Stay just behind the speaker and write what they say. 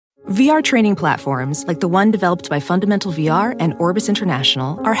VR training platforms, like the one developed by Fundamental VR and Orbis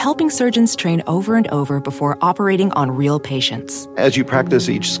International, are helping surgeons train over and over before operating on real patients. As you practice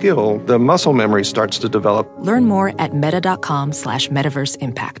each skill, the muscle memory starts to develop. Learn more at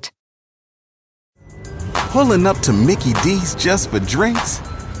meta.com/metaverseimpact. Pulling up to Mickey D's just for drinks?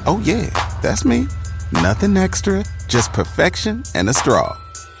 Oh yeah, that's me. Nothing extra, just perfection and a straw.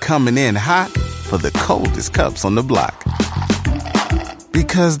 Coming in hot for the coldest cups on the block.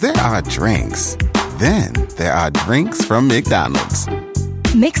 Because there are drinks. Then there are drinks from McDonald's.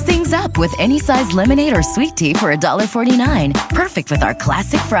 Mix things up with any size lemonade or sweet tea for $1.49. Perfect with our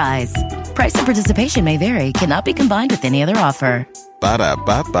classic fries. Price and participation may vary. Cannot be combined with any other offer.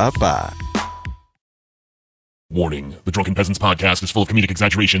 Ba-da-ba-ba-ba. Warning, the Drunken Peasants podcast is full of comedic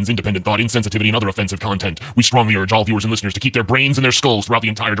exaggerations, independent thought, insensitivity, and other offensive content. We strongly urge all viewers and listeners to keep their brains in their skulls throughout the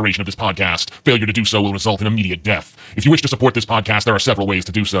entire duration of this podcast. Failure to do so will result in immediate death. If you wish to support this podcast, there are several ways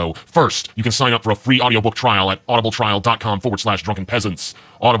to do so. First, you can sign up for a free audiobook trial at audibletrial.com/drunkenpeasants.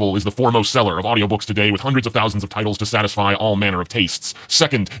 Audible is the foremost seller of audiobooks today with hundreds of thousands of titles to satisfy all manner of tastes.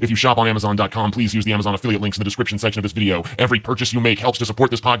 Second, if you shop on Amazon.com, please use the Amazon affiliate links in the description section of this video. Every purchase you make helps to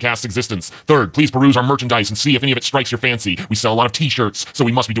support this podcast's existence. Third, please peruse our merchandise and see if any of it strikes your fancy. We sell a lot of t-shirts, so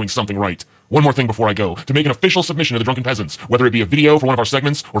we must be doing something right. One more thing before I go. To make an official submission to the Drunken Peasants, whether it be a video for one of our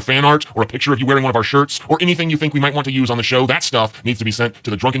segments, or fan art, or a picture of you wearing one of our shirts, or anything you think we might want to use on the show, that stuff needs to be sent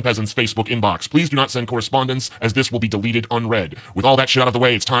to the Drunken Peasants Facebook inbox. Please do not send correspondence, as this will be deleted unread. With all that shit out of the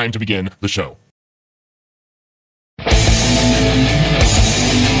way, it's time to begin the show.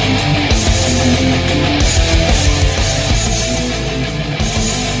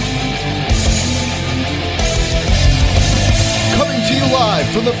 Live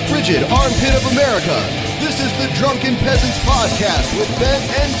from the frigid armpit of America, this is the Drunken Peasants Podcast with Ben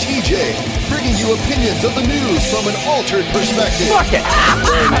and TJ, bringing you opinions of the news from an altered perspective. Fuck it!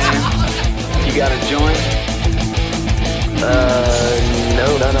 Hey man, you got a joint? No,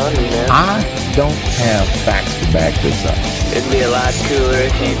 not on me, man. I don't have facts to back this up. It'd be a lot cooler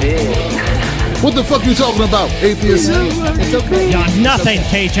if you did. What the fuck you talking about, atheist? It's okay. You're nothing,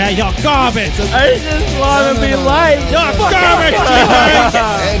 TJ. You're garbage. I just want to be light. You're garbage, TJ.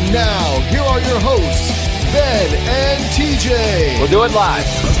 And now, here are your hosts, Ben and TJ. We'll do it live.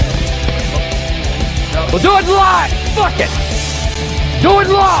 We'll do it live. Fuck it. Do it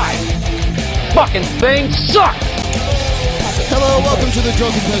live. Fucking thing sucks. Hello, welcome to the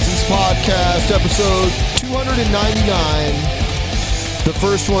Drunken Peasants Podcast, episode 299. The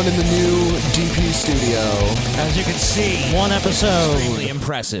first one in the new DP studio. As you can see, one episode. Extremely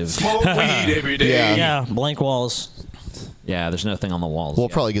impressive. Smoke weed every day. Yeah, blank walls. Yeah, there's nothing on the walls. We'll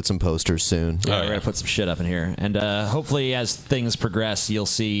yet. probably get some posters soon. Yeah, we're going to put some shit up in here. And hopefully as things progress, you'll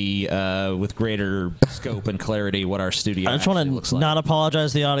see with greater scope and clarity what our studio I just want to looks like. not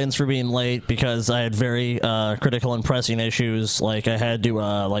apologize to the audience for being late because I had very critical and pressing issues. Like I had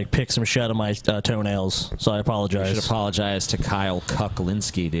to pick some shit on my toenails, so I apologize. You should apologize to Kyle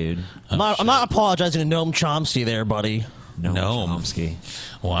Kulinski, dude. I'm not apologizing to Noam Chomsky there, buddy. Noam Chomsky.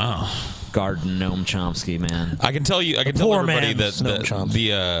 Wow. Garden Noam Chomsky, man. I can tell everybody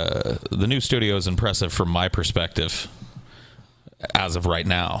that the new studio is impressive from my perspective as of right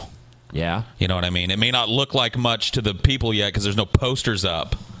now. Yeah. You know what I mean? It may not look like much to the people yet because there's no posters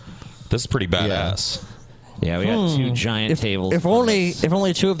up. This is pretty badass. Yeah, we got two giant tables. If only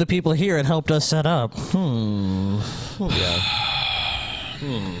two of the people here had helped us set up.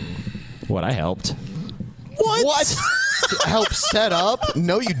 What, I helped? What? Help set up?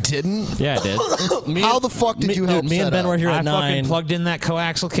 No, you didn't. Yeah, I did. How the fuck did you help me set and Ben up? were here I at 9. fucking plugged in that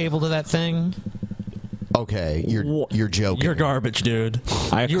coaxial cable to that thing. Okay, you're joking. You're garbage, dude.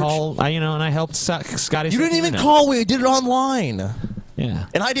 And I helped Scotty. You didn't even call. We did it online. Yeah.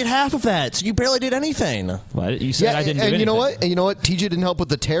 And I did half of that, so you barely did anything. What? You said I didn't do anything. And you know what? TJ didn't help with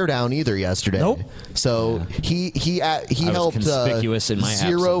the teardown either yesterday. Nope. So he helped conspicuous in my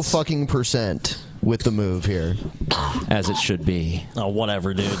 0% with the move here. As it should be. Oh,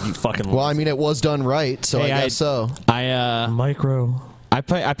 whatever, dude. You fucking. Well, I mean, it was done right, so Hey, I guess so. Micro.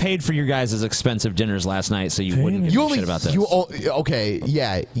 I paid for your guys' expensive dinners last night, so you wouldn't give a shit about this. Okay,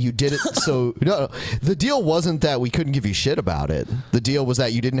 yeah, you did it. So no, the deal wasn't that we couldn't give you shit about it. The deal was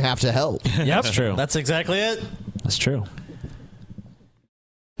that you didn't have to help. Yep, that's true. That's exactly it. That's true.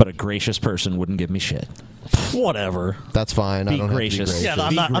 But a gracious person wouldn't give me shit. Whatever. That's fine. Be I don't gracious. Have to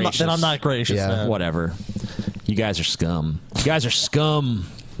be gracious. Yeah, I'm not gracious. Yeah. Man. Whatever. You guys are scum. You guys are scum.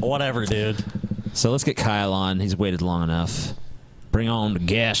 Whatever, dude. So let's get Kyle on. He's waited long enough. Bring on the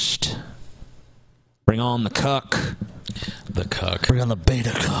guest. Bring on the cuck. The cuck. Bring on the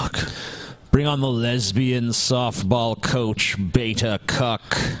beta cuck. Bring on the lesbian softball coach, beta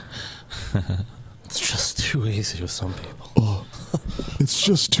cuck. It's just too easy with some people. Oh, it's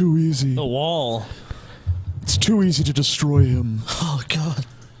just too easy. The wall. It's too easy to destroy him. Oh, God.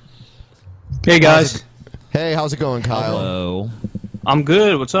 Hey, guys. Hey, how's it going, Kyle? Hello. I'm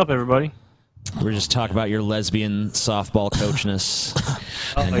good. What's up, everybody? We're just talking about your lesbian softball coachness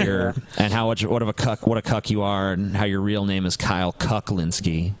and your and how much what a cuck you are, and how your real name is Kyle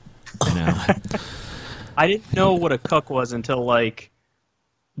Kulinski. You know. I didn't know what a cuck was until like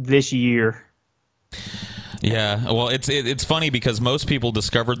this year. Yeah, well, it's funny because most people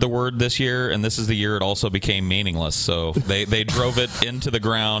discovered the word this year, and this is the year it also became meaningless. So they drove it into the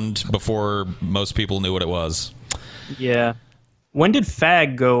ground before most people knew what it was. Yeah. When did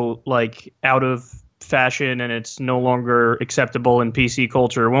fag go like out of fashion and it's no longer acceptable in PC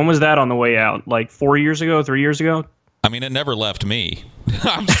culture? When was that on the way out? Like 4 years ago, 3 years ago? I mean, it never left me.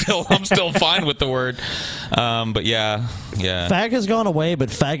 I'm still fine with the word. But yeah. Fag has gone away, but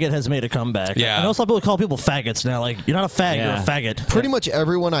faggot has made a comeback. Yeah. I know some people call people faggots now. Like, you're not a fag, you're a faggot. Pretty much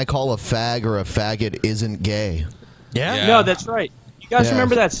everyone I call a fag or a faggot isn't gay. Yeah? No, that's right. You guys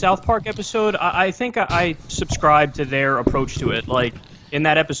remember that South Park episode? I think I subscribed to their approach to it. Like, in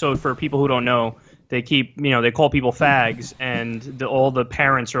that episode, for people who don't know, they they call people fags, and all the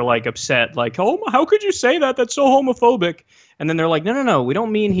parents are, like, upset. Like, oh, how could you say that? That's so homophobic. And then they're like, no, we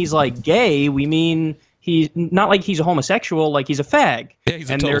don't mean he's, like, gay. We mean he's not like he's a homosexual, like he's a fag. Yeah, he's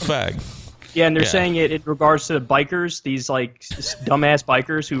a total fag. Yeah, and they're saying it in regards to the bikers, these like dumbass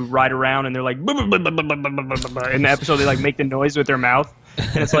bikers who ride around and they're like, in the episode they like make the noise with their mouth,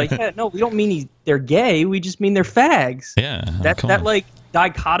 and it's like, yeah, no, we don't mean they're gay, we just mean they're fags. Yeah, that like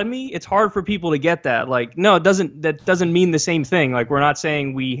dichotomy, it's hard for people to get that. Like, no, that doesn't mean the same thing. Like, we're not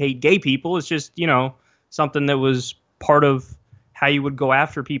saying we hate gay people. It's just something that was part of how you would go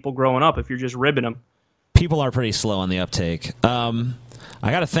after people growing up if you're just ribbing them. People are pretty slow on the uptake. I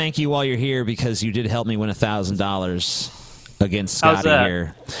got to thank you while you're here because you did help me win $1,000 against Scotty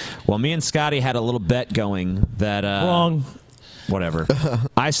here. Well, me and Scotty had a little bet going that wrong. Whatever.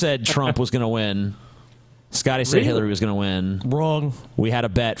 I said Trump was going to win. Scotty said Hillary was going to win. Wrong. We had a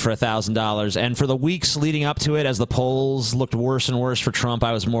bet for $1,000, and for the weeks leading up to it, as the polls looked worse and worse for Trump,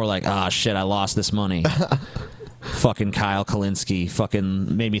 I was more like, shit, I lost this money. Fucking Kyle Kulinski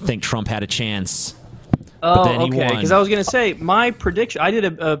fucking made me think Trump had a chance. Oh, okay. Because I was going to say, my prediction, I did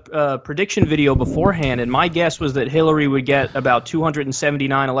a prediction video beforehand, and my guess was that Hillary would get about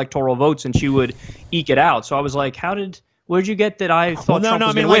 279 electoral votes, and she would eke it out. So I was like, where did you get that I thought Trump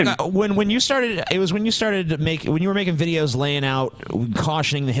was going to win? When you started, it was when you started when you were making videos laying out,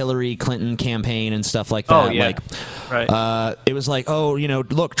 cautioning the Hillary Clinton campaign and stuff like that. Oh, yeah. Like, right. It was like,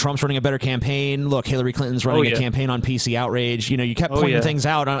 look, Trump's running a better campaign. Look, Hillary Clinton's running a campaign on PC outrage. You kept pointing things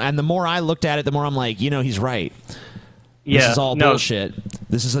out, and the more I looked at it, the more I'm like, he's right. This is all bullshit.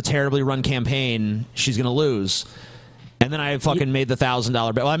 This is a terribly run campaign. She's going to lose. And then I fucking made the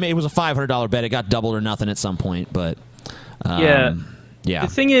 $1,000 bet. Well, it was a $500 bet. It got doubled or nothing at some point, but. Yeah. The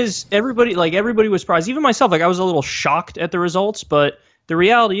thing is, everybody was surprised. Even myself, like, I was a little shocked at the results, but the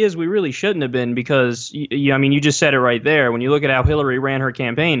reality is we really shouldn't have been because, you just said it right there. When you look at how Hillary ran her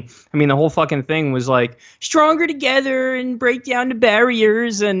campaign, the whole fucking thing was like, stronger together and break down the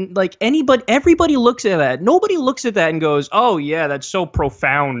barriers, and like everybody looks at that. Nobody looks at that and goes, oh yeah, that's so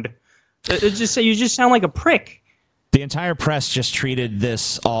profound. It's just you just sound like a prick. The entire press just treated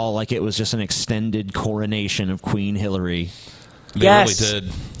this all like it was just an extended coronation of Queen Hillary. They really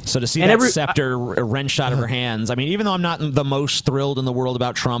did. So to see that scepter wrenched out of her hands, even though I'm not the most thrilled in the world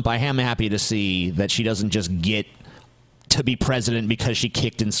about Trump, I am happy to see that she doesn't just get to be president because she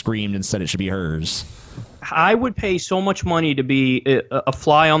kicked and screamed. Instead, it should be hers. I would pay so much money to be a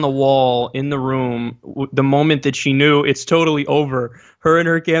fly on the wall in the room the moment that she knew it's totally over. Her and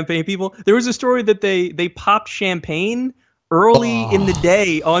her campaign people. There was a story that they popped champagne early in the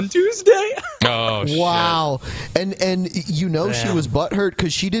day on Tuesday. Oh, shit. Wow. And she was butthurt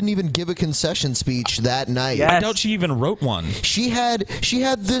because she didn't even give a concession speech that night. Yes. I doubt she even wrote one. She had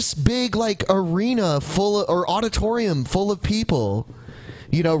this big arena auditorium full of people,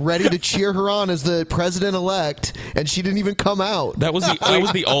 ready to cheer her on as the president-elect, and she didn't even come out. That was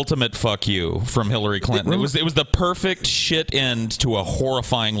the ultimate fuck you from Hillary Clinton. It was the perfect shit end to a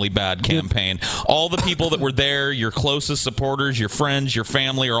horrifyingly bad campaign. All the people that were there, your closest supporters, your friends, your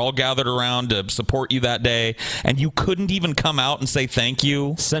family, are all gathered around to support you that day, and you couldn't even come out and say thank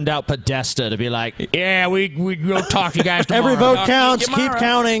you. Send out Podesta to be like, yeah, we go talk to you guys tomorrow. Every vote counts. Keep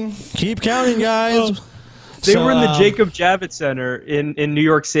counting. Keep counting, guys. They were in the Jacob Javits Center in New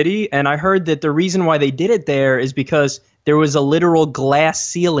York City, and I heard that the reason why they did it there is because there was a literal glass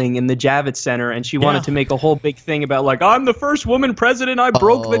ceiling in the Javits Center, and she wanted to make a whole big thing about, like, I'm the first woman president, I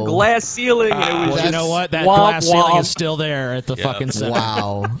broke the glass ceiling. And it was you know what? That glass ceiling is still there at the fucking center.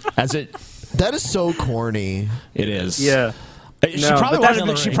 Wow. That is so corny. It is. Yeah. She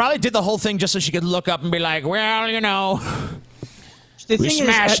probably did the whole thing just so she could look up and be like, well, you know, we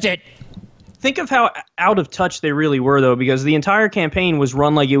smashed it. Think of how out of touch they really were, though, because the entire campaign was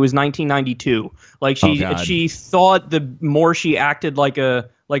run like it was 1992. Like she thought the more she acted like a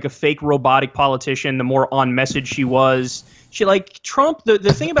fake robotic politician, the more on message she was. She Trump. The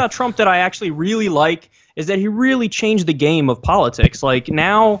thing about Trump that I actually really like is that he really changed the game of politics. Like,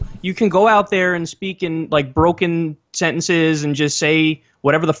 now you can go out there and speak in like broken sentences and just say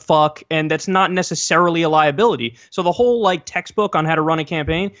whatever the fuck, and that's not necessarily a liability. So the whole like textbook on how to run a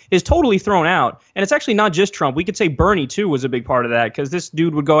campaign is totally thrown out. And it's actually not just Trump. We could say Bernie too was a big part of that, because this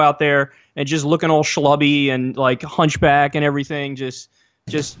dude would go out there and just looking all schlubby and like hunchback and everything, just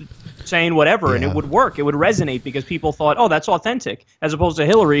saying whatever, and it would work. It would resonate because people thought, oh, that's authentic, as opposed to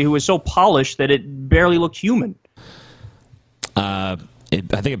Hillary, who was so polished that it barely looked human. I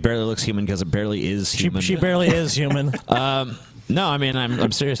think it barely looks human because it barely is human. She barely is human. No, I mean,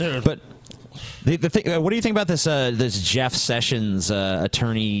 I'm serious. But the thing, what do you think about this Jeff Sessions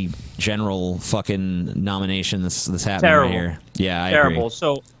Attorney General fucking nomination that's happening right here? Yeah, I agree.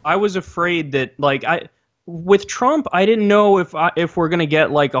 So I was afraid that with Trump, I didn't know if we're gonna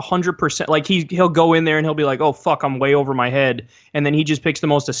get like 100%. Like he'll go in there and he'll be like, "Oh fuck, I'm way over my head," and then he just picks the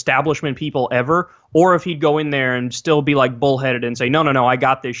most establishment people ever. Or if he'd go in there and still be like bullheaded and say, "No, I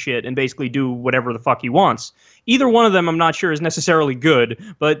got this shit," and basically do whatever the fuck he wants. Either one of them, I'm not sure, is necessarily good.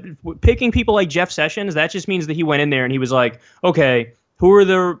 But picking people like Jeff Sessions, that just means that he went in there and he was like, "Okay, who are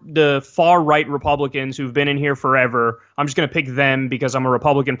the far-right Republicans who've been in here forever? I'm just going to pick them because I'm a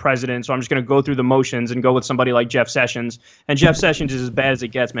Republican president, so I'm just going to go through the motions and go with somebody like Jeff Sessions." And Jeff Sessions is as bad as it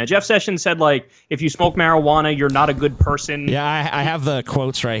gets, man. Jeff Sessions said, like, if you smoke marijuana, you're not a good person. Yeah, I have the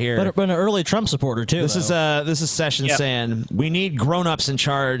quotes right here. But an early Trump supporter, too. This is Sessions saying, "We need grown-ups in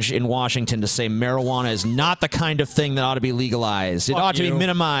charge in Washington to say marijuana is not the kind of thing that ought to be legalized. It ought to be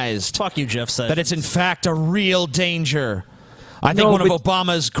minimized. Fuck you, Jeff Sessions. That it's, in fact, a real danger. I think one of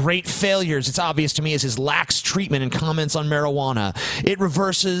Obama's great failures, it's obvious to me, is his lax treatment and comments on marijuana. It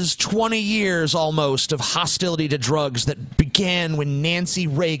reverses 20 years almost of hostility to drugs that began when Nancy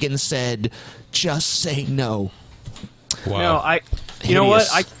Reagan said, 'Just say no.'" Wow. No, you know what?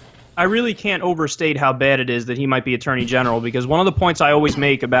 I really can't overstate how bad it is that he might be Attorney General, because one of the points I always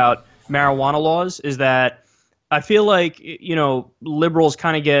make about marijuana laws is that I feel like, liberals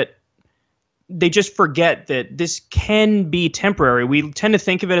kind of they just forget that this can be temporary. We tend to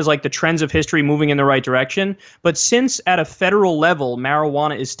think of it as like the trends of history moving in the right direction. But since at a federal level,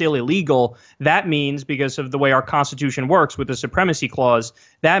 marijuana is still illegal, that means, because of the way our Constitution works with the Supremacy Clause,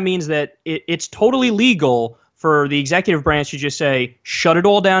 that means that it's totally legal for the executive branch to just say, shut it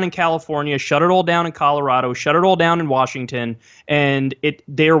all down in California, shut it all down in Colorado, shut it all down in Washington, and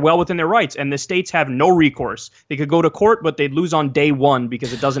they are well within their rights. And the states have no recourse. They could go to court, but they'd lose on day one,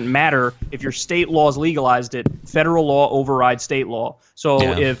 because it doesn't matter if your state laws legalized it. Federal law overrides state law. So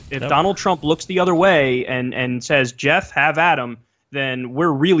if Donald Trump looks the other way and says, "Jeff, have at him," then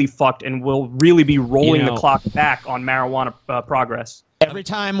we're really fucked, and we'll really be rolling the clock back on marijuana progress. Every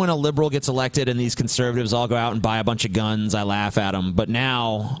time when a liberal gets elected and these conservatives all go out and buy a bunch of guns, I laugh at them. But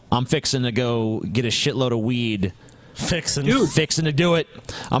now I'm fixing to go get a shitload of weed. Fixing to do it.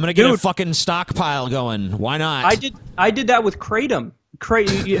 I'm going to get a fucking stockpile going. Why not? I did that with Kratom.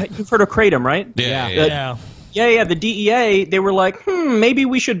 You've heard of Kratom, right? Yeah. Yeah, the DEA, they were like, maybe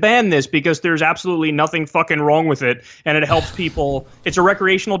we should ban this because there's absolutely nothing fucking wrong with it, and it helps people. It's a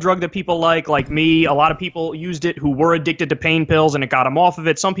recreational drug that people like me. A lot of people used it who were addicted to pain pills, and it got them off of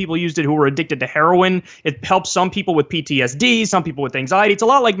it. Some people used it who were addicted to heroin. It helps some people with PTSD, some people with anxiety. It's a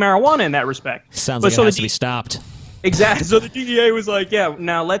lot like marijuana in that respect. Sounds like it has to be stopped. Exactly. So the DEA was like, yeah,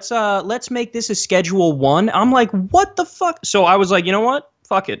 now let's make this a Schedule 1. I'm like, what the fuck? So I was like, you know what?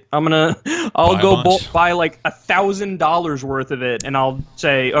 Fuck it. I'll go buy like $1,000 worth of it, and I'll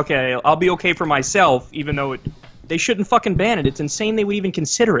say, okay, I'll be okay for myself, even though they shouldn't fucking ban it. It's insane they would even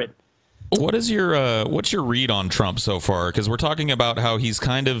consider it. What's your read on Trump so far? Because we're talking about how he's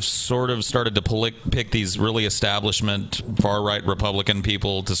sort of started to pick these really establishment far-right Republican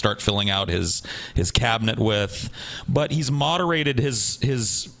people to start filling out his cabinet with, but he's moderated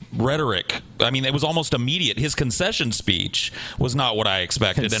his rhetoric. I mean, it was almost immediate. His concession speech was not what I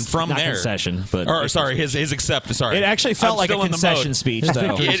expected, and from not there, concession, but his acceptance. Sorry, it actually felt like a concession speech,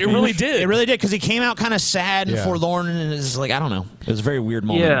 though. It really did. It really did, because he came out kind of sad and forlorn, and it's like, I don't know. It was a very weird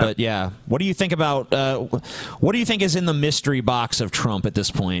moment, but yeah. What do you think about? What do you think is in the mystery box of Trump at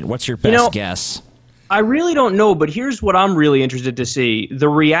this point? What's your best guess? I really don't know, but here's what I'm really interested to see. The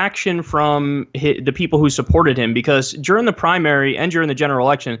reaction from the people who supported him, because during the primary and during the general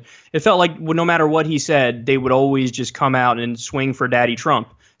election, it felt like no matter what he said, they would always just come out and swing for Daddy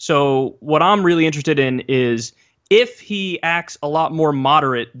Trump. So what I'm really interested in is if he acts a lot more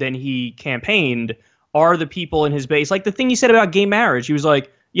moderate than he campaigned, are the people in his base, like the thing he said about gay marriage, he was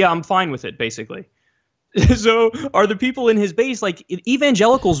like, yeah, I'm fine with it, basically. So are the people in his base, like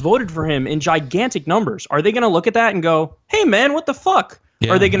evangelicals voted for him in gigantic numbers, are they going to look at that and go, hey man, what the fuck?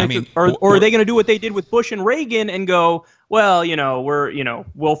 Are they going to or are they going to do what they did with Bush and Reagan and go, well,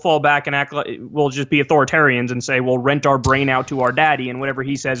 we'll fall back and act like we'll just be authoritarians and say we'll rent our brain out to our daddy and whatever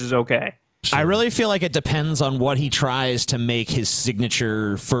he says is okay? I really feel like it depends on what he tries to make his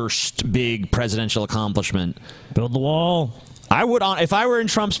signature first big presidential accomplishment. Build the wall. I would, if I were in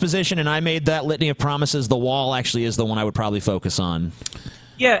Trump's position and I made that litany of promises, the wall actually is the one I would probably focus on.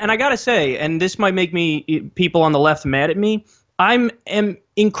 Yeah, and I gotta say, and this might make people on the left mad at me, am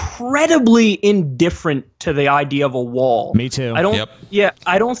incredibly indifferent to the idea of a wall. Me too. I don't. Yeah,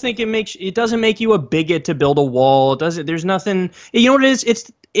 I don't think it doesn't make you a bigot to build a wall. It doesn't. There's nothing. You know what it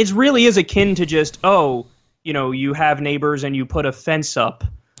is? It really is akin to just you have neighbors and you put a fence up.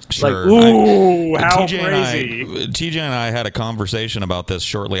 Sure. Like, ooh, how crazy. TJ and I had a conversation about this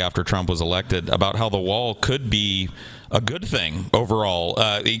shortly after Trump was elected, about how the wall could be a good thing overall.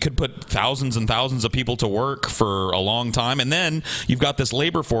 He could put thousands and thousands of people to work for a long time, and then you've got this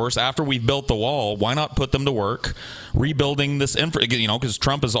labor force. After we've built the wall, why not put them to work rebuilding this because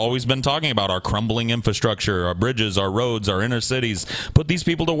Trump has always been talking about our crumbling infrastructure, our bridges, our roads, our inner cities. Put these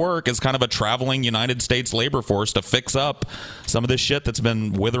people to work as kind of a traveling United States labor force to fix up some of this shit that's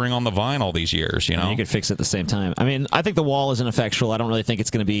been withering on the vine all these years. You could fix it at the same time. I mean, I think the wall is ineffectual. I don't really think it's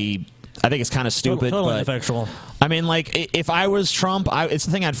going to be. I think it's kind of stupid. Totally but ineffectual. I mean, like, if I was Trump, it's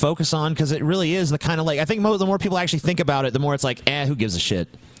the thing I'd focus on, because it really is the kind of, like, I think the more people actually think about it, the more it's like, who gives a shit?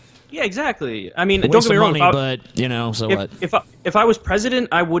 Yeah, exactly. I mean, don't get me wrong, but what? If I was president,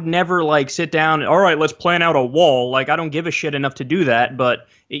 I would never sit down. All right, let's plan out a wall. Like, I don't give a shit enough to do that. But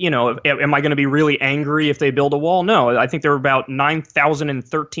am I going to be really angry if they build a wall? No, I think there are about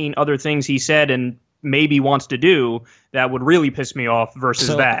 9,013 other things he said and maybe wants to do that would really piss me off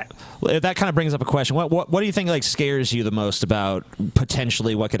versus that. That kind of brings up a question. What do you think scares you the most about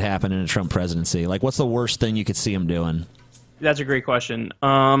potentially what could happen in a Trump presidency? Like, what's the worst thing you could see him doing? That's a great question.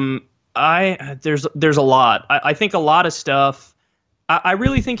 There's a lot. I think a lot of stuff. I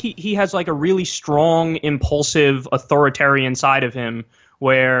really think he has a really strong, impulsive, authoritarian side of him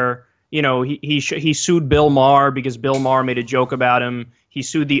where he sued Bill Maher because Bill Maher made a joke about him. He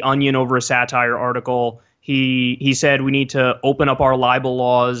sued The Onion over a satire article. He said we need to open up our libel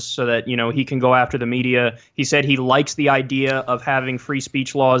laws so that he can go after the media. He said he likes the idea of having free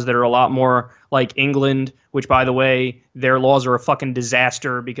speech laws that are a lot more like England, which, by the way, their laws are a fucking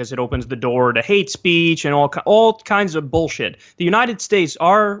disaster because it opens the door to hate speech and all kinds of bullshit. The United States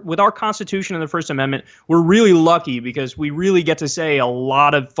with our Constitution and the First Amendment, we're really lucky because we really get to say a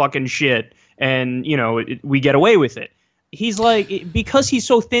lot of fucking shit, and we get away with it. He's because he's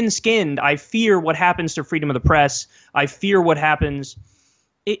so thin-skinned, I fear what happens to freedom of the press. I fear what happens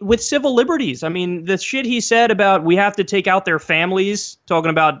with civil liberties. I mean, the shit he said about we have to take out their families, talking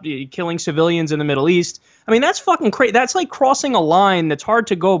about killing civilians in the Middle East. I mean, that's fucking crazy. That's like crossing a line that's hard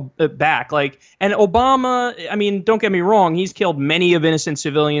to go back. And Obama, I mean, don't get me wrong, he's killed many innocent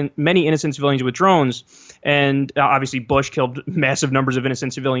civilians with drones. And obviously Bush killed massive numbers of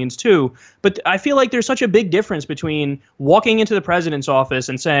innocent civilians too. But I feel like there's such a big difference between walking into the president's office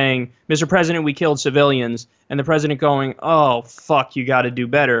and saying, Mr. President, we killed civilians, and the president going, oh, fuck, you got to do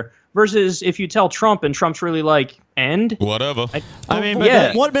better. Versus if you tell Trump and Trump's really end? Whatever.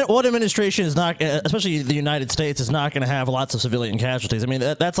 What administration is not, especially the United States, is not going to have lots of civilian casualties? I mean,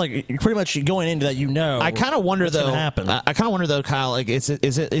 that's pretty much going into that, I kind of wonder, though. Happen. I kind of wonder, though, Kyle, is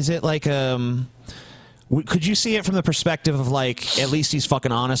it like, could you see it from the perspective of at least he's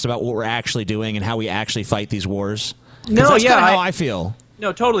fucking honest about what we're actually doing and how we actually fight these wars? No, that's kind of how I feel.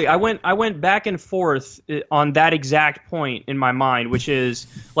 No, totally. I went back and forth on that exact point in my mind, which is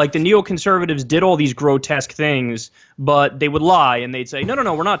the neoconservatives did all these grotesque things, but they would lie and they'd say, no,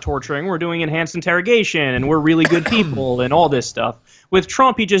 we're not torturing. We're doing enhanced interrogation and we're really good people and all this stuff. With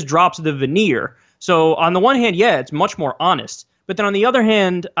Trump, he just drops the veneer. So on the one hand, yeah, it's much more honest. But then on the other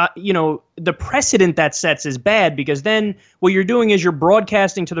hand, the precedent that sets is bad, because then what you're doing is you're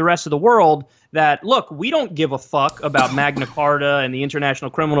broadcasting to the rest of the world that, look, we don't give a fuck about Magna Carta and the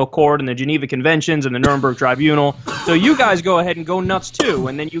International Criminal Court and the Geneva Conventions and the Nuremberg Tribunal. So you guys go ahead and go nuts too.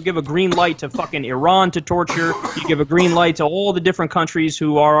 And then you give a green light to fucking Iran to torture. You give a green light to all the different countries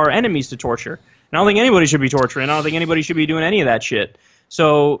who are our enemies to torture. And I don't think anybody should be torturing. I don't think anybody should be doing any of that shit.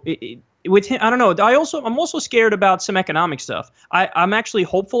 So with him, I don't know. I'm also scared about some economic stuff. I'm actually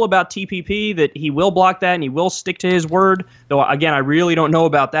hopeful about TPP, that he will block that and he will stick to his word. Though again, I really don't know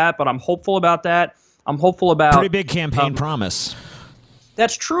about that, but I'm hopeful about that. I'm hopeful about pretty big campaign promise.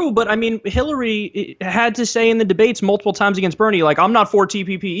 That's true, but I mean, Hillary had to say in the debates multiple times against Bernie, like, I'm not for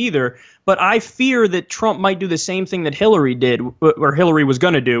TPP either, but I fear that Trump might do the same thing that Hillary did, or Hillary was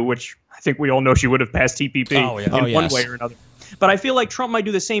going to do, which I think we all know she would have passed TPP in one way or another. But I feel like Trump might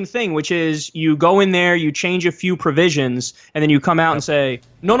do the same thing, which is you go in there, you change a few provisions, and then you come out and say,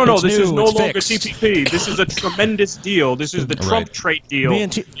 no, this is no longer TPP. This is a tremendous deal. This is the Trump trade deal.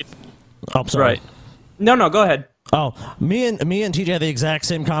 I'm sorry. Right. No, go ahead. Oh, me and TJ had the exact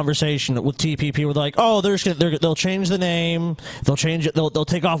same conversation with TPP. We're like, oh, they'll change the name, they'll change it, they'll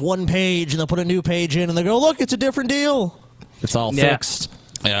take off one page and they'll put a new page in, and they go, look, it's a different deal. It's all fixed.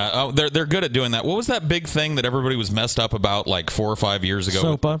 Yeah, they're good at doing that. What was that big thing that everybody was messed up about like 4 or 5 years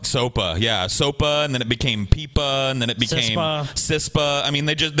ago? SOPA, yeah, SOPA, and then it became PIPA, and then it became CISPA. I mean,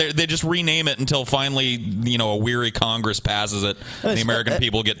 they just rename it until finally, a weary Congress passes it, and the American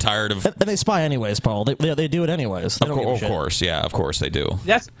people get tired of. And they spy anyways, Paul. They do it anyways. Of course they do.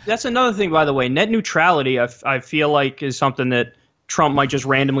 That's another thing, by the way. Net neutrality, I feel like, is something that Trump might just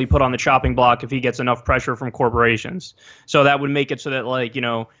randomly put on the chopping block if he gets enough pressure from corporations. So that would make it so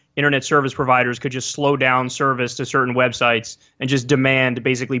that, internet service providers could just slow down service to certain websites and just demand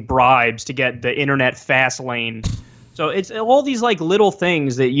basically bribes to get the internet fast lane. So it's all these little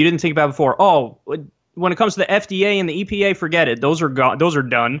things that you didn't think about before. Oh, when it comes to the FDA and the EPA, forget it. Those are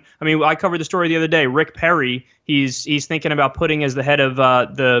done. I mean, I covered the story the other day. Rick Perry, he's thinking about putting as the head of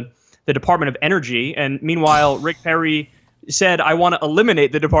the Department of Energy, and meanwhile, Rick Perry said, I want to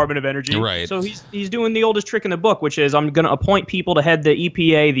eliminate the Department of Energy. Right. So he's doing the oldest trick in the book, which is, I'm going to appoint people to head the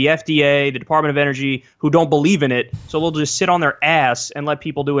EPA, the FDA, the Department of Energy who don't believe in it. So they'll just sit on their ass and let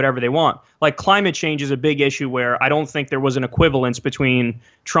people do whatever they want. Like, climate change is a big issue where I don't think there was an equivalence between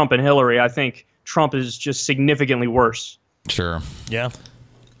Trump and Hillary. I think Trump is just significantly worse. Sure. Yeah.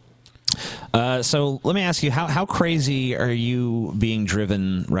 So let me ask you, how crazy are you being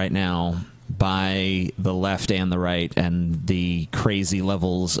driven right now by the left and the right, and the crazy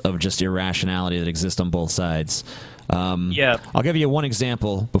levels of just irrationality that exist on both sides? I'll give you one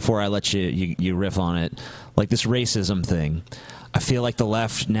example before I let you riff on it. Like this racism thing. I feel like the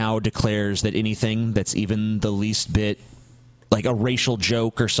left now declares that anything that's even the least bit like a racial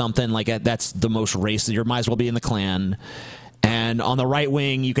joke or something like that, that's the most racist. You might as well be in the Klan. And on the right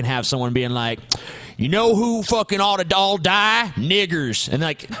wing, you can have someone being like, you know who fucking ought to all die? Niggers. And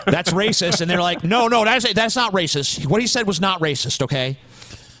like, that's racist. And they're like, no, that's not racist. What he said was not racist, okay?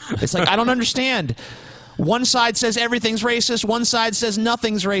 It's like, I don't understand. One side says everything's racist. One side says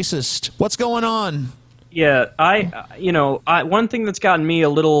nothing's racist. What's going on? Yeah, one thing that's gotten me a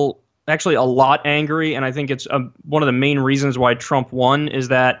lot angry, and I think it's one of the main reasons why Trump won, is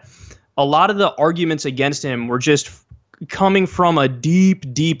that a lot of the arguments against him were just coming from a deep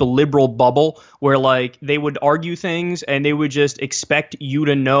liberal bubble where like they would argue things and they would just expect you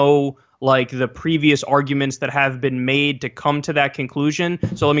to know like the previous arguments that have been made to come to that conclusion.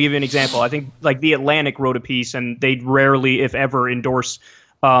 So let me give you an example. I think like The Atlantic wrote a piece, and they rarely, if ever, endorse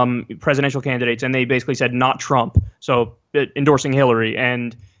presidential candidates, and they basically said not Trump, so endorsing Hillary.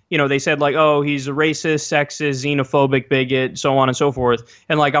 And they said like, oh, he's a racist, sexist, xenophobic, bigot, so on and so forth.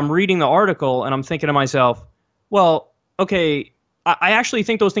 And like, I'm reading the article and I'm thinking to myself, well, okay, I actually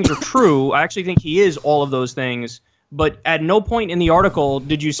think those things are true. I actually think he is all of those things. But at no point in the article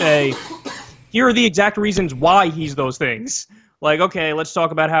did you say, here are the exact reasons why he's those things. Like, okay, let's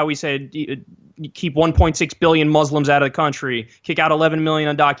talk about how we said keep 1.6 billion Muslims out of the country, kick out 11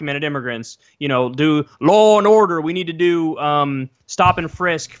 million undocumented immigrants, do law and order. We need to do stop and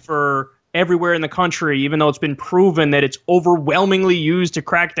frisk for everywhere in the country, even though it's been proven that it's overwhelmingly used to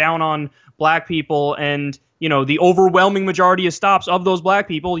crack down on black people, and the overwhelming majority of stops of those black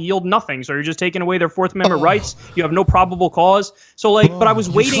people yield nothing. So you're just taking away their Fourth Amendment rights. You have no probable cause. So but I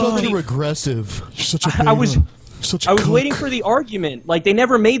was waiting for the aggressive. You're such a I was waiting for the argument. Like, they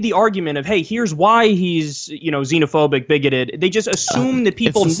never made the argument of, hey, here's why he's xenophobic, bigoted. They just assumed that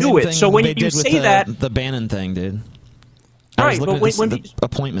people knew it. So when you say that, the Bannon thing, dude. I was Right, looking but at the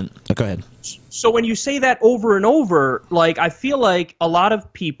appointment. Oh, go ahead. So when you say that over and over, like, I feel like a lot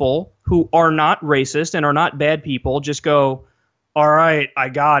of people who are not racist and are not bad people just go, all right, I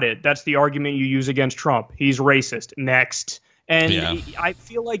got it. That's the argument you use against Trump. He's racist. Next. And I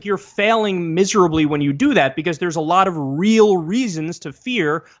feel like you're failing miserably when you do that, because there's a lot of real reasons to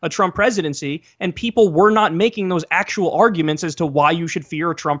fear a Trump presidency, and people were not making those actual arguments as to why you should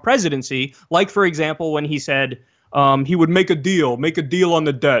fear a Trump presidency. Like, for example, when he said he would make a deal on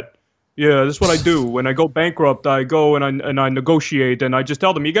the debt. Yeah, that's what I do. When I go bankrupt, I go and I negotiate, and I just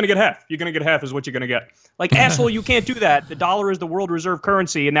tell them, you're going to get half. You're going to get half is what you're going to get. Like, asshole, you can't do that. The dollar is the world reserve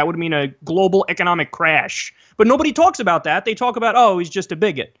currency, and that would mean a global economic crash. But nobody talks about that. They talk about, oh, he's just a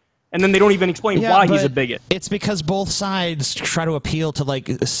bigot. And then they don't even explain why he's a bigot. It's because both sides try to appeal to, like,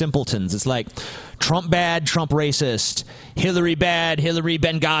 simpletons. It's like, Trump bad, Trump racist. Hillary bad, Hillary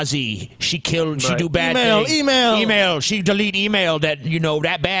Benghazi. She killed, she do bad things. Email. She delete email that,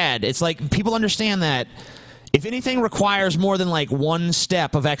 that bad. It's like, people understand that. If anything requires more than, like, one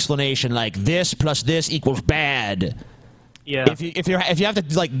step of explanation, like this plus this equals bad. Yeah. If you have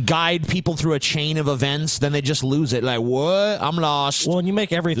to, like, guide people through a chain of events, then they just lose it. Like, what? I'm lost. Well, when you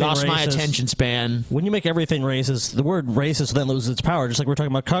make everything lost racist, my attention span. When you make everything racist, the word racist then loses its power. Just like we were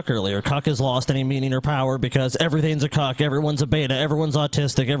talking about cuck earlier. Cuck has lost any meaning or power because everything's a cuck. Everyone's a beta. Everyone's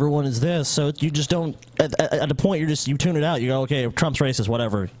autistic. Everyone is this. So you just don't. At a point, you tune it out. You go, okay, Trump's racist.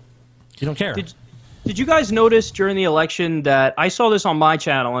 Whatever. You don't care. Did you guys notice during the election that I saw this on my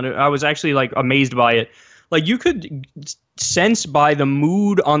channel, and I was actually, like, amazed by it? Like, you could sense by the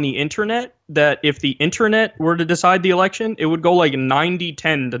mood on the internet that if the internet were to decide the election, it would go like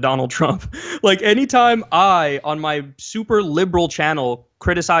 90-10 to Donald Trump. Like, anytime I, on my super liberal channel,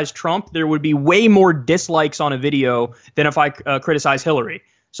 criticize Trump, there would be way more dislikes on a video than if I criticize Hillary.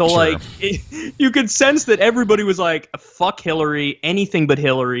 So, Sure. like, you could sense that everybody was like, fuck Hillary, anything but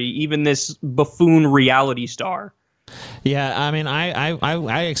Hillary, even this buffoon reality star. Yeah, I mean,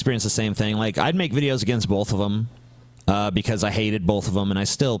 I experienced the same thing. Like, I'd make videos against both of them because I hated both of them, and I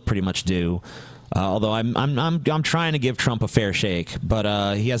still pretty much do. Although I'm trying to give Trump a fair shake,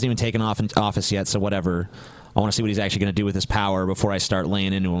 but he hasn't even taken office yet. So whatever. I want to see what he's actually going to do with his power before I start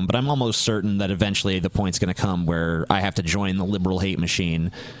laying into him. But I'm almost certain that eventually the point's going to come where I have to join the liberal hate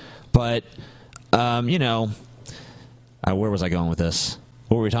machine. But where was I going with this?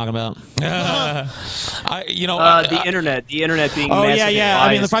 What were we talking about? The internet being oh massively yeah. I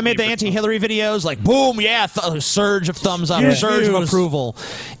mean, biased if I made the anti-Hillary videos, like boom, surge of thumbs up, surge of approval.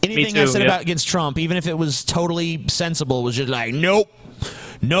 Anything I said against Trump, even if it was totally sensible, was just like, nope,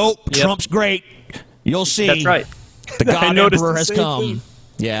 Trump's great. You'll see. That's right. The God Emperor has come. Thing.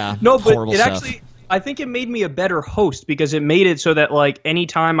 Yeah. No, but horrible it stuff. actually, I think it made me a better host because it made it so that, like,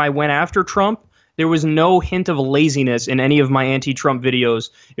 anytime I went after Trump, there was no hint of laziness in any of my anti-Trump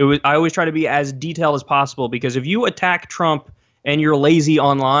videos. I always try to be as detailed as possible, because if you attack Trump and you're lazy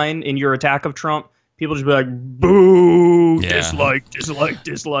online in your attack of Trump, people just be like, boo, dislike.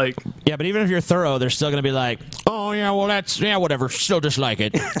 Yeah, but even if you're thorough, they're still going to be like, oh, yeah, well, whatever, still dislike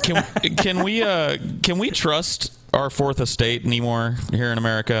it. Can we trust our fourth estate anymore here in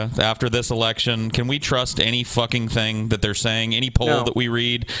America after this election? Can we trust any fucking thing that they're saying, any poll that we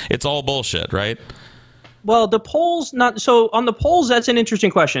read? It's all bullshit, right? Well, the polls, on the polls, that's an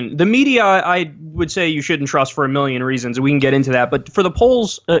interesting question. The media, I would say you shouldn't trust for a million reasons. We can get into that. But for the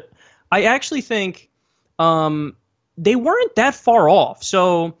polls, I actually think they weren't that far off.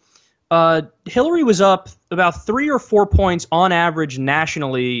 So Hillary was up about 3 or 4 points on average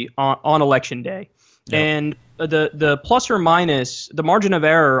nationally on Election Day. Yep. And the plus or minus, the margin of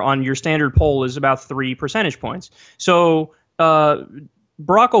error on your standard poll is about 3 percentage points. So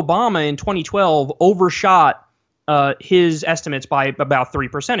Barack Obama in 2012 overshot his estimates by about 3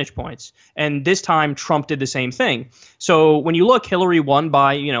 percentage points. And this time Trump did the same thing. So when you look, Hillary won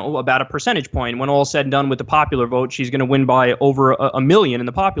by, about a percentage point. When all said and done with the popular vote, she's going to win by over a million in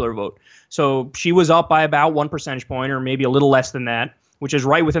the popular vote. So she was up by about 1 percentage point, or maybe a little less than that, which is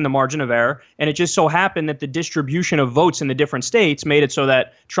right within the margin of error. And it just so happened that the distribution of votes in the different states made it so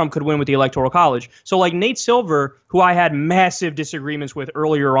that Trump could win with the Electoral College. So like Nate Silver, who I had massive disagreements with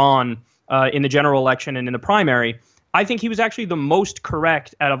earlier on in the general election and in the primary, I think he was actually the most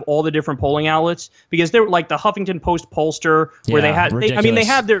correct out of all the different polling outlets, because they were like the Huffington Post pollster, where they had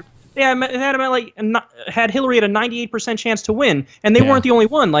had Hillary at a 98% chance to win, and they weren't the only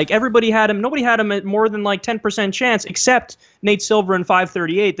one. Like nobody had him at more than like 10% chance, except Nate Silver in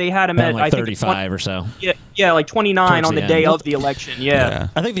 538. They had him at like I 35 think or so. Yeah, like 29 on the day of the election. Yeah.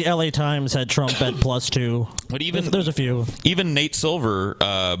 I think the LA Times had Trump at +2. But there's a few. Even Nate Silver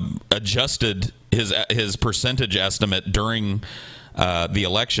adjusted his percentage estimate during the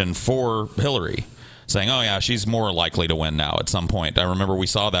election for Hillary, saying, "Oh yeah, she's more likely to win now at some point." I remember we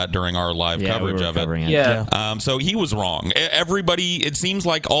saw that during our live coverage of it. Yeah. So he was wrong. Everybody, it seems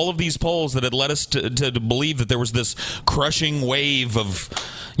like all of these polls that had led us to believe that there was this crushing wave of,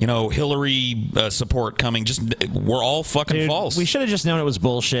 Hillary support coming, were all fucking false. We should have just known it was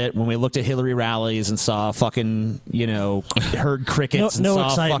bullshit when we looked at Hillary rallies and saw fucking, heard crickets and saw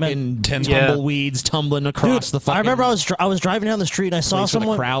excitement. fucking tumbleweeds tumbling across the fucking... I remember I was driving down the street and I saw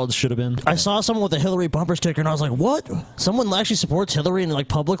someone... the crowds should have been. I saw someone with a Hillary bumper sticker and I was like, what? Someone actually supports Hillary and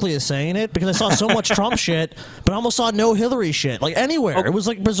publicly is saying it? Because I saw so much Trump shit, but I almost saw no Hillary shit. Anywhere. It was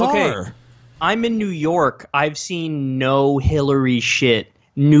bizarre. Okay. I'm in New York. I've seen no Hillary shit.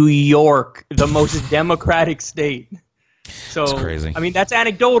 New York, the most democratic state. So it's crazy. I mean, that's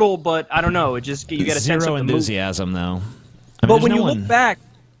anecdotal, but I don't know. It just you get a sense of zero the enthusiasm, though. But when you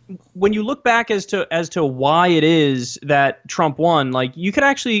look back as to why it is that Trump won, you could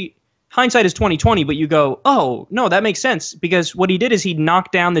actually, hindsight is 20/20, but you go, oh no, that makes sense, because what he did is he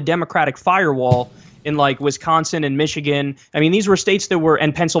knocked down the Democratic firewall in Wisconsin and Michigan. I mean, these were states that were,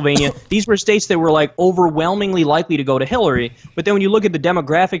 and Pennsylvania, these were states that were overwhelmingly likely to go to Hillary. But then when you look at the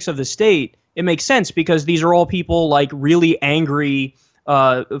demographics of the state, it makes sense, because these are all people really angry,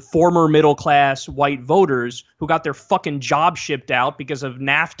 former middle class white voters who got their fucking job shipped out because of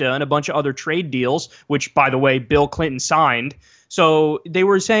NAFTA and a bunch of other trade deals, which, by the way, Bill Clinton signed. So they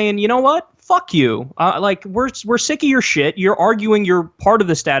were saying, you know what? Fuck you. We're sick of your shit. You're arguing you're part of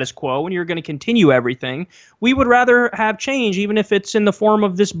the status quo and you're going to continue everything. We would rather have change, even if it's in the form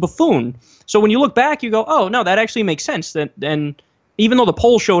of this buffoon. So when you look back, you go, oh, no, that actually makes sense. And even though the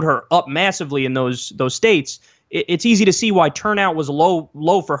poll showed her up massively in those states, it's easy to see why turnout was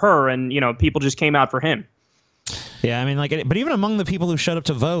low for her, and people just came out for him. Yeah, I mean, but even among the people who showed up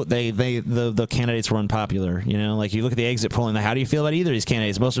to vote, the candidates were unpopular. You look at the exit polling. How do you feel about either of these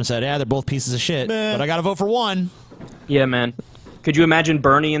candidates? Most of them said, they're both pieces of shit, but I got to vote for one. Yeah, man. Could you imagine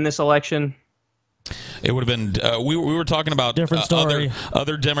Bernie in this election? It would have been. We were talking about different story.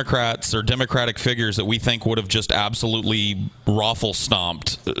 Other Democrats or Democratic figures that we think would have just absolutely raffle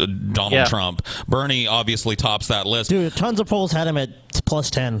stomped Donald Trump. Bernie obviously tops that list. Dude, tons of polls had him at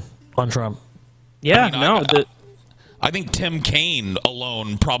 +10 on Trump. Yeah, I think Tim Kaine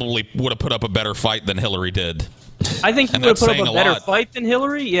alone probably would have put up a better fight than Hillary did. I think he would have put up a better fight than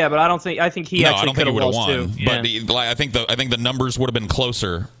Hillary. Yeah, but I think he actually could have won too. But I think the numbers would have been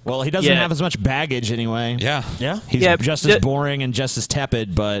closer. Well, he doesn't have as much baggage anyway. Yeah. He's just as boring and just as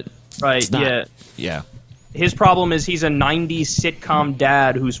tepid, but right. It's not, yeah. His problem is he's a 90s sitcom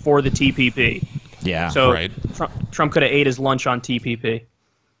dad who's for the TPP. Yeah. So right. Trump could have ate his lunch on TPP.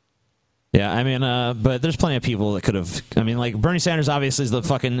 Yeah, I mean, but there's plenty of people that could have. I mean, Bernie Sanders obviously is the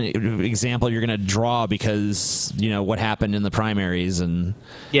fucking example you're going to draw because, what happened in the primaries and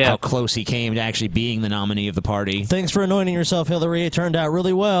how close he came to actually being the nominee of the party. Thanks for anointing yourself, Hillary. It turned out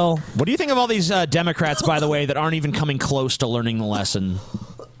really well. What do you think of all these Democrats, by the way, that aren't even coming close to learning the lesson?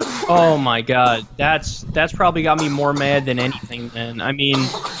 Oh, my God. That's probably got me more mad than anything, man. I mean,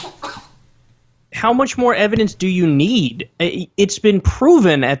 how much more evidence do you need? It's been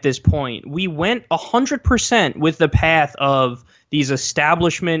proven at this point. We went 100% with the path of these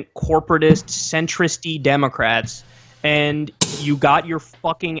establishment, corporatist, centrist-y Democrats, and you got your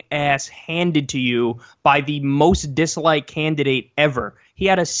fucking ass handed to you by the most disliked candidate ever. He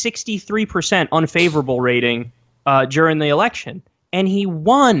had a 63% unfavorable rating during the election, and he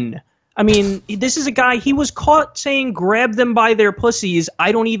won. I mean, this is a guy, he was caught saying, grab them by their pussies,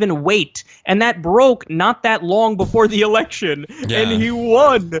 I don't even wait. And that broke not that long before the election. Yeah. And he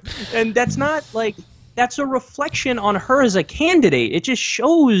won. And that's not that's a reflection on her as a candidate. It just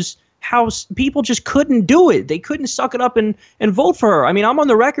shows how people just couldn't do it. They couldn't suck it up and vote for her. I mean, I'm on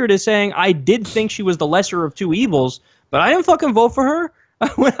the record as saying I did think she was the lesser of two evils, but I didn't fucking vote for her.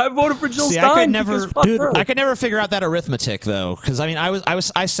 When I voted for Jill Stein, I could never figure out that arithmetic though, because I mean,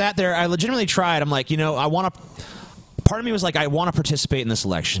 I sat there, I legitimately tried. I'm like, I want to. Part of me was like, I want to participate in this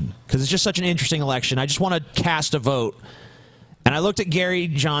election because it's just such an interesting election. I just want to cast a vote, and I looked at Gary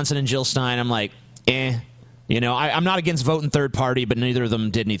Johnson and Jill Stein. I'm like, I'm not against voting third party, but neither of them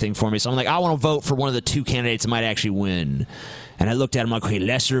did anything for me. So I'm like, I want to vote for one of the two candidates that might actually win. And I looked at him like, okay,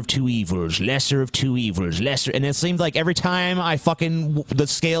 lesser of two evils, lesser of two evils, lesser. And it seemed like every time the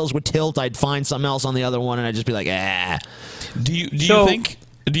scales would tilt, I'd find something else on the other one, and I'd just be like, Do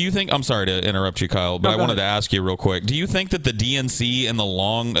you think? I'm sorry to interrupt you, Kyle, but I wanted to ask you real quick. Do you think that the DNC in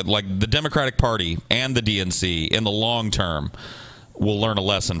the Democratic Party and the DNC in the long term will learn a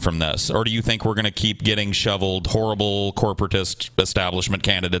lesson from this, or do you think we're going to keep getting shoveled horrible corporatist establishment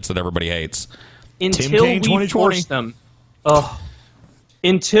candidates that everybody hates? until we force them,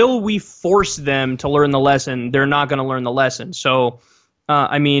 until we force them to learn the lesson, they're not going to learn the lesson. So,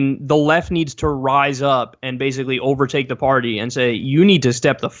 I mean, the left needs to rise up and basically overtake the party and say, you need to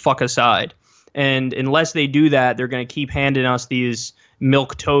step the fuck aside. And unless they do that, they're going to keep handing us these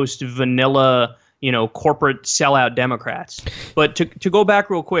milquetoast, vanilla, corporate sellout Democrats. But to go back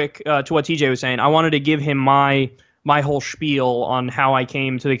real quick to what TJ was saying, I wanted to give him my whole spiel on how I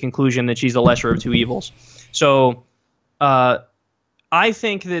came to the conclusion that she's the lesser of two evils. So I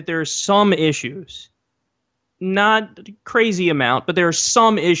think that there's some issues, not a crazy amount, but there are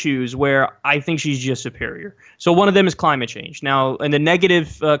some issues where I think she's just superior. So one of them is climate change. Now, in the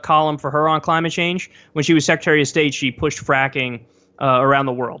negative column for her on climate change, when she was Secretary of State, she pushed fracking around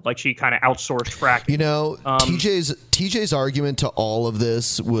the world. Like, she kind of outsourced fracking. TJ's argument to all of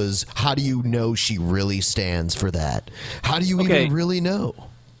this was, how do you know she really stands for that? How do you even really know?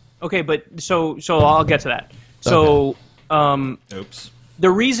 Okay, but so I'll get to that. So, oops. The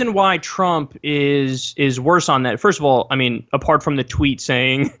reason why Trump is worse on that, first of all, I mean, apart from the tweet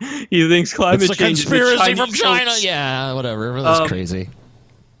saying he thinks climate change is a conspiracy from China. Yeah, whatever. That's crazy.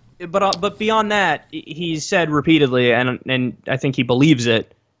 But beyond that, he's said repeatedly, and I think he believes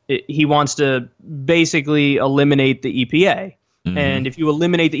it. He wants to basically eliminate the EPA. Mm-hmm. And if you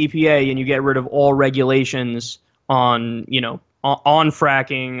eliminate the EPA and you get rid of all regulations on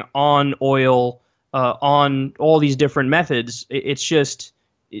fracking, on oil, on all these different methods, it's just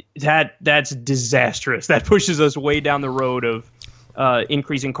that's disastrous. That pushes us way down the road of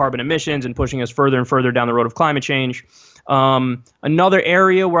increasing carbon emissions and pushing us further and further down the road of climate change. Another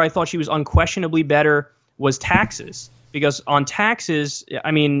area where I thought she was unquestionably better was taxes, because on taxes,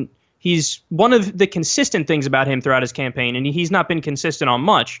 I mean, he's one of the consistent things about him throughout his campaign, and he's not been consistent on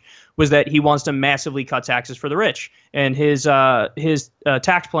much, was that he wants to massively cut taxes for the rich. And his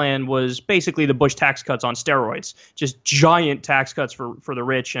tax plan was basically the Bush tax cuts on steroids, just giant tax cuts for the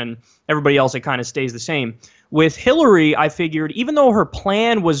rich, and everybody else, it kind of stays the same. With Hillary, I figured, even though her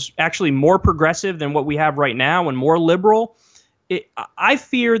plan was actually more progressive than what we have right now and more liberal, I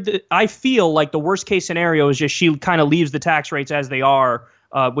feel like the worst case scenario is just she kind of leaves the tax rates as they are,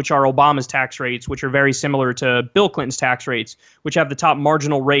 which are Obama's tax rates, which are very similar to Bill Clinton's tax rates, which have the top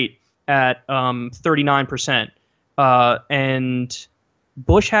marginal rate at 39%. And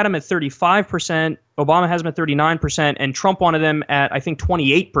Bush had them at 35%, Obama has them at 39%, and Trump wanted them at, I think,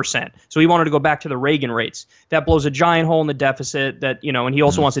 28%. So he wanted to go back to the Reagan rates. That blows a giant hole in the deficit, and he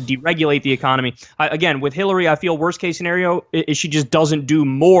also wants to deregulate the economy. Again, with Hillary, I feel worst case scenario is she just doesn't do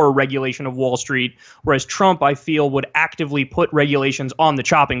more regulation of Wall Street, whereas Trump, I feel, would actively put regulations on the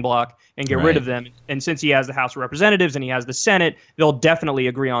chopping block and get rid of them. And since he has the House of Representatives and he has the Senate, they'll definitely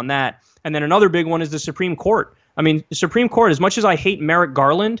agree on that. And then another big one is the Supreme Court. I mean, the Supreme Court, as much as I hate Merrick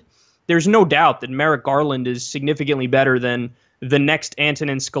Garland, there's no doubt that Merrick Garland is significantly better than the next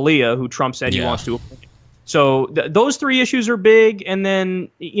Antonin Scalia, who Trump said he wants to appoint. So those three issues are big. And then,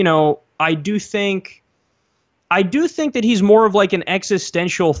 I do think that he's more of like an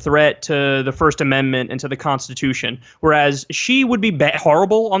existential threat to the First Amendment and to the Constitution, whereas she would be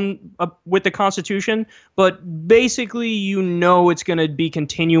horrible with the Constitution. But basically, it's going to be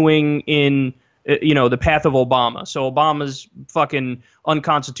continuing in the path of Obama. So Obama's fucking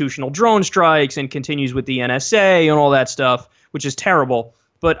unconstitutional drone strikes and continues with the NSA and all that stuff, which is terrible.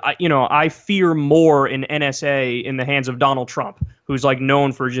 But I fear more an NSA in the hands of Donald Trump, who's like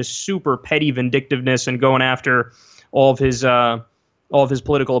known for just super petty vindictiveness and going after all of his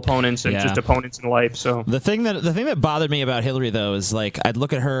political opponents and just opponents in life. So the thing that bothered me about Hillary, though, is like I'd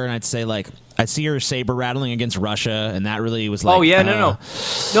look at her and I'd say, like, I'd see her saber rattling against Russia, and that really was like, no, I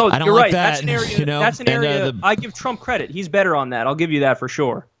don't you're like right. That, that's an area I give Trump credit. He's better on that. I'll give you that for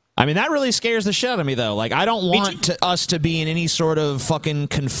sure. I mean, that really scares the shit out of me, though. Like, I don't want us to be in any sort of fucking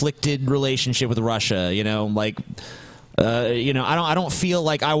conflicted relationship with Russia. I don't feel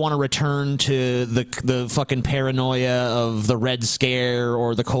like I want to return to the fucking paranoia of the Red Scare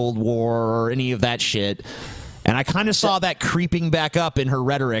or the Cold War or any of that shit. And I kind of saw that creeping back up in her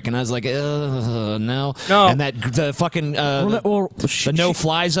rhetoric, and I was like, no. And that the fucking the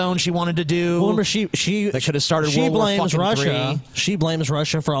no-fly zone she wanted to do. Remember, she that could have started. She World War blames Russia. III. She blames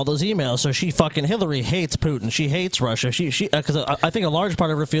Russia for all those emails. So Hillary hates Putin. She hates Russia. She because I think a large part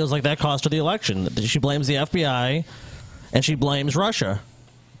of her feels like that cost her the election. She blames the FBI, and she blames Russia.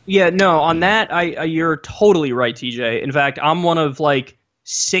 Yeah, no, on that, you're totally right, TJ. In fact, I'm one of like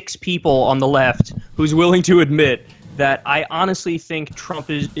 6 people on the left who's willing to admit that I honestly think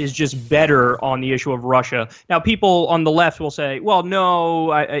Trump is just better on the issue of Russia. Now, people on the left will say, well,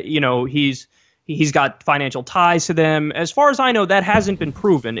 no, he's got financial ties to them. As far as I know, that hasn't been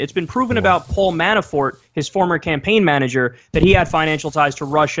proven. It's been proven about Paul Manafort, his former campaign manager, that he had financial ties to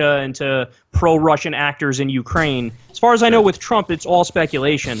Russia and to pro-Russian actors in Ukraine. As far as I know, with Trump, it's all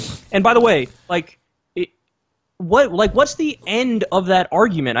speculation. And by the way, what's the end of that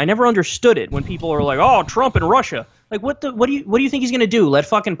argument? I never understood it when people are like, "Oh, Trump and Russia." Like, what do you think he's gonna do? Let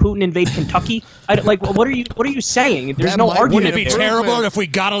fucking Putin invade Kentucky? What are you saying? There's no argument. Wouldn't it be terrible if we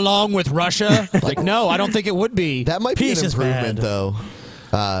got along with Russia? Like, no, I don't think it would be. That might be an improvement, though.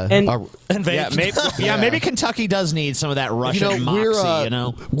 Maybe Kentucky does need some of that Russian moxie.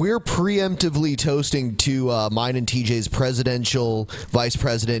 We're preemptively toasting to mine and TJ's presidential vice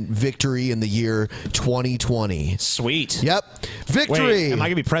president victory in the year 2020. Sweet. Yep, victory. Wait, am I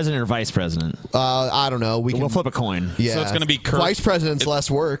gonna be president or vice president? I don't know. We'll flip a coin. Yeah, so it's gonna be vice president's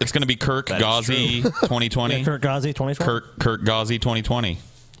less work. It's gonna be Kirk Ghazi 2020. Yeah, Kirk Ghazi 2020. Kirk Ghazi 2020.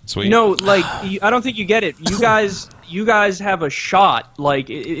 Sweet. I don't think you get it. You guys have a shot. Like,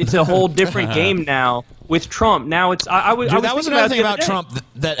 it's a whole different game now with Trump. Now it's that was another thing about Trump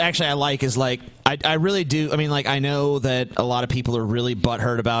that actually I like is like I really do. I mean, like, I know that a lot of people are really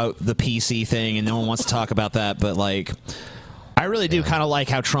butthurt about the PC thing and no one wants to talk about that, but like I really do kind of like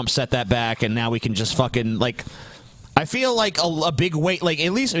how Trump set that back and now we can just fucking like. I feel like a big weight, like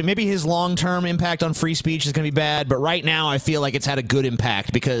at least maybe his long-term impact on free speech is going to be bad, but right now I feel like it's had a good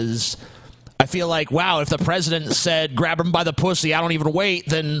impact because I feel like, wow, if the president said, grab him by the pussy, I don't even wait,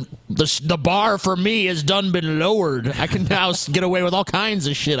 then the bar for me has been lowered. I can now get away with all kinds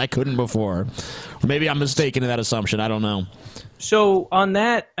of shit I couldn't before. Or maybe I'm mistaken in that assumption. I don't know. So on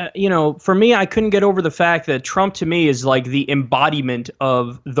that, for me, I couldn't get over the fact that Trump to me is like the embodiment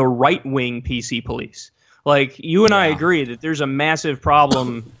of the right-wing PC police. Like, you and I agree that there's a massive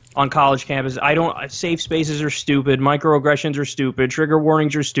problem on college campuses. Safe spaces are stupid, microaggressions are stupid, trigger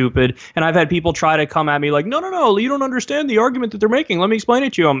warnings are stupid, and I've had people try to come at me like, no, you don't understand the argument that they're making. Let me explain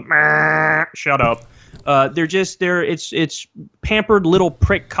it to you. Shut up. It's pampered little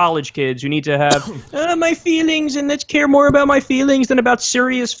prick college kids who need to have my feelings and let's care more about my feelings than about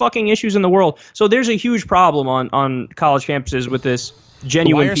serious fucking issues in the world. So there's a huge problem on college campuses with this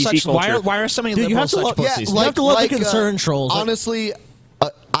genuine PC culture. Why are so many liberals such pussies? You have to let the concern trolls. Honestly,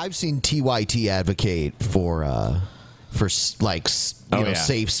 I've seen TYT advocate for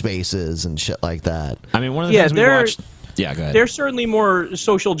safe spaces and shit like that. I mean, one of the things we watched. Yeah, go ahead. They're certainly more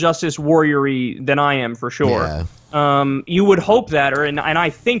social justice warrior-y than I am, for sure. Yeah. You would hope that, and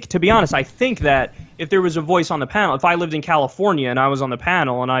I think, to be honest, I think that if there was a voice on the panel, if I lived in California and I was on the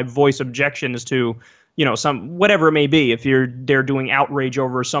panel and I voice objections to some whatever it may be, if they're doing outrage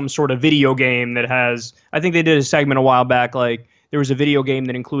over some sort of video game that has, I think they did a segment a while back, like there was a video game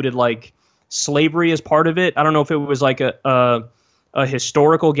that included like slavery as part of it. I don't know if it was like a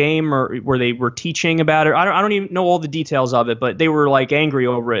historical game or where they were teaching about it. I don't even know all the details of it, but they were like angry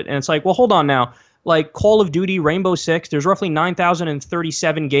over it. And it's like, well, hold on now. Like Call of Duty, Rainbow Six, there's roughly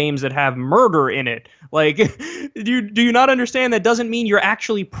 9,037 games that have murder in it. Like, do you not understand that doesn't mean you're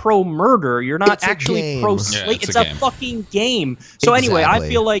actually pro-murder? You're not actually pro-slave. It's a fucking game. So anyway, I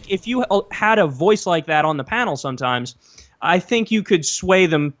feel like if you had a voice like that on the panel sometimes, I think you could sway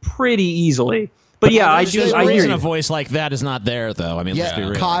them pretty easily. But yeah, I do. The reason a voice like that is not there, though. I mean, let's be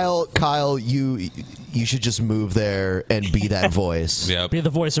real. Kyle, you should just move there and be that voice. Be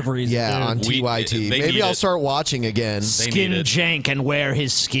the voice of reason. Yeah, on TYT. Maybe I'll start watching again. Skin jank and wear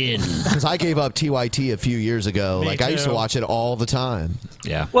his skin. Because I gave up TYT a few years ago. I used to watch it all the time.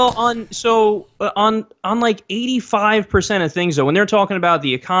 Yeah. Well, on like 85% of things, though, when they're talking about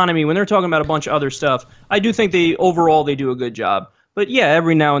the economy, when they're talking about a bunch of other stuff, I do think overall they do a good job. But yeah,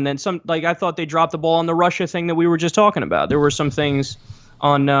 every now and then, I thought they dropped the ball on the Russia thing that we were just talking about. There were some things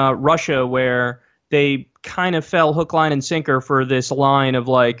on Russia where they kind of fell hook, line, and sinker for this line of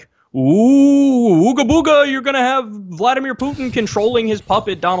like, ooh, ooga booga, you're going to have Vladimir Putin controlling his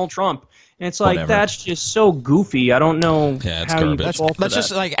puppet, Donald Trump. And it's like, that's just so goofy. I don't know how garbage. That's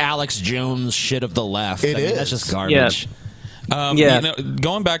just like Alex Jones shit of the left. That's just garbage. Yeah.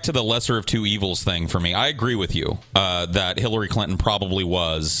 Going back to the lesser of two evils thing for me, I agree with you that Hillary Clinton probably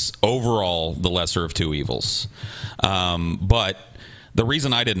was overall the lesser of two evils. But the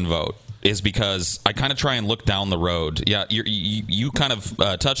reason I didn't vote is because I kind of try and look down the road. Yeah, you kind of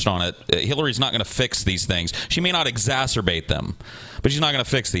touched on it. Hillary's not going to fix these things. She may not exacerbate them, but she's not going to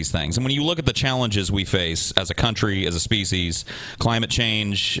fix these things. And when you look at the challenges we face as a country, as a species, climate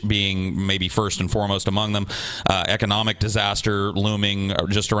change being maybe first and foremost among them, economic disaster looming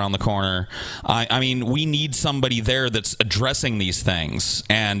just around the corner, I mean, we need somebody there that's addressing these things.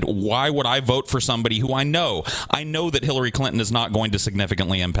 And why would I vote for somebody who I know that Hillary Clinton is not going to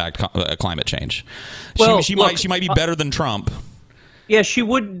significantly impact climate change. Well, she might be better than Trump. Yeah, she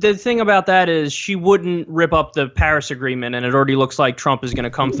would. The thing about that is she wouldn't rip up the Paris Agreement, and it already looks like Trump is going to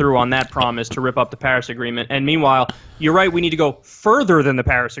come through on that promise to rip up the Paris Agreement. And meanwhile, you're right, we need to go further than the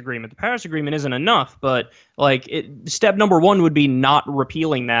Paris Agreement. The Paris Agreement isn't enough, but step number one would be not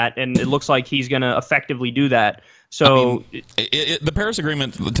repealing that, and it looks like he's going to effectively do that. So the Paris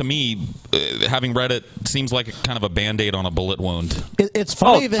Agreement, to me, having read it, seems like kind of a Band-Aid on a bullet wound. It's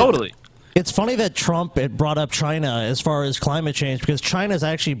funny that totally. It's funny that Trump had brought up China as far as climate change, because China's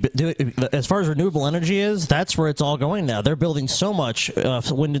actually as far as renewable energy is, that's where it's all going now. They're building so much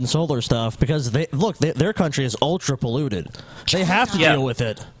wind and solar stuff because their country is ultra polluted. They have to deal with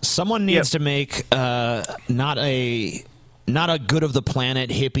it. Someone needs to make not a good of the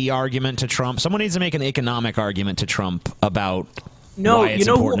planet hippie argument to Trump. Someone needs to make an economic argument to Trump about why it's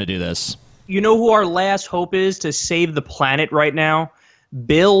important to do this. You know who our last hope is to save the planet right now?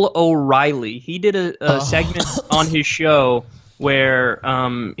 Bill O'Reilly. He did a segment on his show where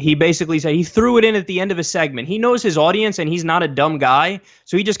he basically said he threw it in at the end of a segment. He knows his audience and he's not a dumb guy,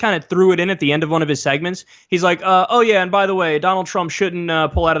 so he just kind of threw it in at the end of one of his segments. He's like, oh yeah, and by the way, Donald Trump shouldn't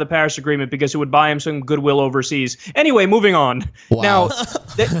pull out of the Paris Agreement because it would buy him some goodwill overseas. Anyway, moving on. Wow. Now,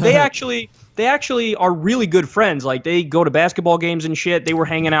 they actually are really good friends. Like, they go to basketball games and shit. They were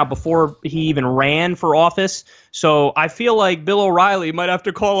hanging out before he even ran for office. So I feel like Bill O'Reilly might have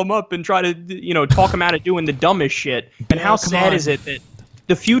to call him up and try to, talk him out of doing the dumbest shit. And how sad is it that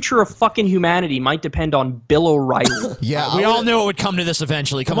the future of fucking humanity might depend on Bill O'Reilly? Yeah, we all knew it would come to this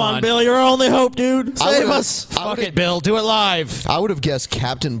eventually. Come on, Bill, you're our only hope, dude. Save us. Fuck it, Bill. Do it live. I would have guessed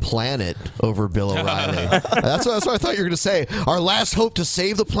Captain Planet over Bill O'Reilly. That's what I thought you were going to say. Our last hope to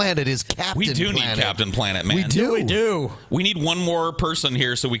save the planet is Captain Planet. We do need Captain Planet, man. We do. We need one more person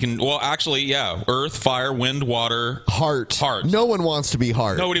here so we can. Well, actually, yeah. Earth, fire, wind, water, heart. No one wants to be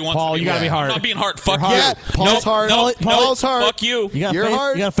heart. Nobody wants Paul, to be you gotta be heart. I'm not being heart. Fuck you. Yeah, Paul's heart. Paul's heart. Fuck you. You're heart.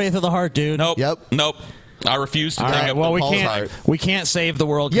 You got faith of the heart, dude. Nope. Yep. Nope. I refuse to. All right. Well, we can't save the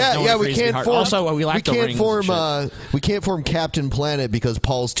world. We can't form. Also, we lack the rings. We can't form Captain Planet because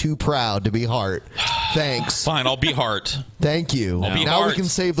Paul's too proud to be heart. Thanks. Fine, I'll be heart. Thank you. I'll be now heart. We can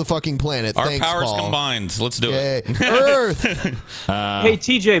save the fucking planet. Our Thanks, powers Paul. combined. Let's do it. Earth. Hey,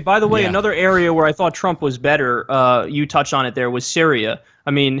 TJ, by the way, another area where I thought Trump was better, you touched on it there, was Syria.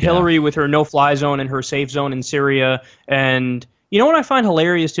 I mean, Hillary with her no-fly zone and her safe zone in Syria. And you know what I find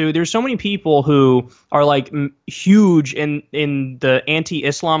hilarious, too? There's so many people who are, like, huge in the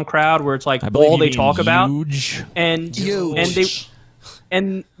anti-Islam crowd where it's, like, all they talk about. And they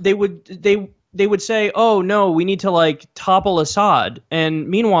would say, oh, no, we need to, like, topple Assad. And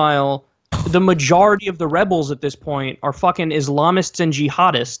meanwhile, the majority of the rebels at this point are fucking Islamists and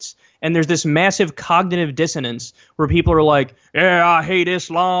jihadists. And there's this massive cognitive dissonance where people are like, yeah, I hate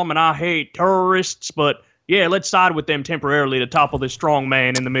Islam and I hate terrorists, but yeah, let's side with them temporarily to topple this strong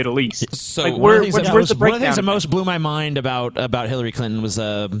man in the Middle East. So like, where's the breakdown? One of the things that man? most blew my mind about Hillary Clinton was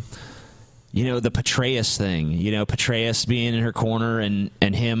the Petraeus thing. Petraeus being in her corner and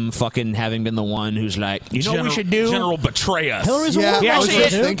him fucking having been the one who's like, what we should do? General Petraeus. Hillary's I was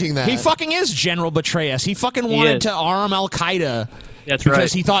just thinking that. He fucking is General Petraeus. He fucking wanted to arm Al-Qaeda. That's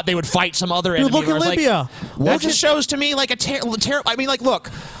because he thought they would fight some other enemy. Look at Libya. That just shows to me like a terrible. I mean, like,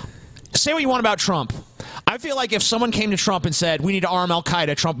 look. Say what you want about Trump. I feel like if someone came to Trump and said, we need to arm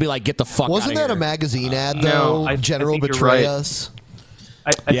Al-Qaeda, Trump would be like, get the fuck out of here. Wasn't that a magazine ad, though? No, General Betrayus?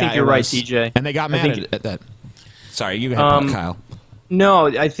 I think you're right, TJ. And they got mad at that. Sorry, you go ahead, Kyle. No,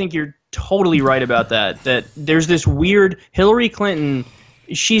 I think you're totally right about that. That there's this weird Hillary Clinton.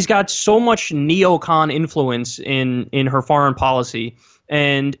 She's got so much neocon influence in her foreign policy.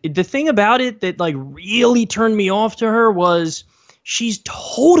 And the thing about it that like really turned me off to her was she's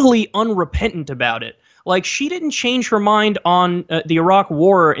totally unrepentant about it. Like, she didn't change her mind on the Iraq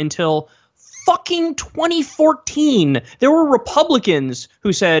War until fucking 2014. There were Republicans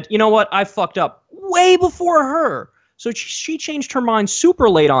who said, you know what, I fucked up way before her. So she changed her mind super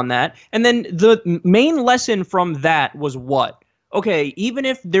late on that. And then the main lesson from that was what? Okay, even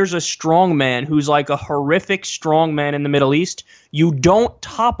if there's a strongman who's like a horrific strongman in the Middle East, you don't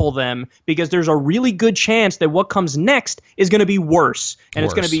topple them because there's a really good chance that what comes next is going to be worse. And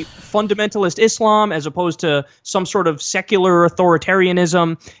it's going to be fundamentalist Islam as opposed to some sort of secular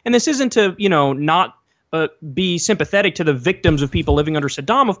authoritarianism. And this isn't to, not be sympathetic to the victims of people living under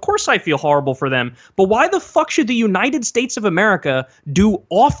Saddam. Of course I feel horrible for them. But why the fuck should the United States of America do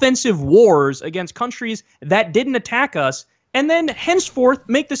offensive wars against countries that didn't attack us and then henceforth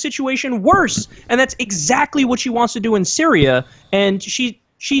make the situation worse? And that's exactly what she wants to do in Syria. And she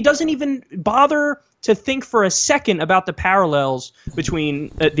doesn't even bother to think for a second about the parallels between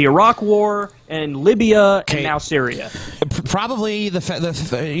the Iraq War and Libya and now Syria. Probably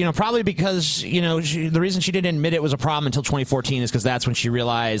probably because the reason she didn't admit it was a problem until 2014 is because that's when she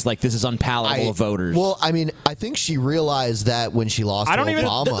realized like this is unpalatable to voters. Well, I mean, I think she realized that when she lost to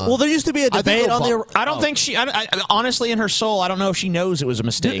Obama. Well, there used to be a debate on the. I don't think she. Honestly, in her soul, I don't know if she knows it was a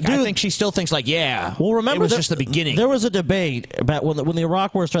mistake. I think she still thinks like, yeah. Well, remember, it was just the beginning. There was a debate about when the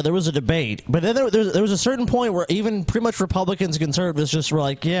Iraq War started. There was a debate, but then there was a certain point where even pretty much Republicans and conservatives just were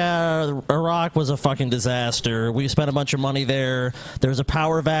like, yeah, Iraq was a fucking disaster. We spent a bunch of money there. There's a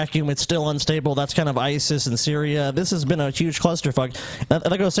power vacuum. It's still unstable. That's kind of ISIS in Syria. This has been a huge clusterfuck.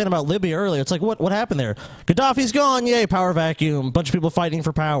 Like I was saying about Libya earlier, it's like, what happened there? Gaddafi's gone. Yay, power vacuum. Bunch of people fighting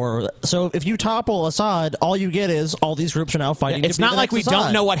for power. So if you topple Assad, all you get is all these groups are now fighting. It's not like we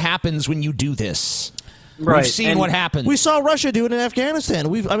don't know what happens when you do this. Right. We've seen what happened. We saw Russia do it in Afghanistan.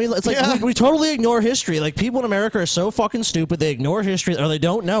 It's like we totally ignore history. Like people in America are so fucking stupid. They ignore history or they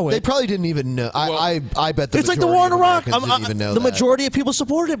don't know it. They probably didn't even know. I bet it's like the war in Iraq. The majority of people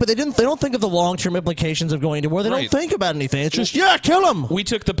supported it, but they don't think of the long-term implications of going to war. They don't think about anything. It's just kill them. We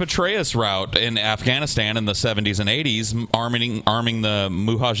took the Petraeus route in Afghanistan in the 70s and 80s, arming the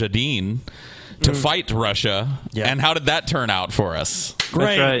Mujahideen to fight Russia. Yeah. And how did that turn out for us?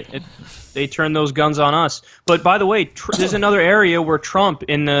 Great. That's right. They turned those guns on us. But by the way, there's another area where Trump,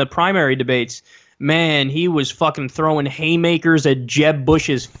 in the primary debates, man, he was fucking throwing haymakers at Jeb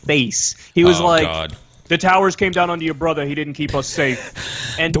Bush's face. He was God. The towers came down onto your brother. He didn't keep us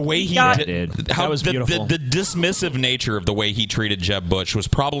safe. And the way he did, that was beautiful. The dismissive nature of the way he treated Jeb Bush was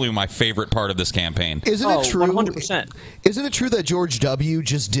probably my favorite part of this campaign. Isn't it true? 100%. Isn't it true that George W.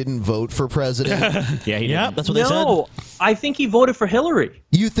 just didn't vote for president? Yeah, he did. That's what they said. No, I think he voted for Hillary.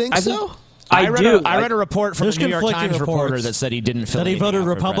 You think so? I read a report from the New York Times reporter that said he didn't fill. That he voted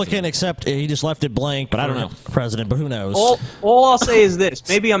Republican, except he just left it blank. But I don't know, president. But who knows? All I'll say is this.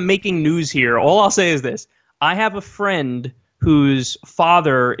 Maybe I'm making news here. All I'll say is this. I have a friend whose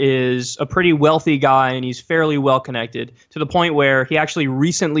father is a pretty wealthy guy, and he's fairly well connected to the point where he actually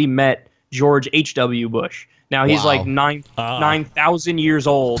recently met George H.W. Bush. Now he's like 9,000 years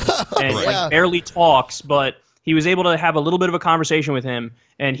old and like barely talks, but he was able to have a little bit of a conversation with him,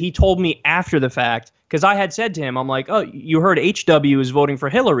 and he told me after the fact, because I had said to him, I'm like, oh, you heard HW is voting for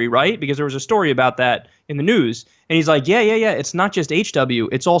Hillary, right? Because there was a story about that in the news. And he's like, yeah. It's not just HW.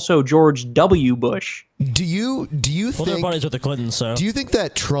 It's also George W. Bush. Do you think... they're buddies with the Clintons, so... Do you think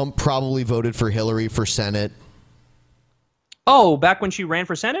that Trump probably voted for Hillary for Senate? Oh, back when she ran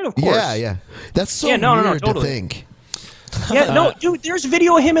for Senate? Of course. Yeah. That's so weird to think. Yeah, no, dude, there's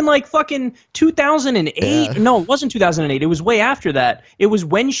video of him in like fucking 2008. Yeah. No, it wasn't 2008. It was way after that. It was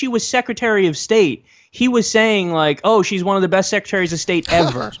when she was Secretary of State. He was saying like, oh, she's one of the best Secretaries of State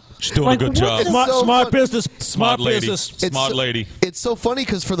ever. She's doing a good job. Smart business. Smart lady. Smart lady. It's so funny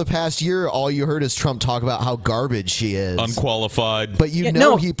because for the past year, all you heard is Trump talk about how garbage she is. Unqualified. But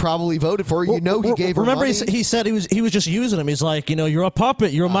he probably voted for her. He gave her money. Remember he said he was just using him. He's like, you're a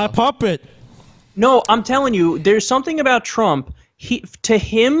puppet. You're my puppet. No, I'm telling you, there's something about Trump. To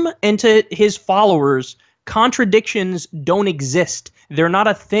him and to his followers, contradictions don't exist. They're not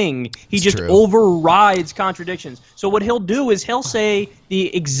a thing. He just overrides contradictions. So what he'll do is he'll say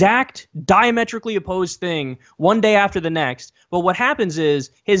the exact diametrically opposed thing one day after the next. But what happens is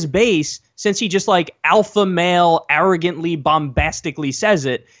his base, since he just like alpha male, arrogantly, bombastically says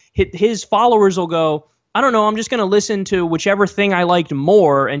it, his followers will go, I don't know, I'm just going to listen to whichever thing I liked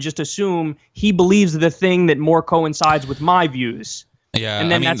more and just assume he believes the thing that more coincides with my views. Yeah, and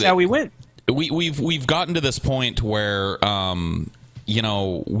then that's how we win. We've gotten to this point where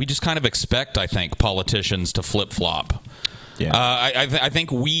we just kind of expect, I think, politicians to flip-flop. Yeah. I think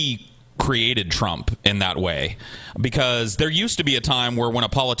we created Trump in that way, because there used to be a time where when a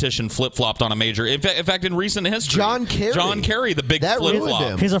politician flip-flopped on a major, in fact, in recent history, John Kerry, the big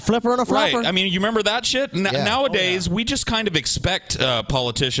flip-flop. He's a flipper and a flopper. Right. I mean, you remember that shit? Nowadays, we just kind of expect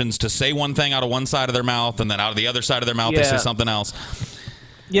politicians to say one thing out of one side of their mouth, and then out of the other side of their mouth, they say something else.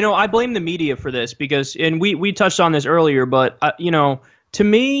 I blame the media for this because, and we touched on this earlier, but, to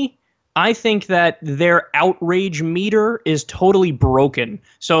me, I think that their outrage meter is totally broken.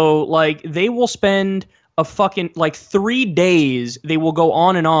 So, like, they will spend a fucking, 3 days, they will go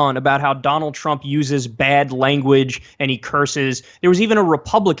on and on about how Donald Trump uses bad language and he curses. There was even a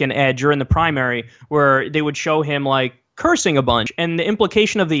Republican ad during the primary where they would show him, cursing a bunch, and the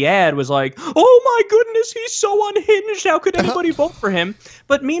implication of the ad was like, oh my goodness, he's so unhinged, how could anybody vote for him?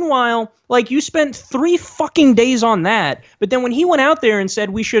 But meanwhile, you spent 3 fucking days on that, but then when he went out there and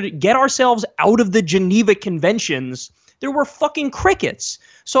said we should get ourselves out of the Geneva Conventions, there were fucking crickets.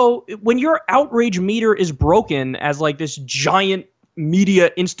 So when your outrage meter is broken as like this giant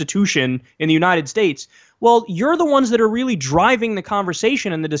media institution in the United States, well, you're the ones that are really driving the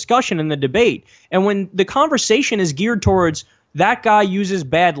conversation and the discussion and the debate. And when the conversation is geared towards that guy uses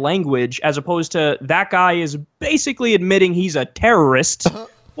bad language as opposed to that guy is basically admitting he's a terrorist,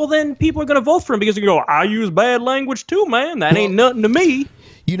 well, then people are going to vote for him because they go, I use bad language too, man. That ain't nothing to me.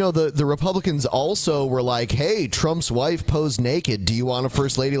 You know, the Republicans also were like, hey, Trump's wife posed naked. Do you want a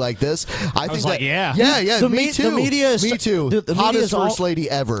first lady like this? I think was like, yeah. Yeah, me too. The media is, me too. The hottest first lady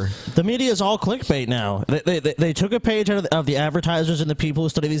ever. The media is all clickbait now. They took a page out of the advertisers and the people who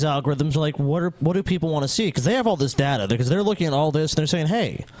study these algorithms. Are like, what do people want to see? Because they have all this data. Because they're looking at all this and they're saying,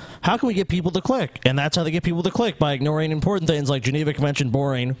 hey, how can we get people to click? And that's how they get people to click, by ignoring important things like Geneva Convention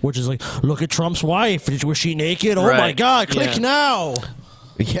boring, which is like, look at Trump's wife. Was she naked? Oh my God! Click now.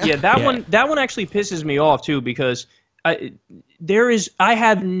 Yeah, that one actually pisses me off too, because I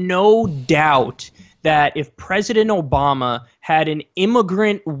have no doubt that if President Obama had an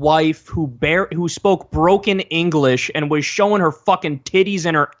immigrant wife who spoke broken English and was showing her fucking titties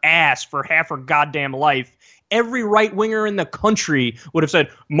and her ass for half her goddamn life, every right-winger in the country would have said,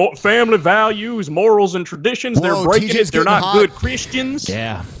 family values, morals, and traditions, they're breaking it, they're not good Christians.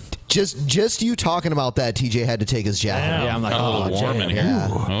 Yeah. Just you talking about that, TJ had to take his jacket. Yeah, I'm like, a little warm in here.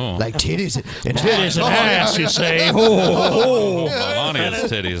 Yeah. Like titties and ass, you say. Melania's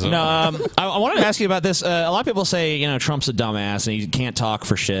titties. No, I wanted to ask you about this. A lot of people say, Trump's a dumbass and he can't talk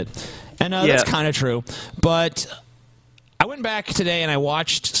for shit. And that's kind of true. But I went back today and I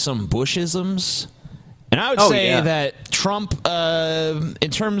watched some Bushisms. And I would say that Trump,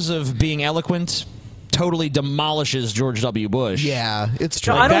 in terms of being eloquent, totally demolishes George W. Bush. Yeah, it's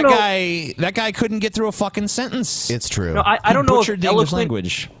true. Like, that guy couldn't get through a fucking sentence. It's true. No, I don't know if English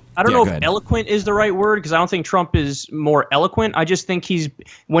language. I don't know if eloquent is the right word, because I don't think Trump is more eloquent. I just think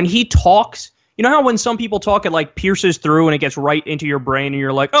when he talks, you know how when some people talk, it like pierces through and it gets right into your brain and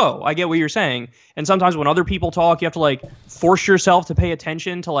you're like, oh, I get what you're saying. And sometimes when other people talk, you have to like force yourself to pay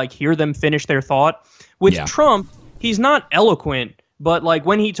attention to like hear them finish their thought. With Trump, he's not eloquent. But like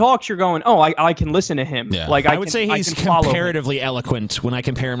when he talks, you're going, oh, I can listen to him. Yeah. Like I would say he's comparatively eloquent when I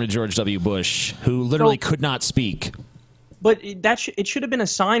compare him to George W. Bush, who literally could not speak. But it should have been a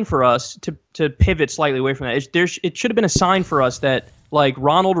sign for us to pivot slightly away from that. It should have been a sign for us that like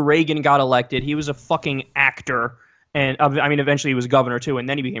Ronald Reagan got elected. He was a fucking actor. And I mean, eventually he was governor too, and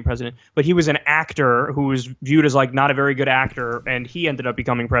then he became president. But he was an actor who was viewed as like not a very good actor, and he ended up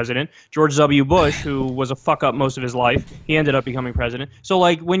becoming president. George W. Bush, who was a fuck up most of his life, he ended up becoming president. So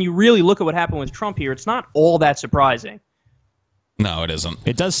like when you really look at what happened with Trump here, it's not all that surprising. No, it isn't.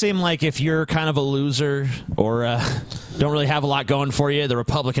 It does seem like if you're kind of a loser or don't really have a lot going for you, the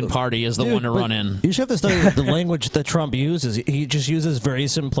Republican Party is the one to run in. You should have to study the language that Trump uses. He just uses very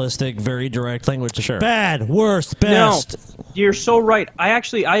simplistic, very direct language. Sure. Bad, worst, best. No, you're so right.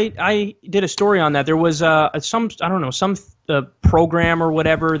 I did a story on that. There was some program or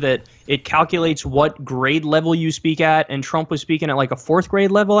whatever that it calculates what grade level you speak at, and Trump was speaking at like a 4th grade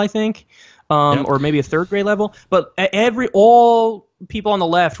level, I think. Or maybe a 3rd grade level, but all people on the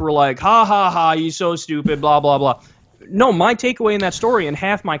left were like, ha ha ha, you so stupid, blah blah blah. No, my takeaway in that story and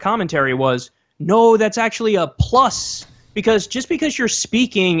half my commentary was, no, that's actually a plus, because just because you're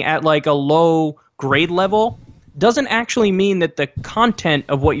speaking at like a low grade level doesn't actually mean that the content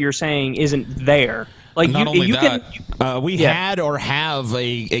of what you're saying isn't there. Like we had or have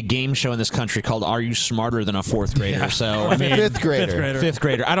a game show in this country called "Are You Smarter Than a 4th Grader?" Yeah. So I mean, fifth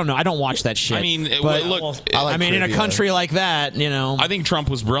grader. I don't know. I don't watch that shit. I mean, but, look. I mean, in a country like that, I think Trump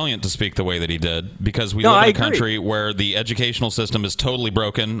was brilliant to speak the way that he did, because we live in a country where the educational system is totally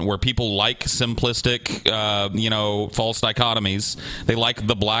broken, where people like simplistic, false dichotomies. They like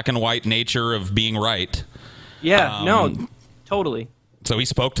the black and white nature of being right. Yeah. No. Totally. So he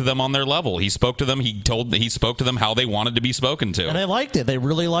spoke to them on their level. He spoke to them. He spoke to them how they wanted to be spoken to, and they liked it. They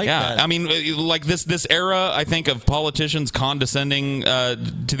really liked that. Yeah, I mean, like this era, I think, of politicians condescending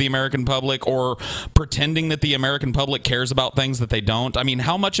to the American public or pretending that the American public cares about things that they don't. I mean,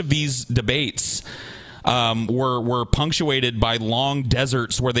 how much of these debates were punctuated by long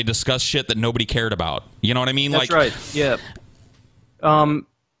deserts where they discussed shit that nobody cared about? You know what I mean? That's right. Yeah.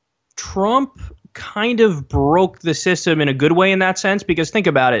 Trump kind of broke the system in a good way in that sense, because think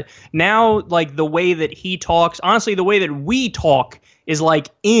about it. Now, like the way that he talks, honestly, the way that we talk is like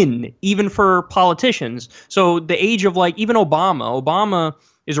even for politicians. So the age of like even Obama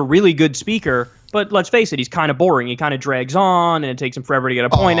is a really good speaker, but let's face it, he's kind of boring. He kind of drags on and it takes him forever to get a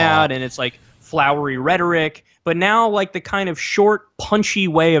point out, and it's like flowery rhetoric. But now like the kind of short, punchy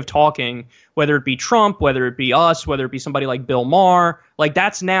way of talking whether it be Trump, whether it be us, whether it be somebody like Bill Maher, like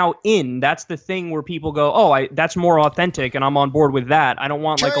that's now in. That's the thing where people go, oh, that's more authentic, and I'm on board with that. I don't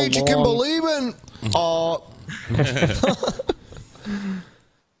want Change like a you can believe in.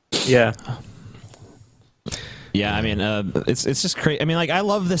 Yeah. Yeah, I mean, it's just crazy. I mean, like, I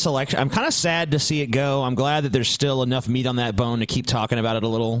love this election. I'm kind of sad to see it go. I'm glad that there's still enough meat on that bone to keep talking about it a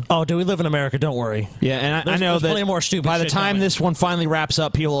little. Oh, do we live in America? Don't worry. Yeah, and I know there's that plenty more stupid by the shit time coming. this one finally wraps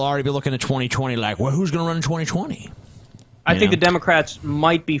up, people will already be looking at 2020 like, well, who's going to run in 2020? I think the Democrats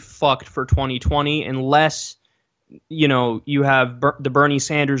might be fucked for 2020 unless, you know, you have the Bernie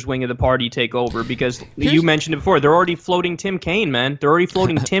Sanders wing of the party take over, because you mentioned it before. They're already floating Tim Kaine, man. They're already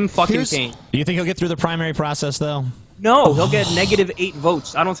floating Tim fucking Kaine. Do you think he'll get through the primary process, though? No, he'll get -8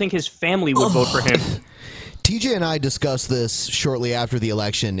 votes. I don't think his family would vote for him. TJ and I discussed this shortly after the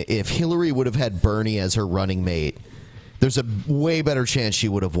election. If Hillary would have had Bernie as her running mate, there's a way better chance she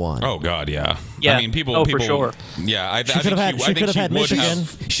would have won. Oh God, yeah. Yeah. I mean, people. Oh, people for sure. Yeah, I She think could have had Michigan.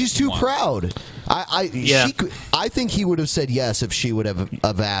 She's too proud. I think he would have said yes if she would have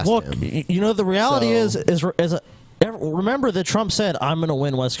asked Look, him. you know, the reality remember that Trump said, I'm going to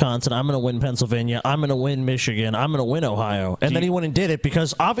win Wisconsin, I'm going to win Pennsylvania, I'm going to win Michigan, I'm going to win Ohio. And then he went and did it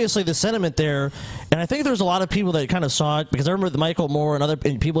because obviously the sentiment there, and I think there's a lot of people that kind of saw it, because I remember Michael Moore and other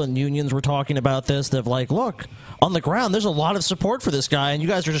people in unions were talking about this. They're like, look, on the ground, there's a lot of support for this guy, and you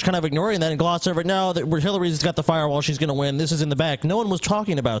guys are just kind of ignoring that and gloss over it. No, where Hillary's got the firewall, she's going to win. This is in the back. No one was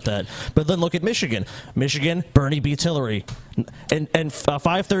talking about that. But then look at Michigan. Michigan, Bernie beats Hillary. And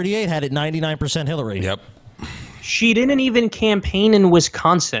 538 had it 99% Hillary. Yep. She didn't even campaign in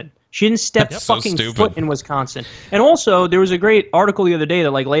Wisconsin. She didn't step fucking foot in Wisconsin. And also, there was a great article the other day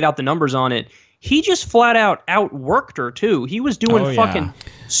that like laid out the numbers on it. He just flat out outworked her too. He was doing fucking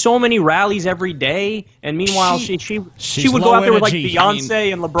so many rallies every day, and meanwhile she would go out there with like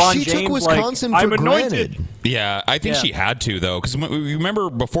Beyonce and LeBron James. She took Wisconsin like, for I'm anointed. granted. Yeah, I think she had to, though, because you remember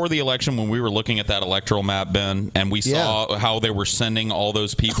before the election when we were looking at that electoral map, Ben, and we saw how they were sending all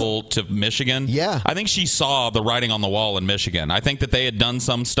those people to Michigan? Yeah. I think she saw the writing on the wall in Michigan. I think that they had done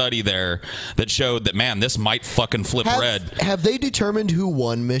some study there that showed that, man, this might fucking flip red. Have they determined who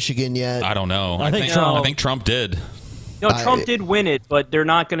won Michigan yet? I don't know. I think Trump did. No, Trump did win it, but they're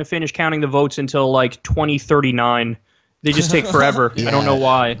not going to finish counting the votes until like 2039. They just take forever. I don't know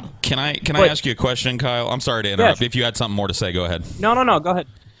why. Can I ask you a question, Kyle? I'm sorry to interrupt. If you had something more to say, go ahead. No. Go ahead.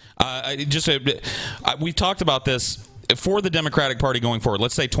 We've talked about this. For the Democratic Party going forward,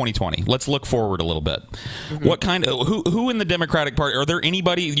 let's say 2020. Let's look forward a little bit. Mm-hmm. What kind of who in the Democratic Party? Are there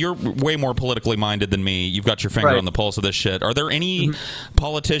anybody? You're way more politically minded than me. You've got your finger on the pulse of this shit. Are there any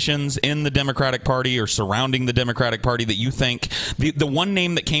politicians in the Democratic Party or surrounding the Democratic Party that you think? The one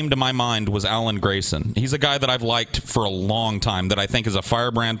name that came to my mind was Alan Grayson. He's a guy that I've liked for a long time. That I think is a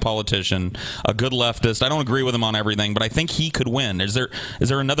firebrand politician, a good leftist. I don't agree with him on everything, but I think he could win. Is there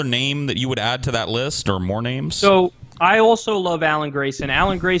another name that you would add to that list, or more names? So I also love Alan Grayson.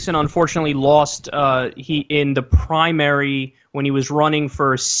 Alan Grayson unfortunately lost in the primary when he was running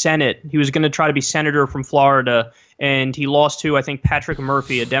for Senate. He was going to try to be senator from Florida, and he lost to, I think, Patrick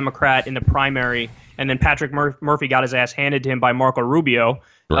Murphy, a Democrat, in the primary. And then Patrick Murphy got his ass handed to him by Marco Rubio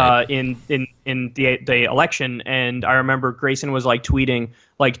in the election. And I remember Grayson was like tweeting,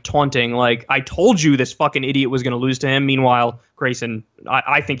 like taunting, like, I told you this fucking idiot was going to lose to him. Meanwhile, Grayson,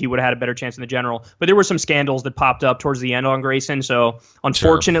 I think he would have had a better chance in the general. But there were some scandals that popped up towards the end on Grayson. So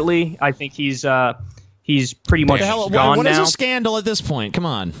unfortunately, I think he's pretty much gone now. What is a scandal at this point? Come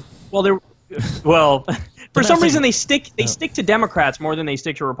on. Well, for some reason they stick to Democrats more than they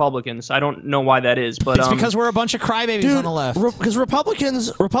stick to Republicans. I don't know why that is, but it's because we're a bunch of crybabies on the left. Because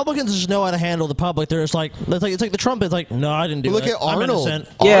Republicans just know how to handle the public. They're just like it's like the Trump is like, no, I didn't do Look that. at Arnold.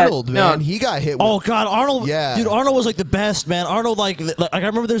 Yeah, Arnold, man, he got hit. Oh God, Arnold. Yeah, dude, Arnold was like the best, man. Arnold, like I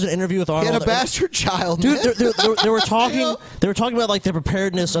remember there's an interview with Arnold. He had a bastard child, dude. They were talking. They were talking about like the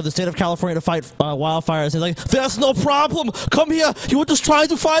preparedness of the state of California to fight wildfires. He's like, "There's no problem. Come here. You were just trying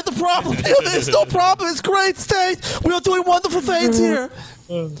to find the problem. There's no problem. It's great state. We are doing wonderful things here."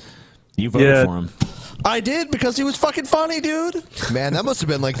 You voted for him. I did, because he was fucking funny, dude. Man, that must have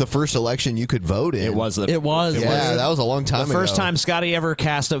been like the first election you could vote in. It was. Yeah, that was a long time ago. The first time Scotty ever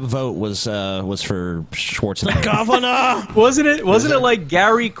cast a vote was for Schwarzenegger. Governor! Wasn't it like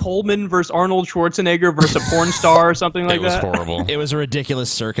Gary Coleman versus Arnold Schwarzenegger versus a porn star or something like that? It was horrible. It was a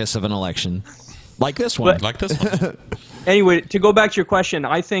ridiculous circus of an election. Like this one. Anyway, to go back to your question,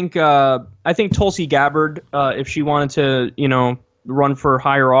 I think Tulsi Gabbard, if she wanted to, run for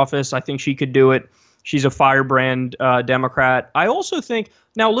higher office, I think she could do it. She's a firebrand Democrat. I also think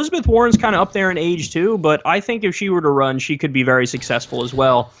Now, Elizabeth Warren's kind of up there in age, too, but I think if she were to run, she could be very successful as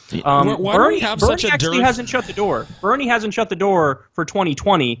well. Why do we have such a actually dearth? hasn't shut the door. Bernie hasn't shut the door for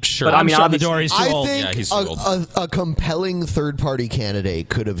 2020. Sure. But, I mean, the door. He's too old. I think Yeah, he's too old. a compelling third-party candidate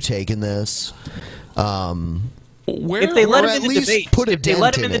could have taken this. Where, if they let or him at in the least debates, put a if they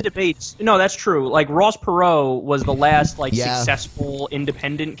let him dent in in the it. debates, no, that's true. Like Ross Perot was the last Yeah. successful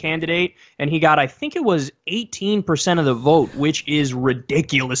independent candidate, and he got, I think it was 18% of the vote, which is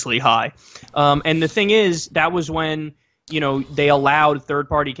ridiculously high. And the thing is, that was when they allowed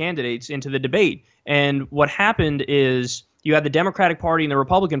third-party candidates into the debate, and what happened is you had the Democratic Party and the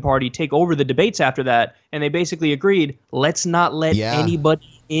Republican Party take over the debates after that, and they basically agreed, let's not let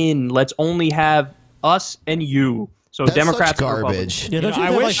anybody in. Let's only have us and you. So That's Democrats such and garbage. Yeah, don't you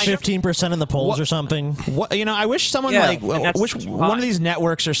have like 15% in the polls or something? I wish someone wish one of these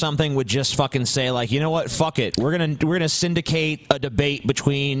networks or something would just fucking say like, you know what, fuck it, we're gonna syndicate a debate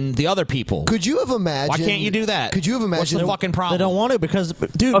between the other people. Could you have imagined? Why can't you do that? Could you have imagined? What's the fucking problem? They don't want to because,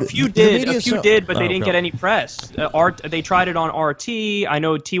 dude, a few did, but they didn't get any press. They tried it on RT. I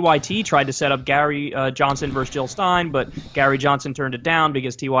know TYT tried to set up Gary Johnson versus Jill Stein, but Gary Johnson turned it down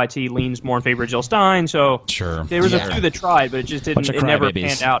because TYT leans more in favor of Jill Stein. So there was a few that tried, but it just didn't. It never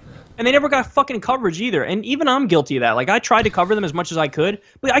panned out. And they never got fucking coverage either. And even I'm guilty of that. Like, I tried to cover them as much as I could,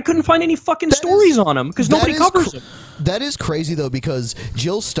 but I couldn't find any fucking stories on them because nobody covers them. That is crazy, though, because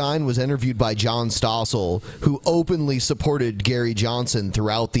Jill Stein was interviewed by John Stossel, who openly supported Gary Johnson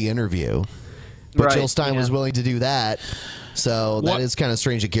throughout the interview. But Jill Stein was willing to do that. So that is kind of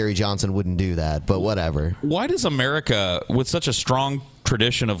strange that Gary Johnson wouldn't do that, but whatever. Why does America, with such a strong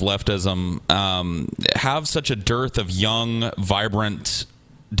tradition of leftism, have such a dearth of young, vibrant,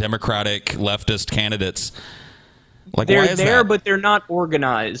 democratic leftist candidates? Like, they're why is there, that? but they're not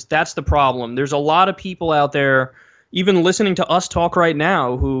organized. That's the problem. There's a lot of people out there, even listening to us talk right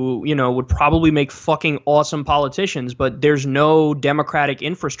now, who would probably make fucking awesome politicians, but there's no democratic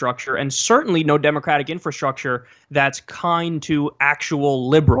infrastructure, and certainly no democratic infrastructure that's kind to actual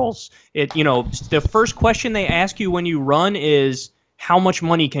liberals. The first question they ask you when you run is, how much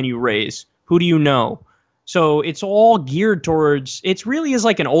money can you raise? Who do you know? So it's all geared towards, it really is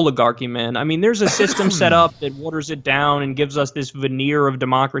like an oligarchy, man. I mean, there's a system set up that waters it down and gives us this veneer of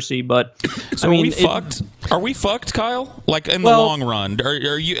democracy, but So I mean, are we fucked? Are we fucked, Kyle? Like, in the long run?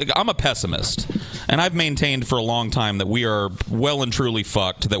 Are you? I'm a pessimist, and I've maintained for a long time that we are well and truly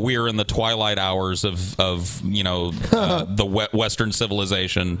fucked, that we are in the twilight hours of the Western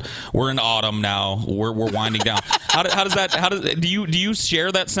civilization. We're in autumn now. We're winding down. Do you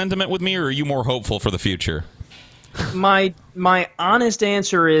share that sentiment with me, or are you more hopeful for the future? My honest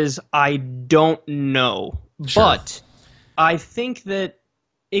answer is I don't know. Sure. But I think that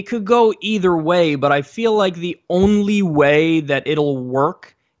it could go either way, but I feel like the only way that it'll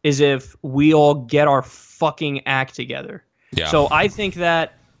work is if we all get our fucking act together. Yeah. So I think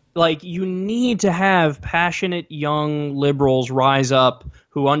that you need to have passionate young liberals rise up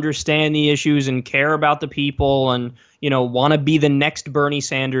who understand the issues and care about the people and want to be the next Bernie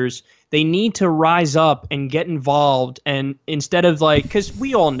Sanders. They need to rise up and get involved, and instead of because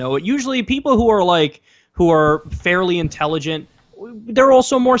we all know it, usually people who are fairly intelligent, they're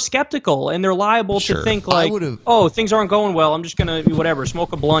also more skeptical, and they're liable to think oh, things aren't going well, I'm just gonna whatever,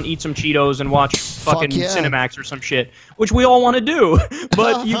 smoke a blunt, eat some Cheetos, and watch fucking Cinemax or some shit, which we all want to do.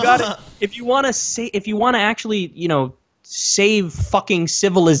 But you gotta, if you want to actually save fucking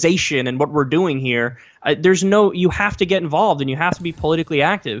civilization and what we're doing here, you have to get involved and you have to be politically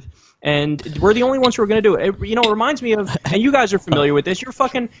active. And we're the only ones who are going to do it. It reminds me of, and you guys are familiar with this,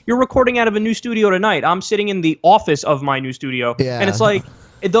 you're recording out of a new studio tonight. I'm sitting in the office of my new studio. Yeah. And it's like,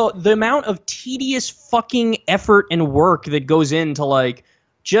 the amount of tedious fucking effort and work that goes into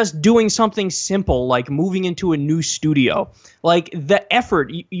just doing something simple like moving into a new studio. The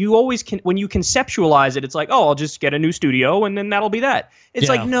effort, you always can, when you conceptualize it, it's like, oh, I'll just get a new studio and then that'll be that. It's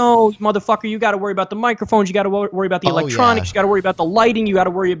like, no, motherfucker, you got to worry about the microphones, you got to worry about the electronics, you got to worry about the lighting, you got to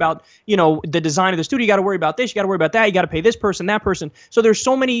worry about, the design of the studio, you got to worry about this, you got to worry about that, you got to pay this person, that person. So there's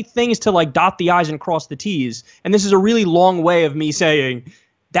so many things to dot the I's and cross the T's. And this is a really long way of me saying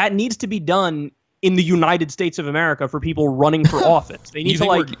that needs to be done in the United States of America for people running for office. They need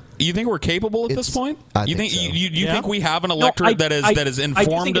you think we're capable at this point? You think we have an electorate that is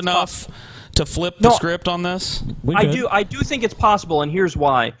informed enough to flip the script on this? I do think it's possible, and here's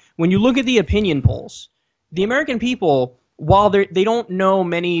why. When you look at the opinion polls, the American people, while they don't know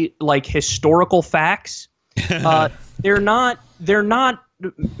many historical facts, they're not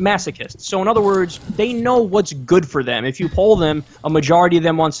masochists. So in other words, they know what's good for them. If you poll them, a majority of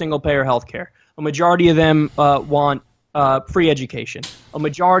them want single-payer health care. A majority of them want free education. A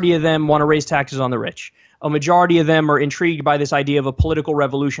majority of them want to raise taxes on the rich. A majority of them are intrigued by this idea of a political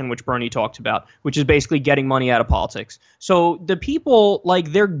revolution, which Bernie talked about, which is basically getting money out of politics. So the people,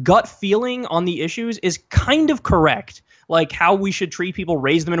 like, their gut feeling on the issues is kind of correct. Like, how we should treat people,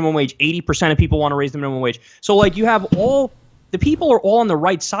 raise the minimum wage. 80% of people want to raise the minimum wage. So, like, you have all the people are all on the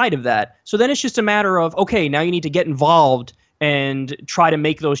right side of that. So then it's just a matter of, okay, now you need to get involved and try to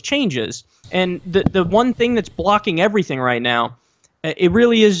make those changes. And the one thing that's blocking everything right now, it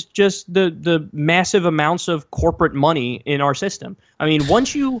really is just the massive amounts of corporate money in our system. I mean,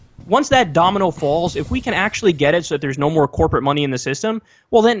 once that domino falls, if we can actually get it so that there's no more corporate money in the system,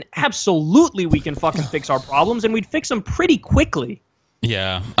 well, then absolutely we can fucking fix our problems, and we'd fix them pretty quickly.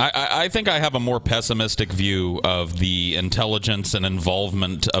 Yeah, I think I have a more pessimistic view of the intelligence and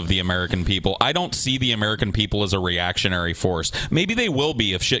involvement of the American people. I don't see the American people as a reactionary force. Maybe they will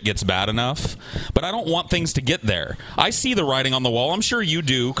be if shit gets bad enough, but I don't want things to get there. I see the writing on the wall. I'm sure you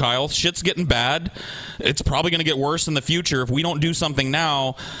do, Kyle. Shit's getting bad. It's probably going to get worse in the future. If we don't do something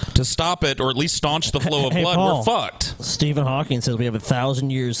now to stop it or at least staunch the flow of blood, Paul, we're fucked. Stephen Hawking says we have 1,000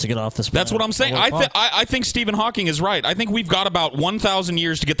 years to get off this planet. That's what I'm saying. I think Stephen Hawking is right. I think we've got about 1,000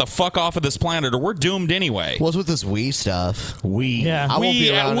 years to get the fuck off of this planet, or we're doomed anyway. What's with this we stuff? Yeah, I won't be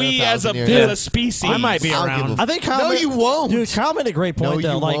around we as a species. I might be around. I think no, you won't. Dude, Kyle made a great point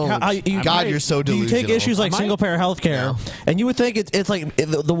though. Like, God, you're so delusional. You take issues like single-payer healthcare, and you would think it's like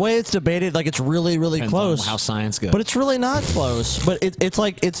the way it's debated, like it's really Depends close. on how science goes, but it's really not close. But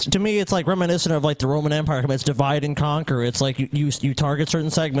it's to me, it's like reminiscent of like the Roman Empire. It's divide and conquer. It's like you target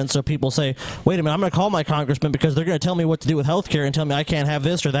certain segments, so people say, wait a minute, I'm going to call my congressman because they're going to tell me what to do with healthcare and tell me I can't have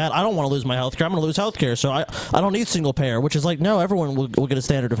this or that. I don't want to lose my healthcare. I'm going to lose healthcare, so I don't need single payer. Which is like, no, everyone will get a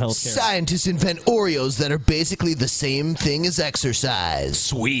standard of healthcare. Scientists invent Oreos that are basically the same thing as exercise.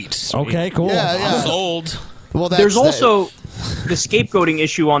 Sweet. Okay, cool. Yeah. Sold. Well, there's also the scapegoating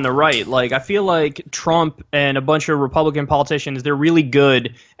issue on the right. Like, I feel like Trump and a bunch of Republican politicians, they're really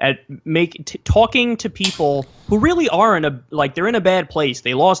good at talking to people who really are they're in a bad place.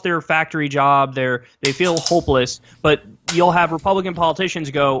 They lost their factory job. They feel hopeless. But you'll have Republican politicians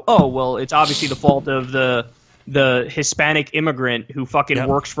go, oh, well, it's obviously the fault of the Hispanic immigrant who fucking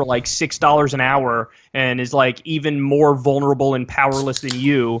works for like $6 an hour and is like even more vulnerable and powerless than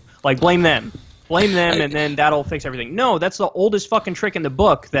you. Like, blame them. Blame them, and then that'll fix everything. No, that's the oldest fucking trick in the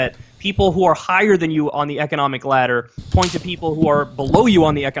book, that people who are higher than you on the economic ladder point to people who are below you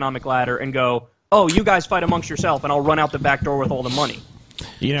on the economic ladder and go, oh, you guys fight amongst yourself, and I'll run out the back door with all the money.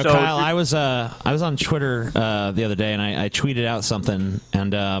 You know, Kyle, I was on Twitter the other day, and I tweeted out something,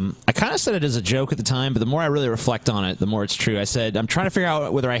 and I kind of said it as a joke at the time, but the more I really reflect on it, the more it's true. I said, I'm trying to figure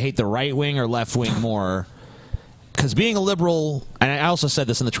out whether I hate the right wing or left wing more, because being a liberal, and I also said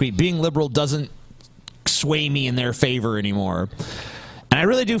this in the tweet, being liberal doesn't sway me in their favor anymore. And I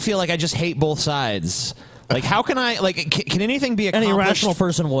really do feel like I just hate both sides. Like, how can I, like, can anything be accomplished? Any rational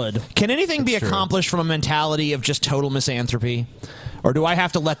person would. Can anything be accomplished from a mentality of just total misanthropy? Or do I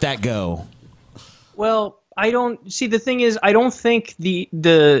have to let that go? Well, I don't see. The thing is, I don't think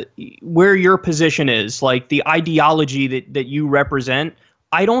the where your position is, like the ideology that you represent,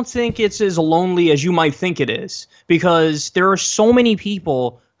 I don't think it's as lonely as you might think it is, because there are so many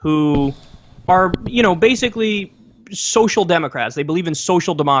people who are, basically social democrats. They believe in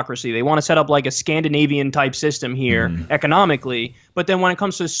social democracy. They want to set up like a Scandinavian type system here economically. But then when it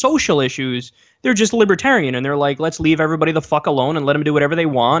comes to social issues, they're just libertarian, and they're like, let's leave everybody the fuck alone and let them do whatever they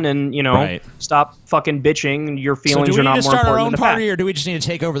want, and stop fucking bitching. Your feelings are not more important than the fact. So do we need to start our own party, or do we just need to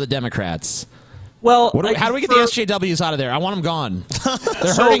take over the Democrats? Well, how do we get the SJWs out of there? I want them gone.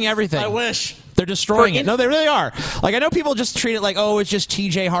 They're hurting everything. I wish. They're destroying it. No, they really are. Like, I know people just treat it like, oh, it's just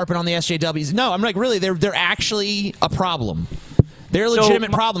TJ harping on the SJWs. No, I'm like, really, they're actually a problem. They're a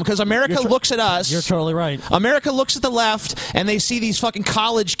legitimate problem, because America looks at us. You're totally right. America looks at the left, and they see these fucking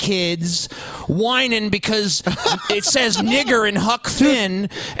college kids whining because it says nigger and Huck Finn,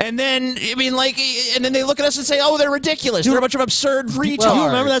 and then, and then they look at us and say, oh, they're ridiculous. They're a bunch of absurd retards. Well, do you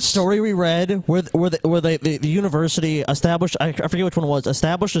remember that story we read where the university established, I forget which one it was,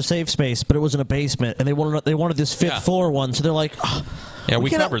 established a safe space, but it was in a basement, and they wanted this fifth floor one, so they're like, yeah,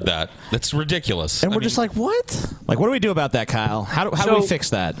 we covered that. That's ridiculous. And we're just like, what? Like, what do we do about that, Kyle? How do we fix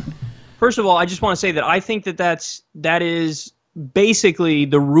that? First of all, I just want to say that I think that is basically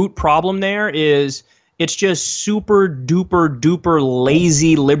the root problem there. Is it's just super duper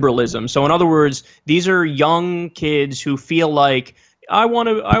lazy liberalism. So in other words, these are young kids who feel like I want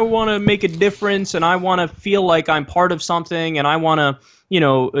to make a difference, and I want to feel like I'm part of something, and I want to,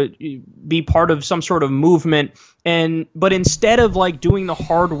 be part of some sort of movement. But instead of like doing the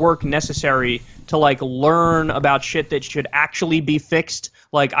hard work necessary to like learn about shit that should actually be fixed,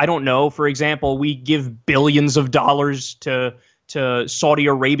 like, I don't know, for example, we give billions of dollars to Saudi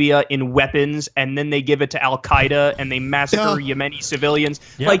Arabia in weapons, and then they give it to Al Qaeda and they massacre Yemeni civilians.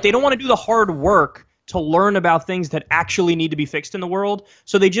 Yeah. Like, they don't want to do the hard work to learn about things that actually need to be fixed in the world.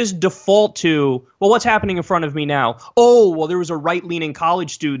 So they just default to, well, what's happening in front of me now? Oh, well, there was a right-leaning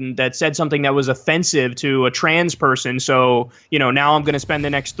college student that said something that was offensive to a trans person. So, now I'm going to spend the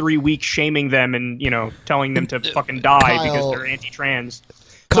next 3 weeks shaming them and, telling them to fucking die because they're anti-trans.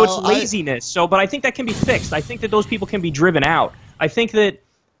 So it's laziness. But I think that can be fixed. I think that those people can be driven out. I think that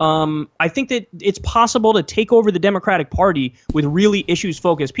it's possible to take over the Democratic Party with really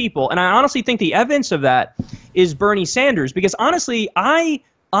issues-focused people. And I honestly think the evidence of that is Bernie Sanders, because honestly,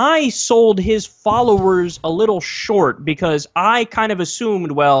 I sold his followers a little short because I kind of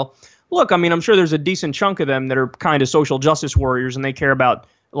assumed, well, look, I mean, I'm sure there's a decent chunk of them that are kind of social justice warriors and they care about,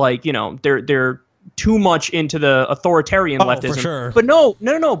 like, they're too much into the authoritarian leftism. For sure. But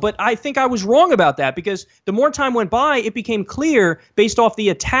no. But I think I was wrong about that, because the more time went by, it became clear, based off the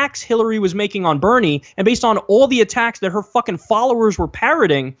attacks Hillary was making on Bernie and based on all the attacks that her fucking followers were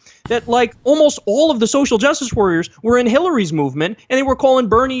parroting, that like almost all of the social justice warriors were in Hillary's movement, and they were calling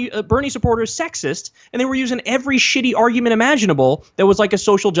Bernie supporters sexist, and they were using every shitty argument imaginable that was like a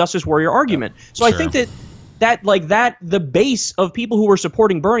social justice warrior argument. So sure. I think that the base of people who were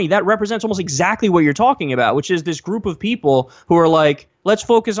supporting Bernie, that represents almost exactly what you're talking about, which is this group of people who are like, let's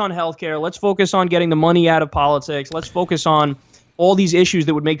focus on healthcare, let's focus on getting the money out of politics, let's focus on all these issues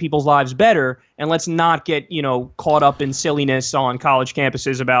that would make people's lives better, and let's not get, caught up in silliness on college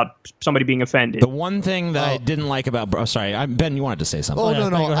campuses about somebody being offended. The one thing that I didn't like about... Ben, you wanted to say something. Oh,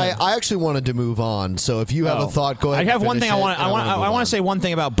 no. I actually wanted to move on, so if you have a thought, go ahead. I have one thing I want to say one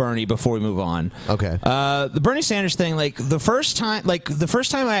thing about Bernie before we move on. Okay. The Bernie Sanders thing, the first time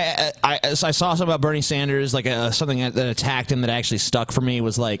I saw something about Bernie Sanders, something that attacked him that actually stuck for me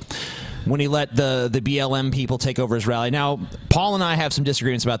was when he let the BLM people take over his rally. Now, Paul and I have some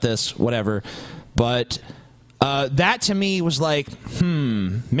disagreements about this, whatever, but that to me was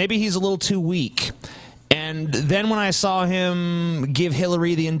maybe he's a little too weak. And then when I saw him give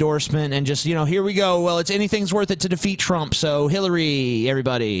Hillary the endorsement and just, here we go, well, anything's worth it to defeat Trump, so Hillary,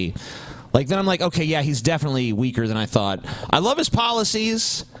 everybody. Then I'm like, okay, yeah, he's definitely weaker than I thought. I love his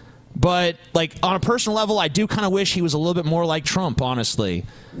policies, but on a personal level, I do kind of wish he was a little bit more like Trump, honestly.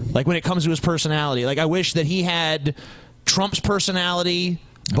 When it comes to his personality. I wish that he had Trump's personality,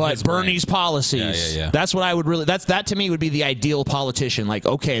 but Bernie's policies. Yeah. That's what I would really... That to me would be the ideal politician.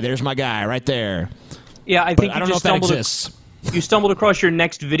 Okay, there's my guy right there. Yeah, I think I don't know if that exists. You stumbled across your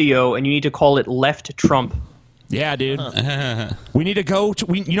next video, and you need to call it Left Trump. Yeah, dude. We need to go to...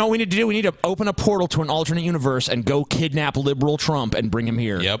 you know what we need to do? We need to open a portal to an alternate universe and go kidnap liberal Trump and bring him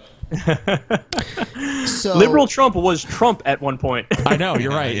here. Yep. So, liberal Trump was Trump at one point. I know,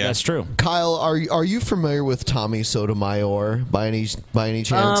 you're right. Yeah. That's true. Kyle, are you familiar with Tommy Sotomayor by any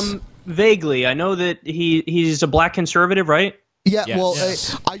chance? Vaguely. I know that he's a black conservative, right? Yeah, yes.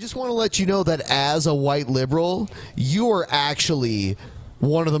 Well, I just want to let you know that as a white liberal, you are actually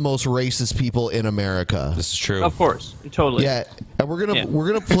one of the most racist people in America. This is true. Of course, totally. Yeah, and we're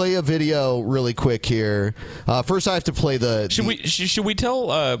gonna play a video really quick here. First, I have to play the. Should we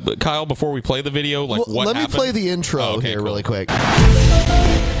tell Kyle before we play the video what let happened? Me play the intro here cool. really quick.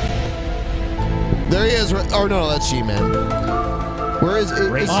 There he is. Oh no, that's G-Man. Where is it?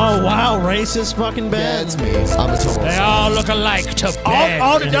 Oh wow, racist fucking Ben. Yeah, it's me. I'm a total. They all look alike to Ben.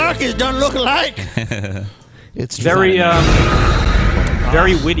 All the darkies don't look alike. It's very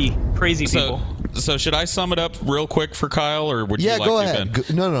very witty, crazy people. So should I sum it up real quick for Kyle, or would you like go to, ahead.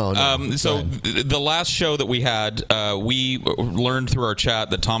 Ben? No. So the last show that we had, we learned through our chat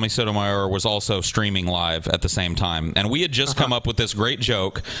that Tommy Sotomayor was also streaming live at the same time, and we had just come up with this great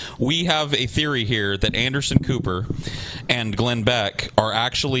joke. We have a theory here that Anderson Cooper and Glenn Beck are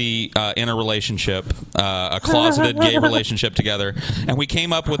actually in a relationship, a closeted gay relationship together, and we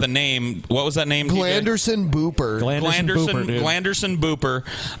came up with a name. What was that name? Glanderson Booper. Glanderson Booper.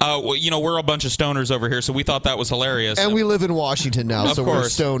 We're a bunch of stoners over here, so we thought that was hilarious. And we live in Washington now, so we're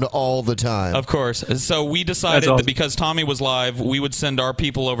stoned all the time. Of course. So we decided that because Tommy was live, we would send our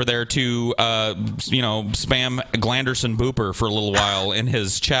people over there to, spam Glanderson Booper for a little while in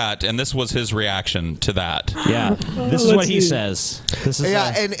his chat, and this was his reaction to that. Yeah. This is what he says.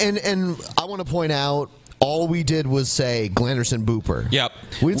 And I want to point out, all we did was say Glanderson Booper. Yep.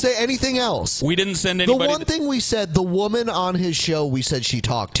 We didn't say anything else. We didn't send anybody. The one thing we said, the woman on his show, we said she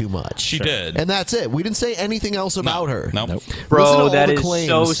talked too much. She did. And that's it. We didn't say anything else about her. Nope. Bro, that is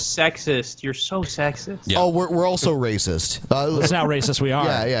so sexist. You're so sexist. Yeah. Oh, we're also racist. That's how racist we are.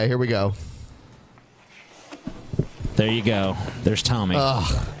 Yeah, here we go. There you go. There's Tommy.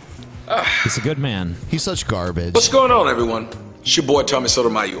 He's a good man. He's such garbage. What's going on, everyone? It's your boy, Tommy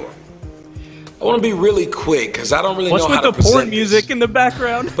Sotomayor. I want to be really quick because I don't really know how to present What's with the porn music in the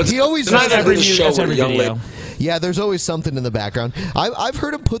background? But he always does every show with a young lady. Yeah, there's always something in the background. I've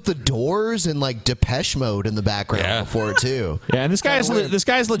heard him put the Doors in like Depeche Mode in the background before too. Yeah, and this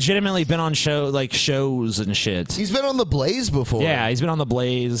guy's legitimately been on shows and shit. He's been on The Blaze before. Yeah, he's been on The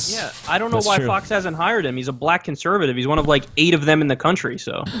Blaze. Yeah, I don't know why Fox hasn't hired him. He's a black conservative. He's one of like 8 of them in the country.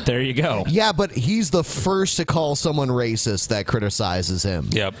 So there you go. Yeah, but he's the first to call someone racist that criticizes him.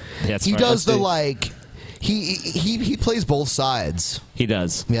 Yep, he does the like. He plays both sides. He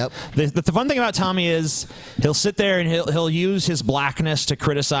does. Yep. The fun thing about Tommy is he'll sit there and he'll use his blackness to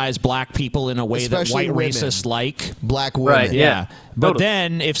criticize black people in a way Especially that white women. racists like. Black women. Right, yeah. But Totally.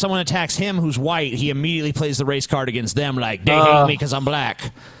 then if someone attacks him who's white, he immediately plays the race card against them like, they hate me because I'm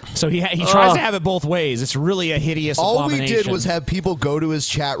black. So he tries to have it both ways. It's really a hideous abomination. All we did was have people go to his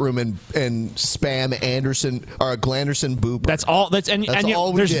chat room and spam Glanderson Booper. That's all. There's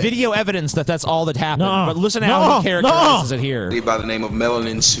did. video evidence that that's all that happened. But listen to how he characterizes it here. By the name of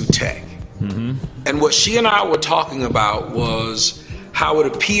Melanin Sutek. Mm-hmm. And what she and I were talking about was how it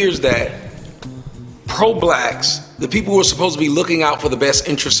appears that pro-blacks, the people who are supposed to be looking out for the best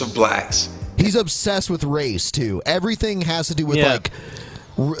interests of blacks. He's obsessed with race too. Everything has to do with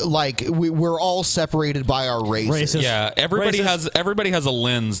we're all separated by our races. Yeah, everybody has a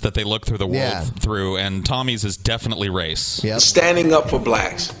lens that they look through the world through, and Tommy's is definitely race. Yep. Standing up for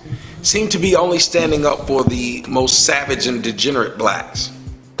blacks seem to be only standing up for the most savage and degenerate blacks.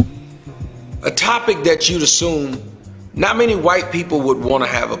 A topic that you'd assume not many white people would want to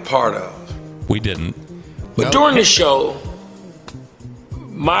have a part of. We didn't. But during the show,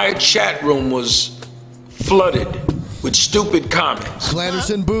 my chat room was flooded with stupid comments.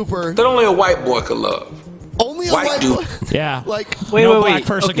 Glanderson Booper. That only a white boy could love. Only a white dude. Yeah. No black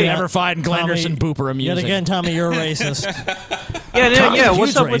person can ever find Glanderson Booper amusing. Yet again, Tommy, you're a racist. Yeah.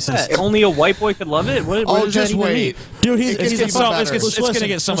 What's up with that? Only a white boy could love it? What does that even mean? Dude, it's going to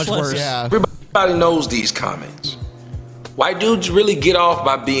get so much worse. Yeah. Everybody knows these comments. White dudes really get off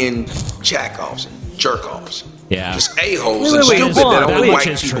by being jack-offs and jerk-offs. Yeah. Just a-holes and stupid that only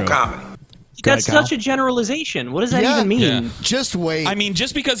white people comment. That's such a generalization. What does that even mean? Yeah. Just wait. I mean,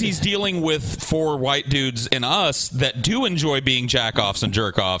 just because he's dealing with 4 white dudes and us that do enjoy being jack-offs and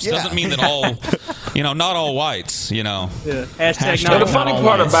jerk-offs doesn't mean that all, not all whites, Yeah. Now, the funny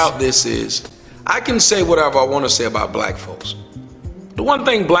part about this is I can say whatever I want to say about black folks. The one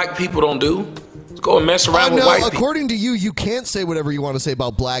thing black people don't do is go and mess around with white people. According to you, you can't say whatever you want to say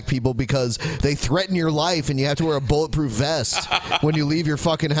about black people because they threaten your life and you have to wear a bulletproof vest when you leave your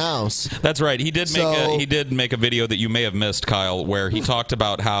fucking house. That's right. He did make a video that you may have missed, Kyle, where he talked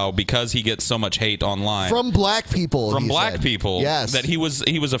about how because he gets so much hate online from black people, yes, that he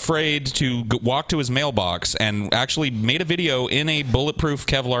was afraid to walk to his mailbox and actually made a video in a bulletproof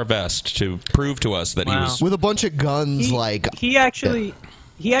Kevlar vest to prove to us that he was with a bunch of guns. He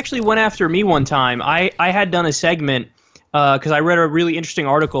actually went after me one time. I had done a segment because I read a really interesting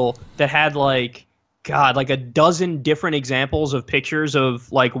article that had like a dozen different examples of pictures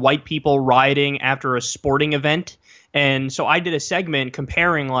of like white people rioting after a sporting event. And so I did a segment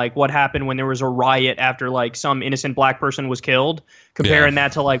comparing like what happened when there was a riot after like some innocent black person was killed, comparing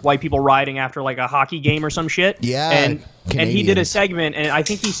that to like white people rioting after like a hockey game or some shit. Yeah. And he did a segment, and I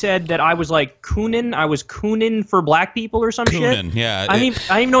think he said that I was like cooning. I was cooning for black people or some shit. Yeah. I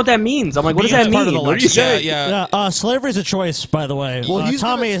don't even know what that means. I'm like, what does that mean? What do you say? Slavery is a choice, by the way. Well,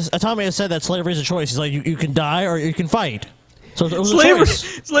 Tommy has said that slavery is a choice. He's like, you can die or you can fight. So it was a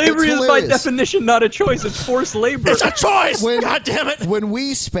choice. Slavery is by definition not a choice. It's forced labor. It's a choice. God damn it! When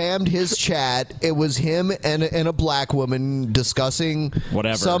we spammed his chat, it was him and a black woman discussing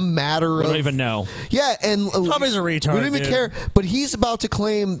some matter. We don't even know. Yeah, and Tommy's a retard. We don't even care. But he's about to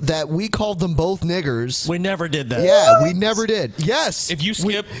claim that we called them both niggers. We never did that. Yeah, we never did. Yes. If you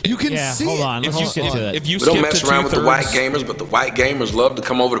skip, you can see. Hold on. If you we don't mess around with the white gamers, but the white gamers love to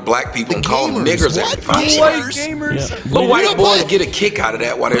come over to black people and call them niggers every 5 seconds. White gamers. The white boys get a kick out of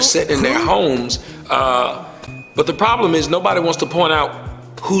that while they're sitting in their homes. But the problem is nobody wants to point out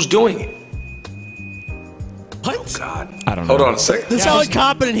who's doing it. What? God. I don't know. Hold on a second. This is how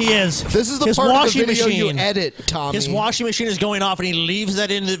incompetent he is. This is the his part of the washing video machine. you edit, Tommy. His washing machine is going off, and he leaves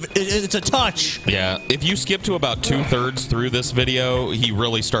that in. It's a touch. Yeah, if you skip to about 2/3 through this video, he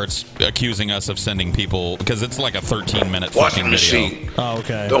really starts accusing us of sending people, because it's like a 13-minute fucking machine. video. Oh,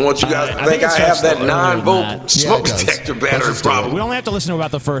 okay. Don't want you guys to think I have that 9-volt smoke detector battery problem. We only have to listen to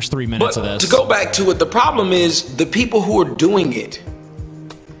about the first 3 minutes of this. To go back to it, the problem is the people who are doing it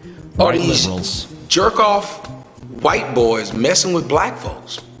are these jerk-off white boys messing with black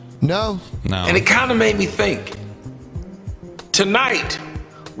folks. No. And it kind of made me think, tonight,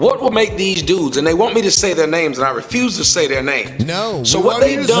 what will make these dudes, and they want me to say their names, and I refuse to say their names. No. So what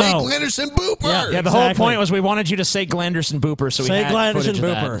they've done... Glanderson Booper. Yeah, the whole point was we wanted you to say Glanderson Booper, so we say had Glanderson footage of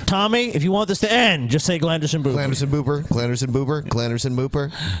Booper. that. Tommy, if you want this to end, just say Glanderson Booper. Glanderson Booper. Glanderson Booper. Glanderson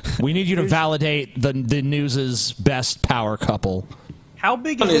Booper. We need you to validate the news's best power couple. How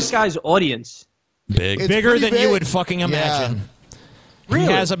big is this guy's audience? Big. Bigger than you would fucking imagine. Yeah. Really?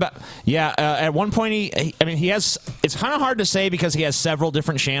 He has about at one point he has. It's kind of hard to say because he has several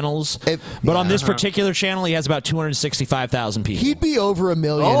different channels. But on this particular channel, he has about 265,000 people. He'd be over 1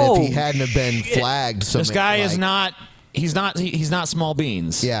 million if he hadn't have been flagged. This guy is not. He's not small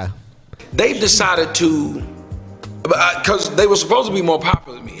beans. Yeah. They've decided to, because they were supposed to be more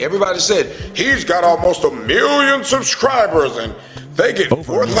popular than me. Everybody said he's got almost 1 million subscribers and they get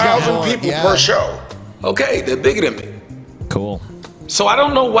 4,000 people per show. Okay, they're bigger than me. Cool. So I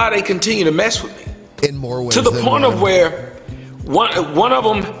don't know why they continue to mess with me. In more ways to the than point one. of where one of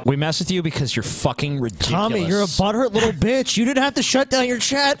them. We mess with you because you're fucking ridiculous. Tommy, you're a butthurt little bitch. You didn't have to shut down your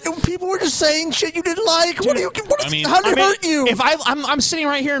chat. People were just saying shit you didn't like. How did it hurt you? If I'm sitting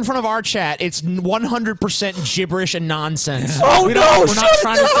right here in front of our chat, it's 100% gibberish and nonsense. Oh, we're not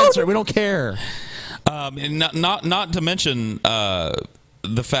trying to censor it. We don't care. Not to mention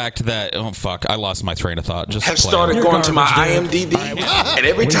the fact that I lost my train of thought. Just have started going to my IMDb, and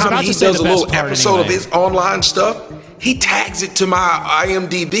every time he does a little episode of his online stuff, he tags it to my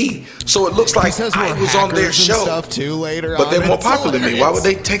IMDb, so it looks like I was on their show. Stuff too later, but they're more popular than me. Why would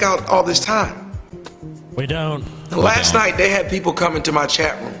they take out all this time? We don't. Last night they had people come into my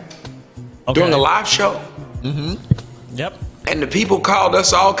chat room during a live show. Mm-hmm. Yep. And the people called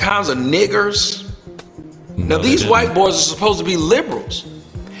us all kinds of niggers. Now these white boys are supposed to be liberals.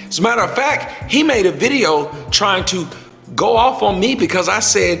 As a matter of fact, he made a video trying to go off on me because I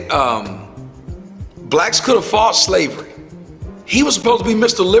said blacks could have fought slavery. He was supposed to be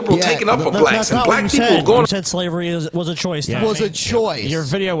Mr. Liberal taking up for blacks, and black people were going. You said slavery was a choice. Yeah. Was a choice. Your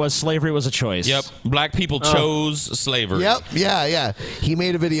video was slavery was a choice. Yep. Black people chose slavery. Yep. Yeah. He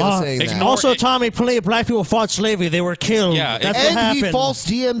made a video saying that. Also, Tommy, black people fought slavery. They were killed. Yeah. That's what happened. He false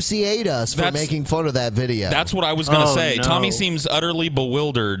DMCA'd us for making fun of that video. That's what I was going to say. No. Tommy seems utterly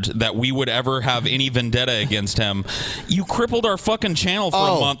bewildered that we would ever have any vendetta against him. You crippled our fucking channel for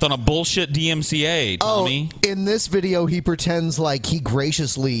a month on a bullshit DMCA, Tommy. In this video, he pretends like he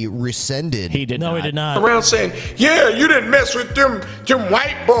graciously rescinded. He did not. No, he did not. Around saying, yeah, you didn't mess with them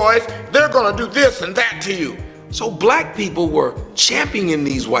white boys. They're going to do this and that to you. So black people were championing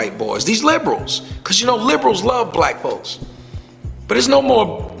these white boys, these liberals. Because, liberals love black folks. But there's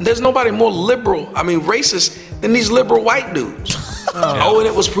nobody more liberal, racist than these liberal white dudes. And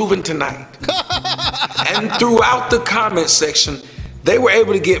it was proven tonight. And throughout the comment section, they were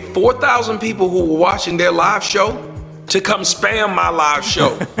able to get 4,000 people who were watching their live show to come spam my live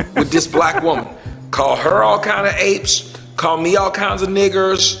show with this black woman. Call her all kind of apes. Call me all kinds of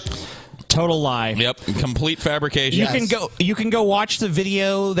niggers. Total lie. Yep, complete fabrication. You can go watch the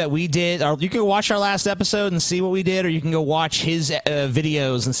video that we did, or you can watch our last episode and see what we did, or you can go watch his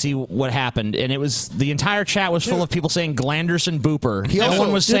videos and see what happened. And the entire chat was full of people saying Glanderson Booper. No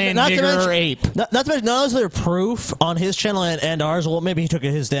one was saying nigger or ape. Not to mention, none of their proof on his channel and ours. Well, maybe he took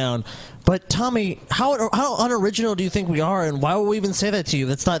his down. But Tommy, how unoriginal do you think we are, and why would we even say that to you?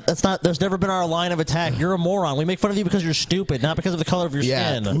 That's not. There's never been our line of attack. You're a moron. We make fun of you because you're stupid, not because of the color of your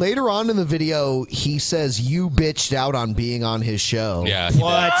skin. Later on in the video, he says you bitched out on being on his show. Yeah.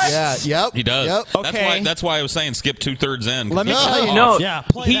 What? Yeah. Yep. He does. Yep. Okay. That's why I was saying skip 2/3 in. Let me tell you. No. Yeah.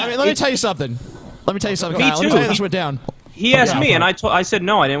 Let me tell you something. Kyle. Let me tell you this went down. He asked me, and I said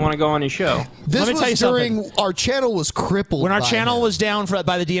no. I didn't want to go on his show. This was during our channel was crippled. When our channel was down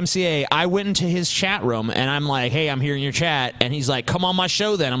by the DMCA, I went into his chat room, and I'm like, hey, I'm here in your chat. And he's like, come on my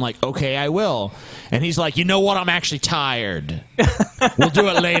show then. I'm like, okay, I will. And he's like, you know what? I'm actually tired. We'll do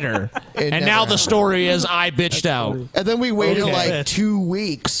it later. And now the story is I bitched out. And then we waited 2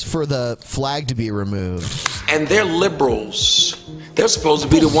 weeks for the flag to be removed. And they're liberals. They're supposed to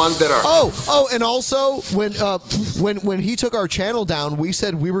be the ones that are. And also when he took our channel down, we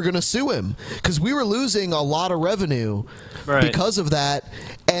said we were going to sue him because we were losing a lot of revenue because of that.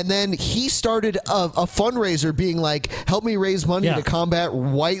 And then he started a fundraiser being like, help me raise money to combat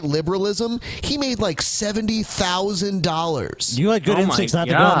white liberalism. He made like $70,000. You had good instincts not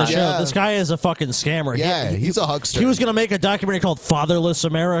to go on the show. Yeah. This guy is a fucking scammer. Yeah, he's a huckster. He was going to make a documentary called Fatherless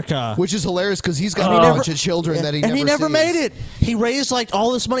America. Which is hilarious because he's got a bunch of children that he never sees. Made it. He raised like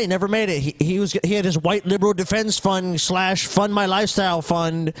all this money, never made it. He had his white liberal defense fund / fund my lifestyle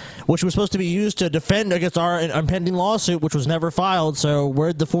fund, which was supposed to be used to defend against our impending lawsuit, which was never filed. So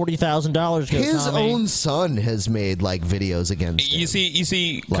where'd the $40,000 go? His Tommy? own son has made like videos against him. You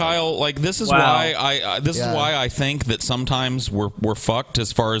see, Kyle. Like this is why I think that sometimes we're fucked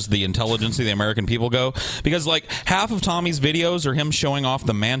as far as the intelligence of the American people go, because like half of Tommy's videos are him showing off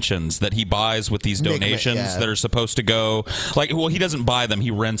the mansions that he buys with these donations that are supposed to go. Like, well, he doesn't buy them;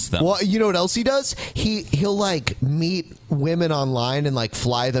 he rents them. Well, you know what else he does? He'll like meet women online and like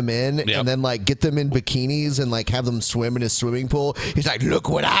fly them in, and then like get them in bikinis and like have them swim in his swimming pool. He's like, "Look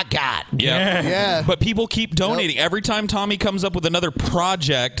what I got!" Yeah. But people keep donating. Every time Tommy comes up with another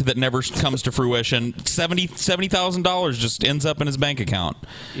project that never comes to fruition, $70,000 just ends up in his bank account.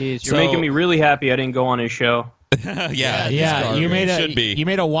 Jeez, you're making me really happy I didn't go on his show. Yeah. You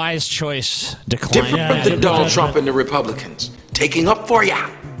made a wise choice. Different than Donald Trump and the Republicans taking up for ya.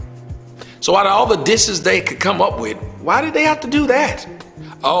 So out of all the disses they could come up with, why did they have to do that?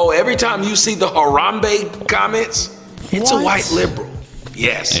 Oh, every time you see the Harambe comments, it's a white liberal.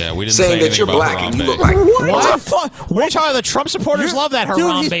 Yes. Yeah, we didn't saying say that you're anything about black and Harambe. you look like What are you talking about? The Trump supporters love that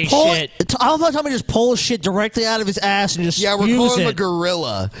Harambe shit. I love how he just pulls shit directly out of his ass and just we're spews calling him a it.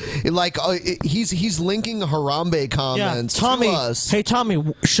 gorilla. Like he's linking Harambe comments Tommy, to us. Hey Tommy,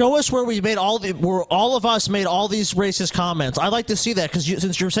 show us where we made where all of us made all these racist comments. I'd like to see that because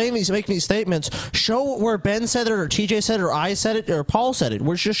since you're saying making these statements, show where Ben said it or TJ said it or I said it or Paul said it.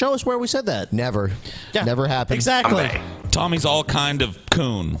 Just show us where we said that. Never happened. Exactly. Tommy's all kind of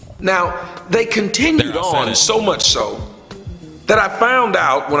coon. Now, they continued on so much so that I found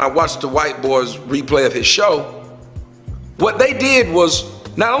out when I watched the White Boys replay of his show, what they did was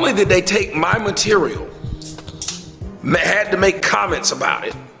not only did they take my material, had to make comments about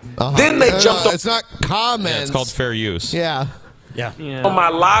it, then they jumped on. It's not comments. Yeah, it's called fair use. Yeah. On my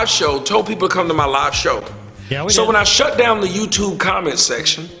live show, told people to come to my live show. Yeah, so when I shut down the YouTube comment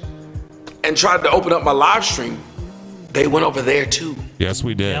section and tried to open up my live stream, they went over there too. Yes,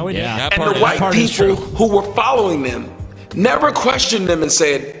 we did. Yeah, we did. That And part- the that part white is people true. who were following them never questioned them and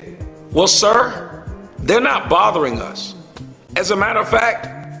said, well, sir, they're not bothering us. As a matter of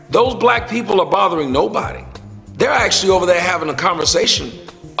fact, those black people are bothering nobody. They're actually over there having a conversation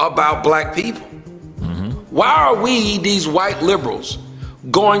about black people. Why are we, these white liberals,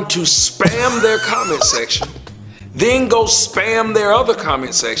 going to spam their comment section, then go spam their other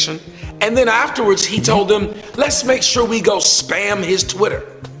comment section, and then afterwards he told them, let's make sure we go spam his Twitter.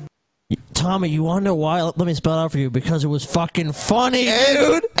 Tommy, you want to know why? Let me spell it out for you. Because it was fucking funny,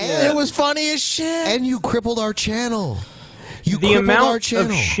 dude. And it was funny as shit. And you crippled our channel. The amount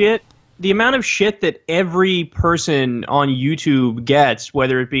of shit that every person on YouTube gets,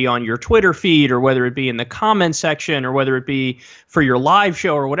 whether it be on your Twitter feed or whether it be in the comment section or whether it be for your live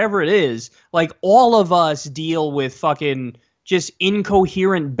show or whatever it is, like all of us deal with fucking just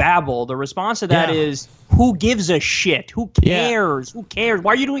incoherent babble. The response to that is, who gives a shit? Who cares? Who cares?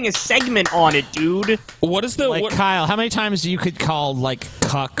 Why are you doing a segment on it, dude? What is the Kyle? How many times do you could call like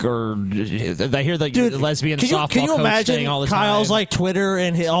cuck or I hear the lesbian softball Can you coach imagine thing all the Kyle's time? like Twitter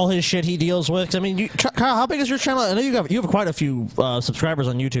and all his shit he deals with? 'Cause, I mean, Kyle, how big is your channel? I know you have quite a few subscribers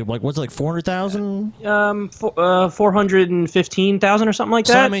on YouTube. Like, what's it, like 400,000? 415,000 or something like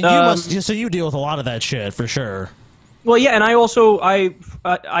that. So I mean, so you deal with a lot of that shit for sure. Well, yeah, and I also I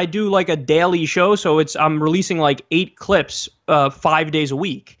do like a daily show, so I'm releasing like 8 clips 5 days a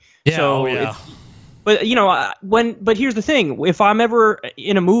week. Yeah, so but you know, but here's the thing: if I'm ever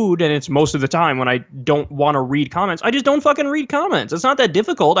in a mood, and it's most of the time when I don't want to read comments, I just don't fucking read comments. It's not that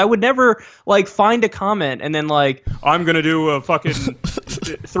difficult. I would never like find a comment and then like I'm gonna do a fucking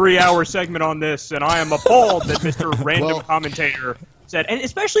 3-hour segment on this, and I am appalled that Mr. Random Commentator said, and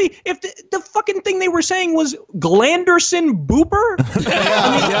especially if the fucking thing they were saying was Glanderson Booper.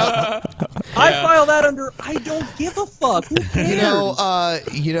 I file that under I don't give a fuck. Who cares?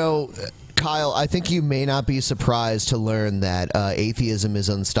 You know, Kyle, I think you may not be surprised to learn that Atheism is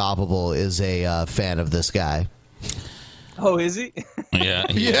Unstoppable is a fan of this guy. Oh, is he? Yeah.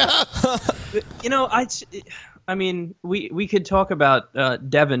 You know, I mean, we could talk about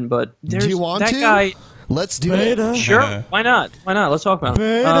Devin, but there's Do you want that to? guy. Let's do it. Sure. Why not? Why not? Let's talk about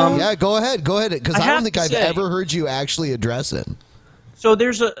it. Yeah, go ahead. Go ahead. Because I don't think I've ever heard you actually address him. So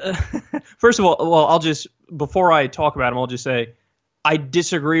there's first of all, well, before I talk about him, I'll just say I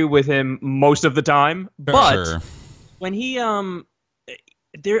disagree with him most of the time. But when he, I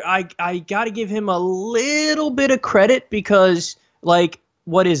got to give him a little bit of credit because, like,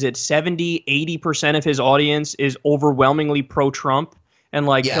 what is it? 70, 80% of his audience is overwhelmingly pro-Trump. And,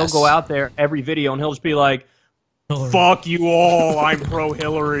 like, he'll go out there every video and he'll just be like, fuck you all, I'm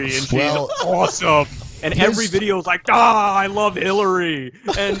pro-Hillary, and she's awesome. And every video is like, I love Hillary.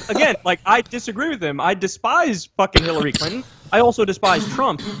 And, again, like, I disagree with him. I despise fucking Hillary Clinton. I also despise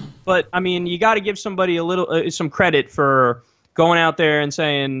Trump. But, I mean, you got to give somebody a little some credit for going out there and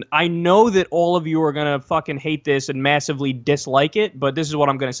saying, I know that all of you are going to fucking hate this and massively dislike it, but this is what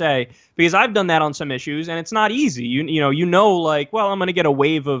I'm going to say. Because I've done that on some issues, and it's not easy. You know, like, well, I'm going to get a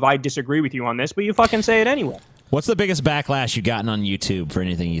wave of I disagree with you on this, but you fucking say it anyway. What's the biggest backlash you've gotten on YouTube for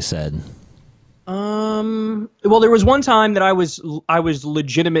anything you said? Well, there was one time that I was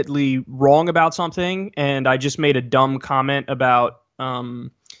legitimately wrong about something, and I just made a dumb comment about,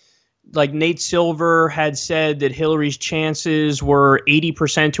 like Nate Silver had said that Hillary's chances were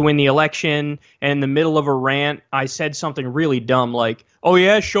 80% to win the election, and in the middle of a rant, I said something really dumb like, oh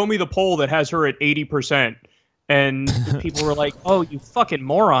yeah, show me the poll that has her at 80%. And people were like, oh, you fucking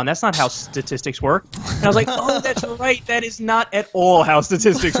moron. That's not how statistics work. And I was like, oh, that's right. That is not at all how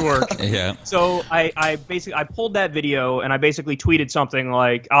statistics work. Yeah. So I pulled that video and I basically tweeted something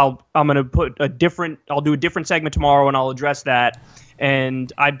like, I'll do a different segment tomorrow and I'll address that.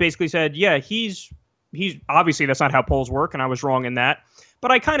 And I basically said, yeah, he's obviously that's not how polls work. And I was wrong in that. But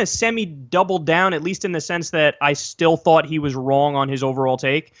I kind of semi-doubled down, at least in the sense that I still thought he was wrong on his overall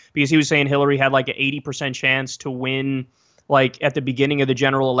take, because he was saying Hillary had like an 80% chance to win like at the beginning of the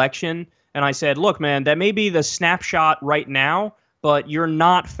general election. And I said, look, man, that may be the snapshot right now, but you're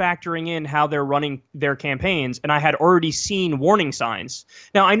not factoring in how they're running their campaigns. And I had already seen warning signs.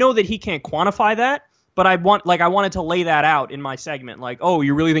 Now, I know that he can't quantify that, but I wanted to lay that out in my segment. Like, oh,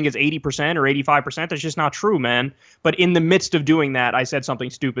 you really think it's 80% or 85%? That's just not true, man. But in the midst of doing that, I said something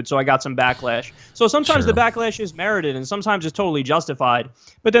stupid, so I got some backlash. So sometimes the backlash is merited, and sometimes it's totally justified.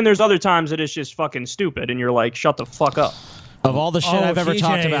 But then there's other times that it's just fucking stupid, and you're like, shut the fuck up. Of all the shit I've ever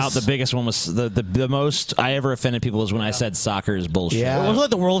talked about, the biggest one was the most I ever offended people was when I said soccer is bullshit. Yeah. It was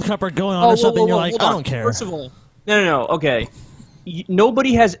like the World Cup are going on or something. You're like, I don't care. First of all, no, okay.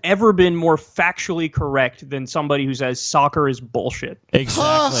 Nobody has ever been more factually correct than somebody who says soccer is bullshit.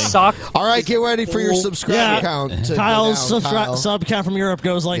 Exactly. All right, get ready for your subscriber count. Kyle's sub count from Europe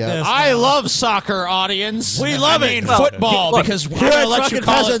goes like this. I love soccer, audience. We love it. Football, because we're going to let you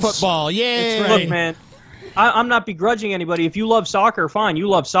call it football. Yay. Look, man. I'm not begrudging anybody. If you love soccer, fine. You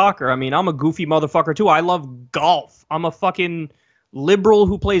love soccer. I mean, I'm a goofy motherfucker, too. I love golf. I'm a fucking liberal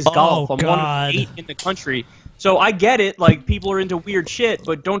who plays golf. I'm one of 8 in the country. So I get it, like, people are into weird shit,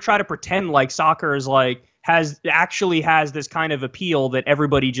 but don't try to pretend like soccer is like has this kind of appeal that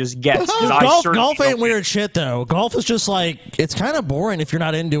everybody just gets. Golf ain't weird shit though. Golf is just like, it's kind of boring if you're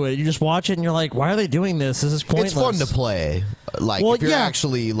not into it. You just watch it and you're like, why are they doing this? This is pointless. It's fun to play. Like, if you're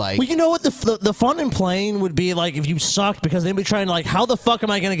actually like, well, you know what the fun in playing would be like if you sucked, because they'd be trying to like, how the fuck am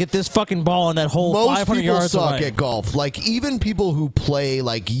I going to get this fucking ball in that hole 500 yards away? Most people suck at golf. Like, even people who play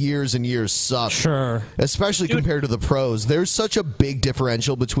like years and years suck. Sure. Especially compared to the pros. There's such a big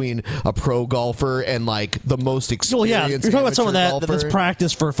differential between a pro golfer and like the most experienced. Well, yeah, you're talking about someone golfer. that's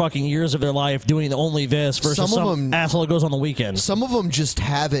practiced for fucking years of their life doing only this versus some asshole that goes on the weekend. Some of them just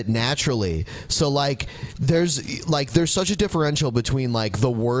have it naturally. So like, there's such a differential between like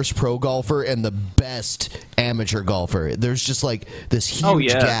the worst pro golfer and the best amateur golfer. There's just like this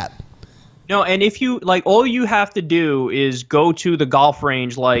huge gap. No, and if you like, all you have to do is go to the golf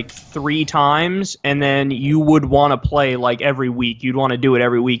range like 3 times, and then you would want to play like every week. You'd want to do it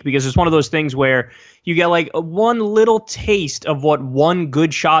every week, because it's one of those things where you get like one little taste of what one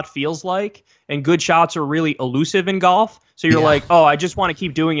good shot feels like, and good shots are really elusive in golf. So you're like, oh, I just want to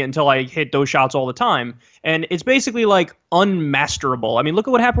keep doing it until I hit those shots all the time. And it's basically like unmasterable. I mean, look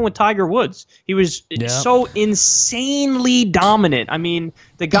at what happened with Tiger Woods. He was so insanely dominant. I mean,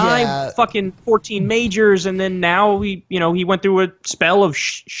 the guy fucking 14 majors, and then now he went through a spell of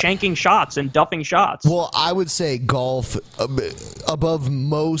shanking shots and duffing shots. Well, I would say golf, above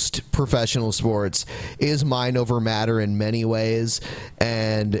most professional sports, is mind over matter in many ways.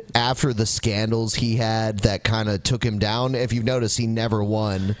 And after the scandals he had that kind of took him down, if you've noticed, he never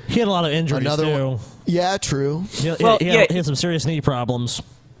won. He had a lot of injuries too. Yeah, true. He had some serious knee problems.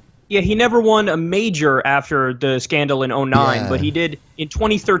 he never won a major after the scandal in 2009, but he did in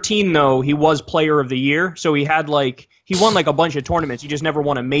 2013. Though he was Player of the Year, so he won like a bunch of tournaments. He just never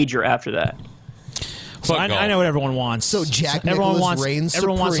won a major after that. So I know what everyone wants. So everyone reigns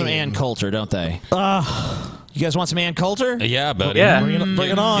Everyone wants some supreme. Ann Coulter, don't they? You guys want some Ann Coulter? Yeah, buddy. Yeah. Bring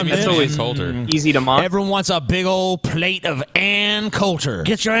it on, Give me man. some Ann Coulter. Easy to mock. Everyone wants a big old plate of Ann Coulter.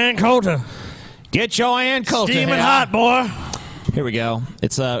 Get your Ann Coulter. Get your Ann Coulter. Steaming hot, boy. Here we go.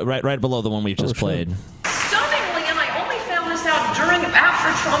 It's right below the one we just played. Stunningly, and I only found this out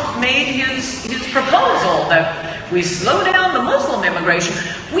after Trump made his proposal that we slow down the Muslim immigration.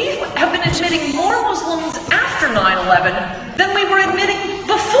 We have been admitting more Muslims after 9/11 than we were admitting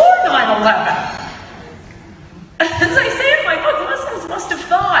before 9/11. As I say in my book, Muslims must have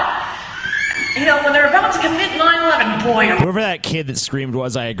thought, when they're about to commit 9/11, boy. Whoever that kid that screamed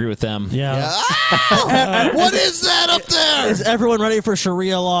was, I agree with them. Yeah. What is that up there? Is everyone ready for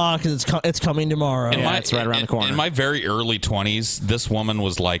Sharia law? Because it's coming tomorrow. It's right around the corner. In my very early 20s, this woman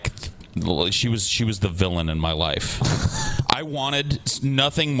was like, she was the villain in my life. I wanted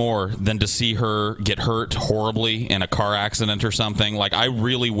nothing more than to see her get hurt horribly in a car accident or something. Like, I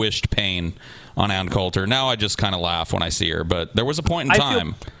really wished pain on Ann Coulter. Now I just kind of laugh when I see her, but there was a point in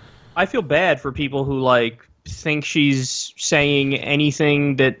time. I feel bad for people who think she's saying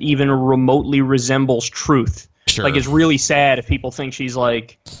anything that even remotely resembles truth. Sure. Like, it's really sad if people think she's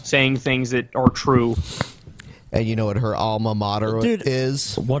saying things that are true. And you know what her alma mater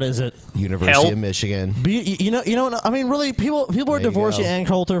is? What is it? University of Michigan. You know. I mean, really, people are divorcing Ann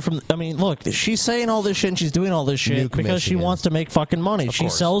Coulter from. I mean, look, she's saying all this shit and she's doing all this shit because she wants to make fucking money. She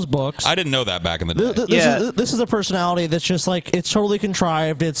sells books. I didn't know that back in the day. This is a personality that's just it's totally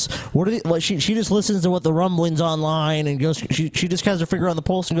contrived. It's she just listens to what the rumblings online and goes. She just has her finger on the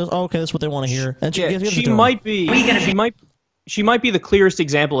pulse and goes, oh, okay, that's what they want to hear. And she might be. She might be the clearest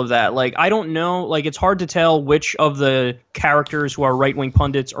example of that. I don't know. It's hard to tell which of the characters who are right-wing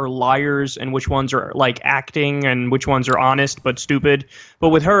pundits are liars and which ones are, acting and which ones are honest but stupid. But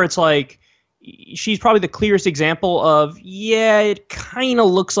with her, it's she's probably the clearest example of, it kind of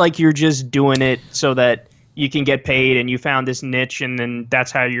looks like you're just doing it so that you can get paid and you found this niche and then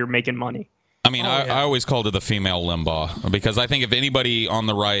that's how you're making money. I mean, I always called her the female Limbaugh because I think if anybody on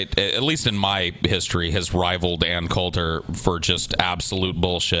the right, at least in my history, has rivaled Ann Coulter for just absolute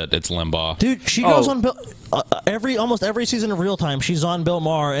bullshit, it's Limbaugh. Dude, she goes on Bill almost every season of Real Time. She's on Bill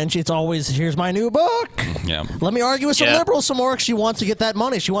Maher, and it's always, here's my new book. Yeah. Let me argue with some liberals some more. She wants to get that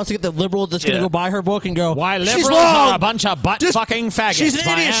money. She wants to get the liberal that's going to go buy her book and go, why liberals she's wrong. are a bunch of butt-fucking faggots. She's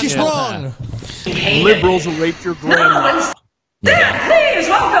an idiot. She's wrong. Liberals will rape your grandma. Please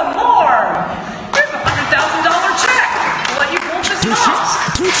welcome more. Here's a $100,000 check. Let you pull this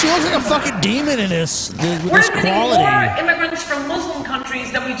Dude, she looks like a fucking demon in this. With We're this quality. more immigrants from Muslim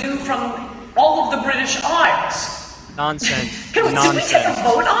countries than we do from all of the British Isles. Nonsense. Can we take a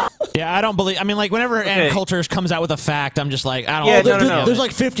vote on? Yeah, I don't believe. I mean, whenever Ann Coulter comes out with a fact, I'm just like, I don't. No.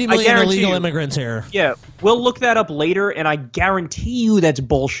 There's 50 million illegal immigrants here. Yeah, we'll look that up later, and I guarantee you that's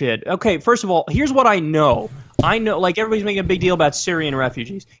bullshit. Okay, first of all, here's what I know. I know, everybody's making a big deal about Syrian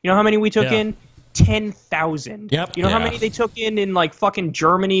refugees. You know how many we took in? 10,000. Yep. You know how many they took in fucking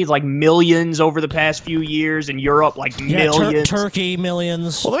Germany? Millions over the past few years. In Europe, millions. Turkey,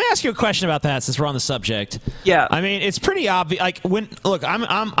 millions. Well, let me ask you a question about that since we're on the subject. Yeah. I mean, it's pretty obvious.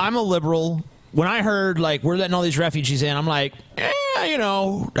 I'm a liberal. When I heard we're letting all these refugees in, I'm like,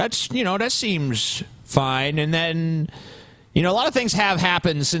 that seems fine. And then, a lot of things have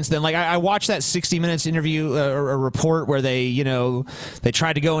happened since then. I watched that 60 Minutes interview, a report where they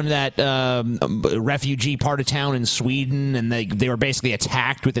tried to go into that refugee part of town in Sweden, and they were basically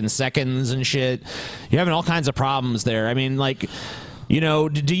attacked within seconds and shit. You're having all kinds of problems there. I mean,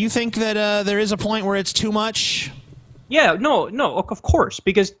 do you think that there is a point where it's too much? Yeah, no, of course,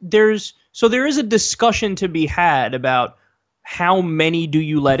 because there is a discussion to be had about how many do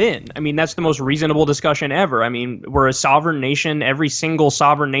you let in? I mean, that's the most reasonable discussion ever. I mean, we're a sovereign nation. Every single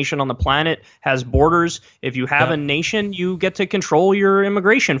sovereign nation on the planet has borders. If you have a nation, you get to control your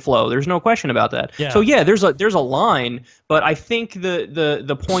immigration flow. There's no question about that. Yeah. So there's a line, but I think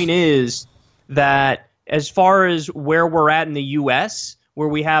the point is that as far as where we're at in the U.S., where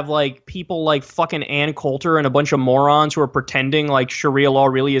we have people like fucking Ann Coulter and a bunch of morons who are pretending Sharia law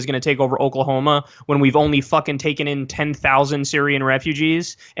really is going to take over Oklahoma when we've only fucking taken in 10,000 Syrian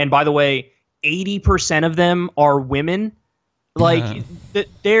refugees. And by the way, 80% of them are women.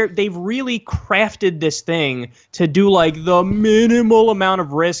 They've really crafted this thing to do the minimal amount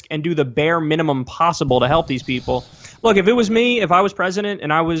of risk and do the bare minimum possible to help these people. Look, if it was me, if I was president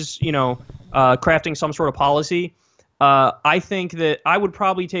and I was, crafting some sort of policy, I think that I would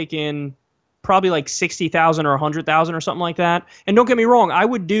probably take in like 60,000 or 100,000 or something like that. And don't get me wrong, I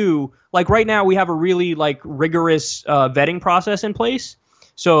would do, like right now we have a really like rigorous vetting process in place.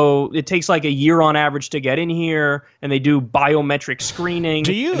 So it takes like a year on average to get in here, and they do biometric screening.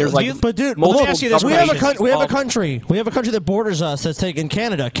 But dude, let me ask you this: we have a country that borders us that's taken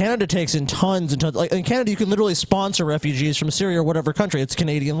Canada. Canada takes in tons and tons. Like in Canada, you can literally sponsor refugees from Syria or whatever country. It's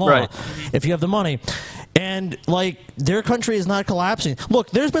Canadian law, if you have the money. And like their country is not collapsing.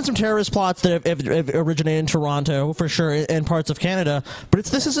 Look, there's been some terrorist plots that have originated in Toronto for sure, and parts of Canada. But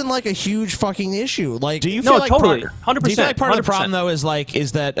this isn't like a huge fucking issue. Like, do you feel like totally, 100%? Do you feel like part of the problem though is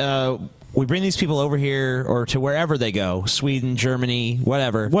that we bring these people over here or to wherever they go, Sweden, Germany,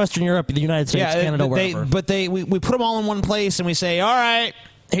 whatever, Western Europe, the United States, Canada, wherever. We put them all in one place and we say, all right,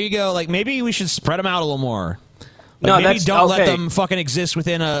 here you go. Like maybe we should spread them out a little more. Like maybe don't let them fucking exist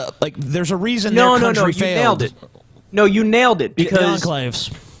within a like. There's a reason their country failed. You nailed it. No, you nailed it because the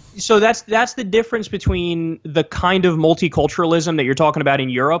enclaves. So that's the difference between the kind of multiculturalism that you're talking about in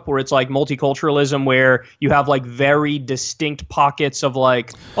Europe, where it's like multiculturalism where you have like very distinct pockets of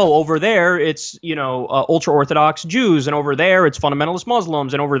like, oh, over there it's ultra Orthodox Jews, and over there it's fundamentalist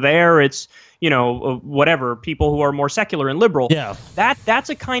Muslims, and over there it's whatever, people who are more secular and liberal. Yeah, that's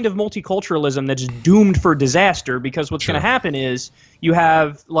a kind of multiculturalism that's doomed for disaster, because what's going to happen is you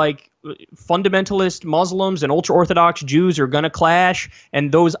have like fundamentalist Muslims and ultra-Orthodox Jews are going to clash,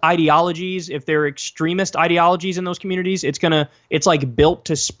 and those ideologies, if they're extremist ideologies in those communities, it's like built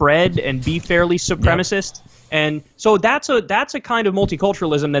to spread and be fairly supremacist. Yep. And so that's a kind of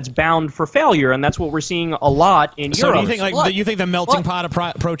multiculturalism that's bound for failure, and that's what we're seeing a lot in Europe. So do you think the melting pot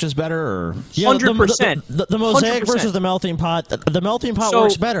approach is better, or 100%? The mosaic 100%. Versus the melting pot. The melting pot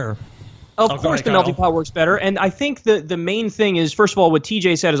works better. Of course, the melting pot works better, and I think the main thing is, first of all, what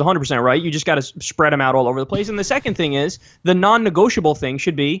TJ said is 100% right. You just got to spread them out all over the place. And the second thing is, the non-negotiable thing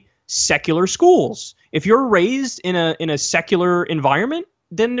should be secular schools. If you're raised in a secular environment,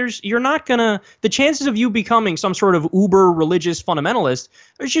 then the chances of you becoming some sort of uber religious fundamentalist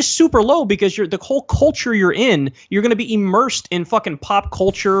are just super low, because the whole culture you're going to be immersed in fucking pop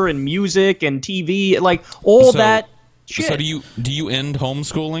culture and music and TV, like that shit. So do you end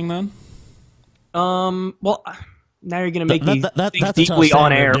homeschooling then? Well, now you're gonna make me think deeply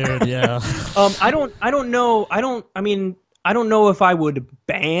on air. Dude, yeah. I don't know. I don't know if I would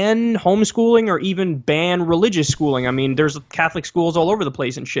ban homeschooling or even ban religious schooling. I mean, there's Catholic schools all over the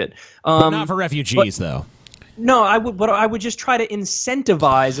place and shit. But not for refugees, though. No, I would just try to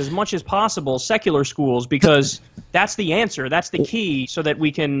incentivize as much as possible secular schools, because that's the answer. That's the key, so that we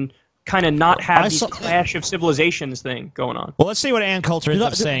can kind of not have this clash of civilizations thing going on. Well, let's see what Ann Coulter ends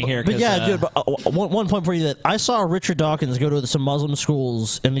up saying here. But yeah, dude, one point for you, that I saw Richard Dawkins go to some Muslim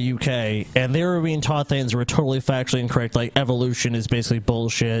schools in the UK, and they were being taught things that were totally factually incorrect, like evolution is basically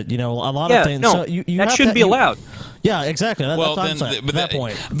bullshit. A lot of things. No, so you that shouldn't be allowed. Yeah, exactly. That's what I'm saying. That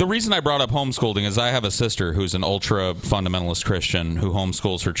point. The reason I brought up homeschooling is I have a sister who's an ultra fundamentalist Christian who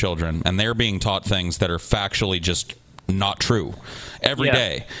homeschools her children, and they're being taught things that are factually just not true every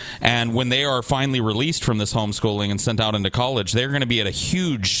day. And when they are finally released from this homeschooling and sent out into college, they're going to be at a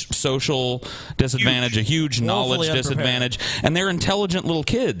huge social disadvantage, a huge knowledge disadvantage, and they're intelligent little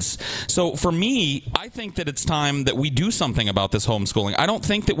kids. So for me, I think that it's time that we do something about this homeschooling. I don't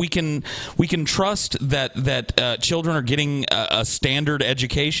think that we can trust that children are getting a standard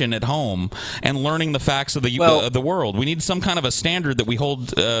education at home and learning the facts of the world. We need some kind of a standard that we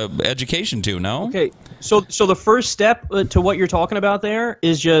hold education to. No? Okay. So the first step to what you're talking about there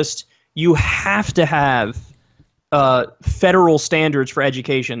is just, you have to have federal standards for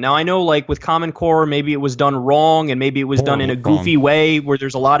education. Now, I know, like with Common Core, maybe it was done wrong, and maybe it was done in a goofy way where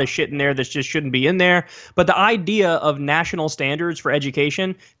there's a lot of shit in there that just shouldn't be in there. But the idea of national standards for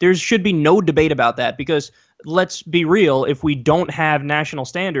education, there should be no debate about that, because let's be real, if we don't have national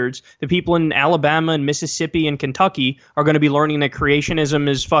standards, the people in Alabama and Mississippi and Kentucky are going to be learning that creationism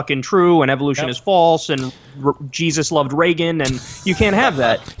is fucking true and evolution is false, and Jesus loved Reagan, and you can't have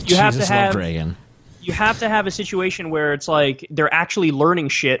that. You have to have Reagan. You have to have a situation where it's like they're actually learning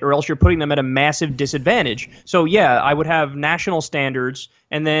shit, or else you're putting them at a massive disadvantage. So yeah, I would have national standards.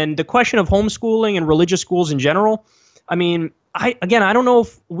 And then the question of homeschooling and religious schools in general, I mean, I don't know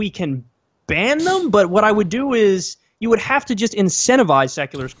if we can ban them, but what I would do is you would have to just incentivize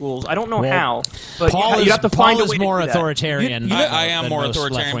secular schools. I don't know how, but you have to find a way more to do that. authoritarian. I am more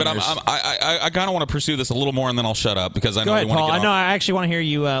authoritarian, but I kind of want to pursue this a little more, and then I'll shut up because I know Go ahead, want to Paul. get I know. I actually want to hear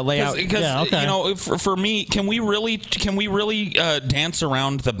you lay out. Because you know, for me, can we really dance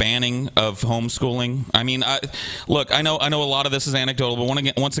around the banning of homeschooling? I mean, look, I know a lot of this is anecdotal,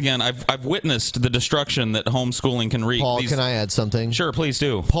 but once again, I've witnessed the destruction that homeschooling can wreak. Paul, can I add something? Sure, please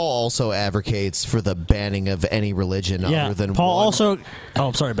do. Paul also advocates for the banning of any religion other than Paul one. Also,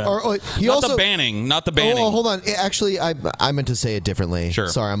 I'm sorry, Ben. Not the banning. Oh, hold on. Actually, I meant to say it differently. Sure.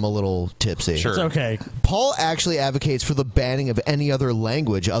 Sorry, I'm a little tipsy. Sure. It's okay. Paul actually advocates for the banning of any other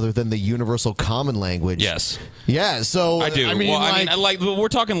language other than the universal common language. Yes. Yeah. So I do. We're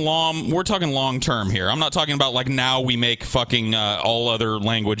talking long term here. I'm not talking about like now we make fucking all other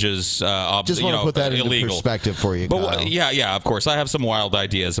languages just want to put that illegal. into perspective for you. But Kyle. yeah, of course, I have some wild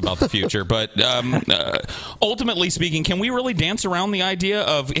ideas about the future. But ultimately speaking, can we really dance around the idea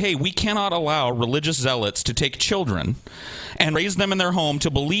of, hey, we cannot allow religious zealots to take children and raise them in their home to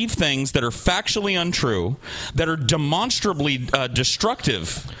believe things that are factually untrue, that are demonstrably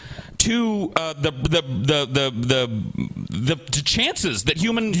destructive to the chances that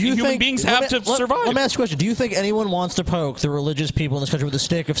human beings have to survive. Let me ask you a question. Do you think anyone wants to poke the religious people in this country with a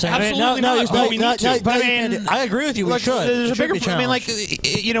stick of saying, absolutely not? I agree with you. We should. There's a bigger. I mean, like,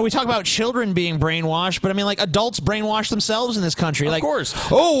 you know, we talk about children being brainwashed, but I mean, like, adults brainwash themselves in this country. Of like, course.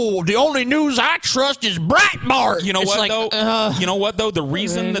 Oh, the only news I trust is Breitbart. You know what though? The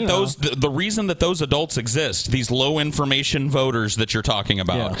reason that those adults exist, these low information voters that you're talking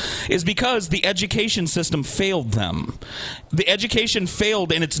about, is because the education system failed them. The education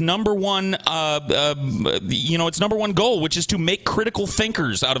failed in its number one, its number one goal, which is to make critical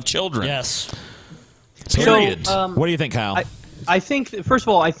thinkers out of children. Yes. Period. What do you think, Kyle? I think, first of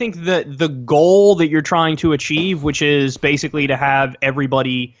all, I think that the goal that you're trying to achieve, which is basically to have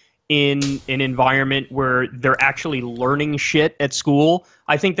everybody in an environment where they're actually learning shit at school,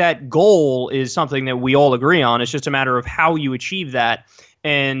 I think that goal is something that we all agree on. It's just a matter of how you achieve that.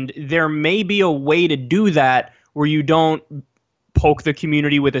 And there may be a way to do that where you don't poke the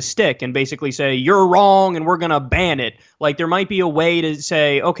community with a stick and basically say, you're wrong and we're going to ban it. Like, there might be a way to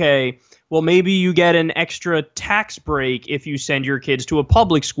say, okay, well, maybe you get an extra tax break if you send your kids to a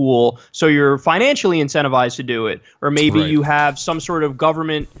public school, so you're financially incentivized to do it. Or maybe you have some sort of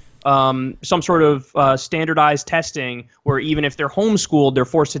government, standardized testing where even if they're homeschooled, they're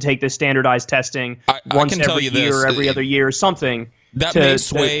forced to take this standardized testing once every year or every other year or something. That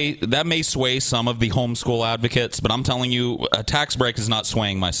may sway some of the homeschool advocates, but I'm telling you, a tax break is not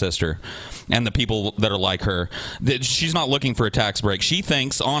swaying my sister and the people that are like her. She's not looking for a tax break. She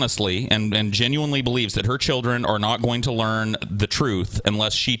thinks, honestly, and genuinely believes that her children are not going to learn the truth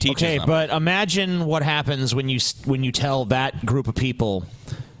unless she teaches them. Okay, but imagine what happens when you tell that group of people,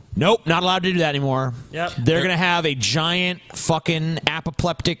 nope, not allowed to do that anymore. Yep. They're going to have a giant fucking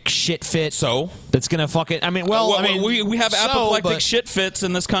apoplectic shit fit. So? That's going to fucking... I mean, we have apoplectic shit fits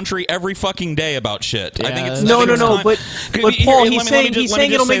in this country every fucking day about shit. Yeah, I think it's... But Paul, he's saying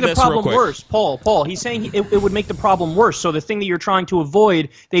it'll make the problem worse. Paul, he's saying it would make the problem worse. So the thing that you're trying to avoid,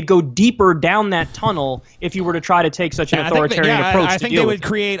 they'd go deeper down that tunnel if you were to try to take such an authoritarian approach. I think they would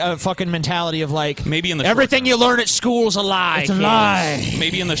create a fucking mentality of like, maybe in the everything you learn at school is a lie. It's a lie.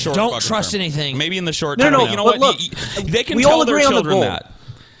 Maybe in the short Don't trust anything. Maybe in the short term. No, you know what? Look, they can we tell all their agree on the children goal. that.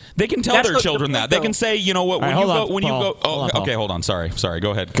 They can tell their children that. They can say, you know what, when you go. Oh, okay, hold on. Sorry.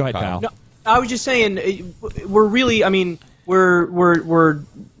 Go ahead. Go ahead, Kyle. No, I was just saying, we're really, I mean, we're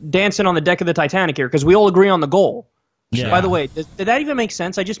dancing on the deck of the Titanic here because we all agree on the goal. Yeah. By the way, did that even make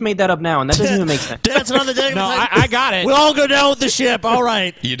sense? I just made that up now, and that doesn't even make sense. Dancing on the deck of the Titanic. I got it. We'll all go down with the ship. All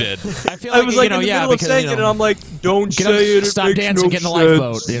right. You did. I feel I was like in the middle of because, saying it, and I'm like, don't say it. Stop makes dancing, no get in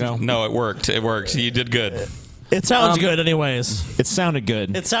the sense. lifeboat. No, it worked. You did good. It sounds good anyways. It sounded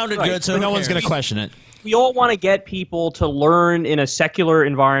good. It sounded good, so no one's going to question it. We all want to get people to learn in a secular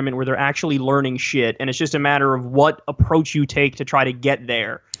environment where they're actually learning shit, and it's just a matter of what approach you take to try to get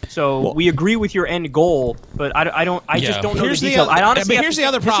there. So we agree with your end goal, but I just don't know the details. Here's the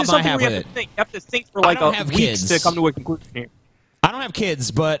other problem I have with it. You have to think for like weeks to come to a conclusion here. I don't have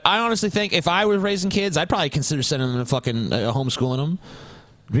kids, but I honestly think if I was raising kids, I'd probably consider sending them to fucking homeschooling them.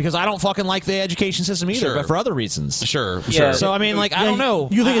 because I don't fucking like the education system either, but for other reasons. Sure. So I mean, like, I don't know.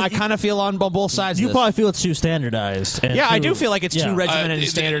 I kind of feel on both sides. You of this. probably feel it's too standardized. Yeah, I do feel like it's too regimented and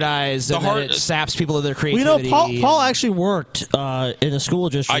standardized, and that it saps people of their creativity. Paul actually worked in a school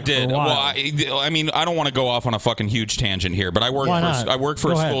district. I did. For a while. I mean, I don't want to go off on a fucking huge tangent here, but I worked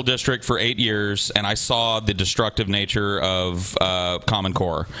for a school district for 8 years, and I saw the destructive nature of Common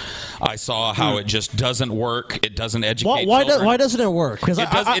Core. I saw how it just doesn't work. It doesn't educate children. Why doesn't it work? Because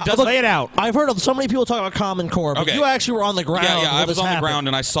it does lay it out. I've heard of so many people talk about Common Core, but you actually were on the ground. Yeah, I was on the ground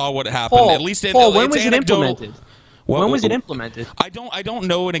and I saw what happened. At least when was it implemented? When was it implemented? I don't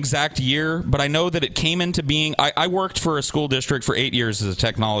know an exact year, but I know that it came into being. I worked for a school district for 8 years as a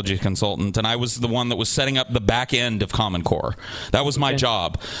technology consultant, and I was the one that was setting up the back end of Common Core. That was my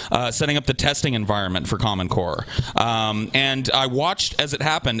job, setting up the testing environment for Common Core. And I watched as it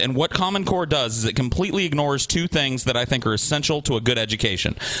happened, and what Common Core does is it completely ignores two things that I think are essential to a good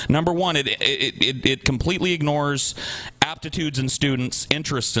education. Number one, it completely ignores aptitudes in students,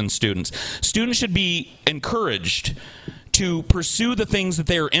 interests in students. Students should be encouraged to pursue the things that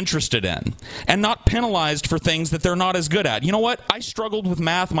they are interested in and not penalized for things that they're not as good at. You know what? I struggled with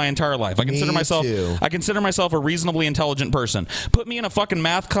math my entire life. I consider myself a reasonably intelligent person. Put me in a fucking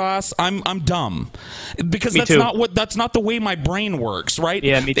math class, I'm dumb. Because that's not the way my brain works, right?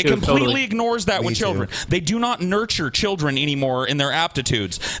 Yeah, me too. It completely totally. ignores that with children. They do not nurture children anymore in their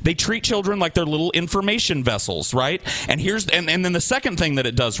aptitudes. They treat children like they're little information vessels, right? And then the second thing that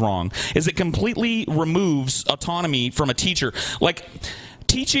it does wrong is it completely removes autonomy from a teacher. Like,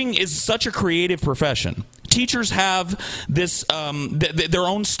 teaching is such a creative profession. Teachers have this their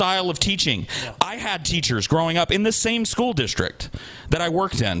own style of teaching. Yeah. I had teachers growing up in the same school district that I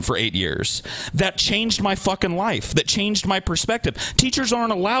worked in for 8 years that changed my fucking life, that changed my perspective. Teachers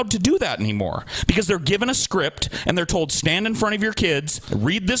aren't allowed to do that anymore because they're given a script and they're told, stand in front of your kids,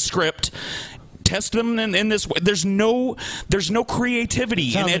 read this script, test them in this way. There's no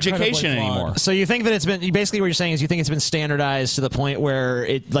creativity in education anymore. So you think that it's been, basically what you're saying is you think it's been standardized to the point where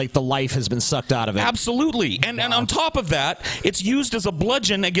it, like, the life has been sucked out of it. Absolutely. And on top of that, it's used as a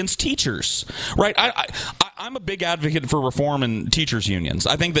bludgeon against teachers, right? I'm a big advocate for reform in teachers unions.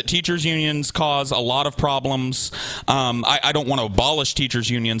 I think that teachers unions cause a lot of problems. I don't want to abolish teachers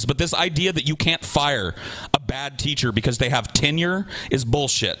unions, but this idea that you can't fire a bad teacher because they have tenure is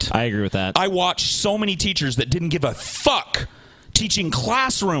bullshit. I agree with that. I watched so many teachers that didn't give a fuck teaching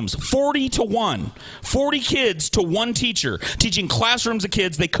classrooms 40 to 1, 40 kids to one teacher, teaching classrooms of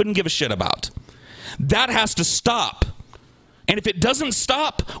kids they couldn't give a shit about. That has to stop. And if it doesn't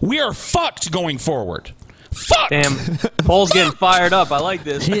stop, we are fucked going forward. Fuck! Damn, Paul's getting fired up. I like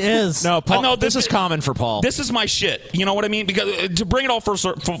this. He is. No, Paul, this is common for Paul. This is my shit. You know what I mean? Because to bring it all full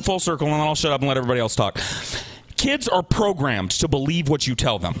circle, and then I'll shut up and let everybody else talk. Kids are programmed to believe what you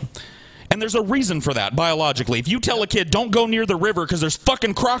tell them. And there's a reason for that, biologically. If you tell a kid, don't go near the river because there's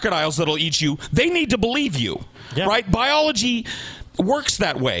fucking crocodiles that'll eat you, they need to believe you, right? Biology works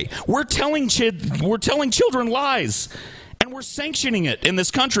that way. We're telling children lies, and we're sanctioning it in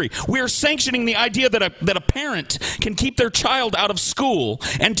this country. We are sanctioning the idea that a parent can keep their child out of school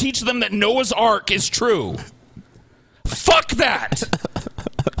and teach them that Noah's Ark is true. Fuck that!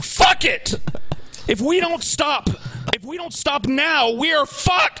 Fuck it! If we don't stop now, we are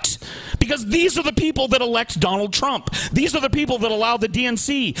fucked. Because these are the people that elect Donald Trump. These are the people that allow the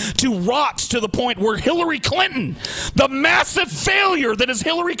DNC to rot to the point where Hillary Clinton, the massive failure that is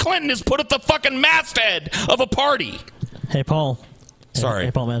Hillary Clinton, is put at the fucking masthead of a party. Hey, Paul. Sorry.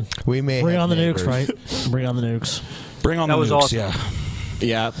 Hey, Paul, man. We may bring have on the neighbors. nukes, right? Bring on the nukes. Bring on that the was nukes, awesome. yeah.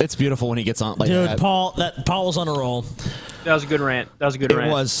 Yeah, it's beautiful when he gets on like Dude, that. Paul was on a roll. That was a good rant.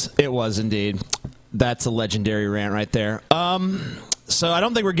 It was indeed. That's a legendary rant right there. So I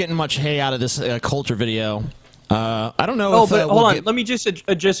don't think we're getting much hay out of this culture video. I don't know. Oh, but hold on. Let me just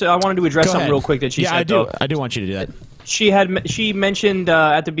I wanted to address something real quick that she said. I do want you to do that. She mentioned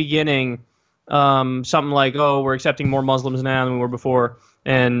at the beginning something like, "Oh, we're accepting more Muslims now than we were before."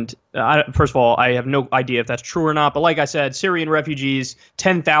 And first of all, I have no idea if that's true or not. But like I said, Syrian refugees,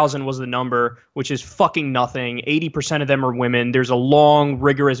 10,000 was the number, which is fucking nothing. 80% of them are women. There's a long,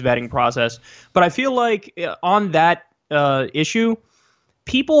 rigorous vetting process. But I feel like on that issue,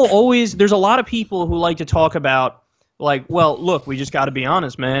 there's a lot of people who like to talk about, like, well, look, we just got to be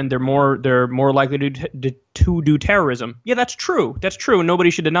honest, man. They're more likely to do terrorism. Yeah, that's true. That's true.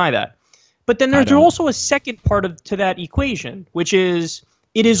 Nobody should deny that. But then there's also a second part to that equation, which is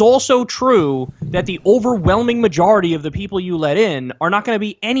it is also true that the overwhelming majority of the people you let in are not going to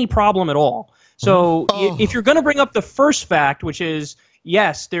be any problem at all. So if you're going to bring up the first fact, which is,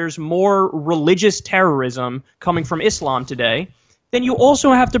 yes, there's more religious terrorism coming from Islam today, then you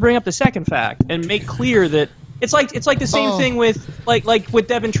also have to bring up the second fact and make clear that it's like the same thing with like with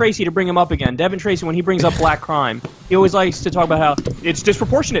Devin Tracy, to bring him up again. Devin Tracy, when he brings up black crime, he always likes to talk about how it's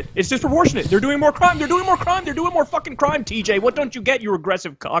disproportionate. It's disproportionate. They're doing more crime. They're doing more crime. They're doing more fucking crime. TJ, what don't you get, you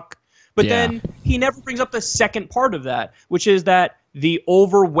aggressive cuck? But then he never brings up the second part of that, which is that the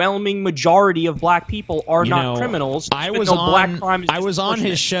overwhelming majority of black people are not criminals. I was on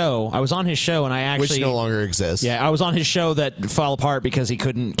his show, and I actually, which no longer exists. Yeah, I was on his show that fell apart because he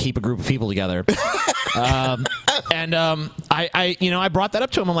couldn't keep a group of people together. I brought that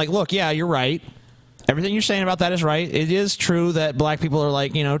up to him. I'm like, look, yeah, you're right. Everything you're saying about that is right. It is true that black people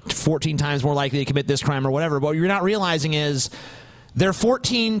are 14 times more likely to commit this crime or whatever. But what you're not realizing is they're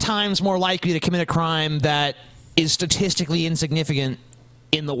 14 times more likely to commit a crime that is statistically insignificant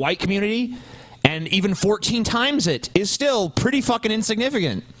in the white community, and even 14 times it is still pretty fucking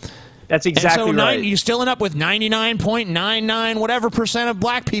insignificant. That's exactly right. You still end up with 99.99 whatever percent of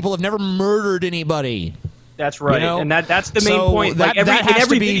black people have never murdered anybody. That's right, and that's the main point. That has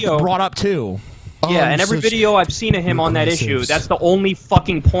to be brought up too. Yeah, and every video I've seen of him on that issue, that's the only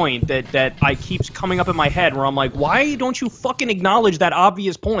fucking point that I keeps coming up in my head, where I'm like, why don't you fucking acknowledge that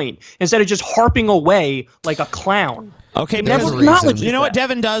obvious point instead of just harping away like a clown? Okay, never acknowledge. You know what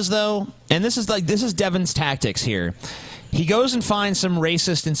Devin does though, and this is Devin's tactics here. He goes and finds some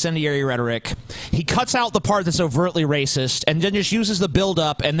racist, incendiary rhetoric. He cuts out the part that's overtly racist, and then just uses the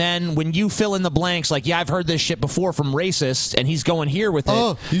build-up, and then when you fill in the blanks, like, yeah, I've heard this shit before from racists, and he's going here with it.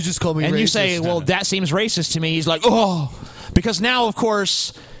 Oh, you just called me racist. And you say, well, that seems racist to me. He's like, oh. Because now, of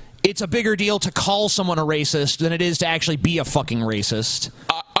course, it's a bigger deal to call someone a racist than it is to actually be a fucking racist.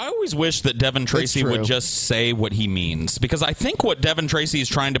 I always wish that Devin Tracy would just say what he means, because I think what Devin Tracy is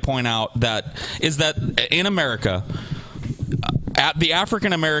trying to point out is that in America, at the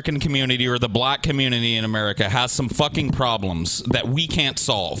African American community or the black community in America has some fucking problems that we can't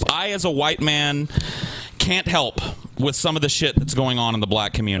solve. I, as a white man, can't help with some of the shit that's going on in the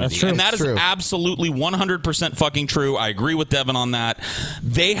black community. That's true. And that is absolutely 100% fucking true. I agree with Devin on that.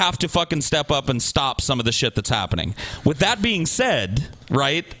 They have to fucking step up and stop some of the shit that's happening. With that being said,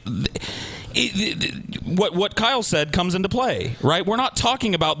 right, what Kyle said comes into play, right? We're not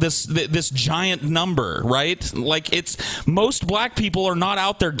talking about this giant number, right? Like, most black people are not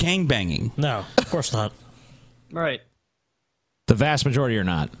out there gangbanging. No, of course not. Right. The vast majority are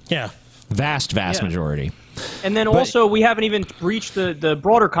not. Yeah. Vast majority. And then also, we haven't even reached the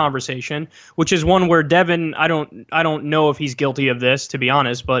broader conversation, which is one where Devin, I don't know if he's guilty of this, to be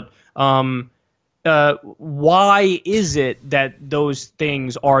honest, but why is it that those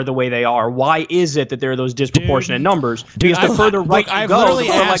things are the way they are? Why is it that there are those disproportionate numbers? Because the further right you go, the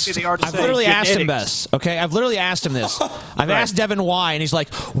more likely they are to say. I've literally asked him this. Okay, I've literally asked him this. I've asked Devin why, and he's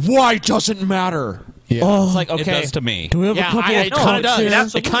like, "Why doesn't matter." Yeah. Oh, it's like, okay, it does to me. Do we have a couple it kind of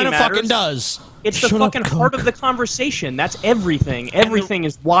does. It kind of matters. fucking does. It's the fucking heart of the conversation. That's everything. Everything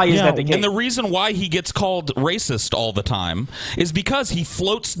is why is that the case? And the reason why he gets called racist all the time is because he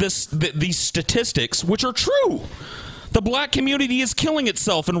floats these statistics, which are true. The black community is killing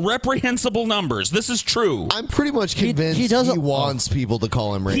itself in reprehensible numbers. This is true. I'm pretty much convinced he wants people to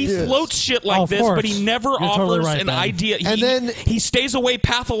call him racist. He floats shit like this, but he never offers an idea. He stays away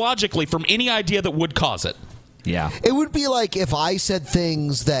pathologically from any idea that would cause it. Yeah. It would be like if I said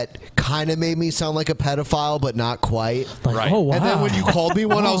things that kind of made me sound like a pedophile, but not quite. Like, right. Oh, wow. And then when you called me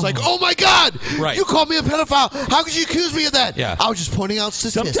one, I was like, oh my God, you called me a pedophile. How could you accuse me of that? Yeah. I was just pointing out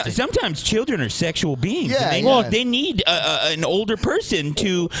statistics. Sometimes children are sexual beings. Yeah, and they need an older person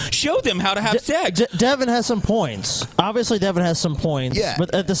to show them how to have sex. Devin has some points. Obviously, Devin has some points. Yeah.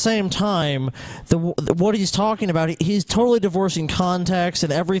 But at the same time, what he's talking about, he's totally divorcing context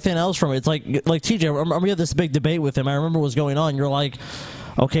and everything else from it. It's like TJ, we had this big debate with him. I remember what was going on. You're like,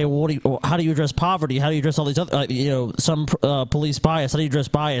 okay, well, how do you address poverty? How do you address all these other, some police bias? How do you address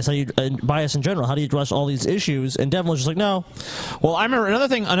bias? How do you bias in general? How do you address all these issues? And Devin was just like, no. Well, I remember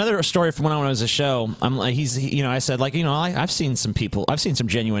another story from when I was a show. I'm like, I said, like, I've seen some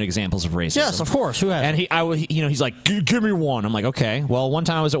genuine examples of racism. Yes, of course. Who has? And he's like, give me one. I'm like, okay. Well, one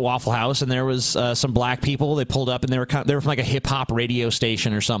time I was at Waffle House and there was some black people. They pulled up and they were from like a hip hop radio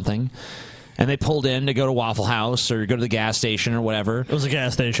station or something. And they pulled in to go to Waffle House or go to the gas station or whatever. It was a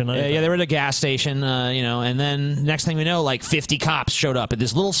gas station. Yeah, they were at a gas station, and then next thing we know, like 50 cops showed up at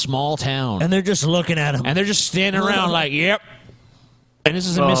this little small town. And they're just looking at him. And they're just standing around like, yep. And this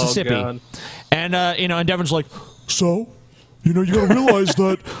is in Mississippi. God. And, and Devin's like, so? You gotta realize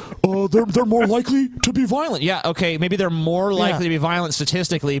that they're more likely to be violent. Yeah, okay, maybe they're more likely to be violent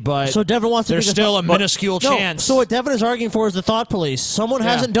statistically, but so Devin wants to there's still a minuscule chance. So what Devin is arguing for is the thought police. Someone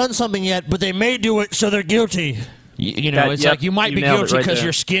hasn't done something yet, but they may do it, so they're guilty. It's like you might be guilty because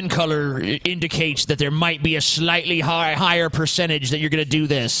your skin color indicates that there might be a slightly higher percentage that you're going to do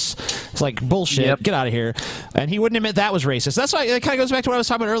this. It's like bullshit. Yep. Get out of here. And he wouldn't admit that was racist. That's why it kind of goes back to what I was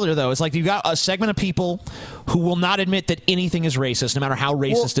talking about earlier, though. It's like you got a segment of people who will not admit that anything is racist, no matter how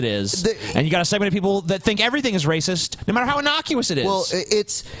racist it is, and you got a segment of people that think everything is racist, no matter how innocuous it is. Well,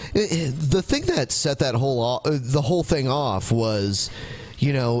 the thing that set that the whole thing off was,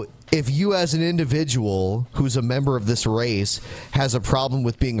 if you as an individual who's a member of this race has a problem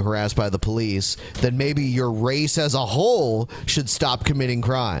with being harassed by the police, then maybe your race as a whole should stop committing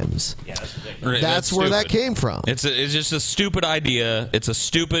crimes. Yeah, that's where that came from. It's just a stupid idea. It's a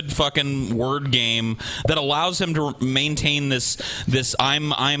stupid fucking word game that allows him to maintain this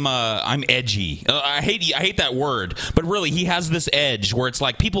I'm edgy. I hate that word, but really he has this edge where it's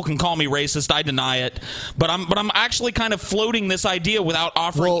like people can call me racist, I deny it, but I'm actually kind of floating this idea without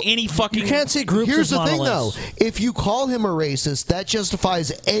offering any fucking. You can't see groups. Here's the monoliths. thing, though: if you call him a racist, that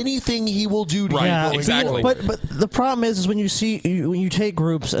justifies anything he will do to you. Yeah, exactly. But the problem is when you take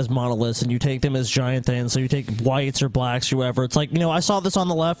groups as monoliths and you take them as giant things. So you take whites or blacks, or whoever. It's like I saw this on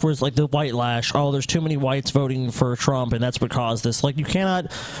the left where it's like the white lash. Oh, there's too many whites voting for Trump, and that's what caused this. Like you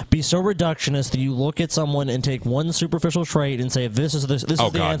cannot be so reductionist that you look at someone and take one superficial trait and say this is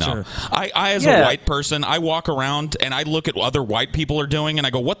the answer. No. I as a white person, I walk around and I look at what other white people are doing, and I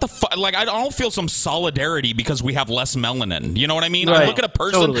go, what the fuck? Like, I don't feel some solidarity because we have less melanin. You know what I mean? Right. I look at a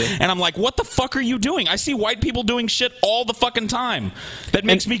person and I'm like, what the fuck are you doing? I see white people doing shit all the fucking time. That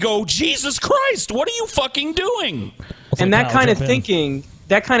makes me go, Jesus Christ, what are you fucking doing? And that kind of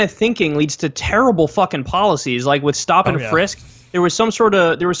thinking leads to terrible fucking policies, like with stop and frisk. There was some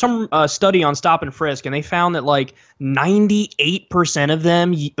study on stop and frisk, and they found that like 98% of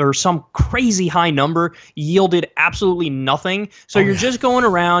them, or some crazy high number, yielded absolutely nothing. So you're just going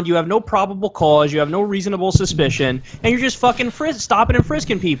around, you have no probable cause, you have no reasonable suspicion, and you're just fucking stopping and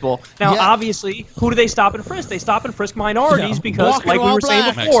frisking people. Now, obviously, who do they stop and frisk? They stop and frisk minorities because, like we were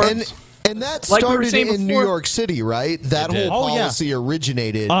saying before. And that started in New York City, right? That whole policy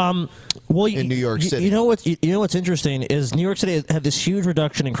originated in New York City. You know what's interesting is New York City had this huge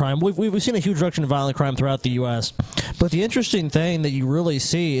reduction in crime. We've seen a huge reduction in violent crime throughout the U.S. But the interesting thing that you really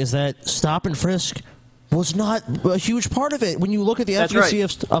see is that stop and frisk was not a huge part of it. When you look at the efficacy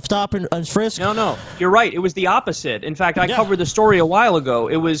of stop and frisk. No, you're right. It was the opposite. In fact, I covered the story a while ago.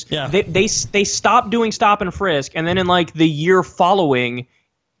 It was they stopped doing stop and frisk, and then in like the year following,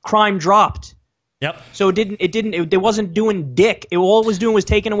 crime dropped. Yep. So it wasn't doing dick. All it was doing was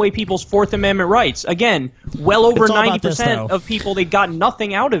taking away people's Fourth Amendment rights. Again, well over 90% of people, they got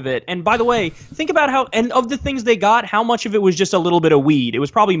nothing out of it. And by the way, think about and of the things they got, how much of it was just a little bit of weed. It was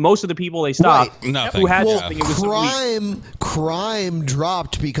probably most of the people they stopped who had something. It was crime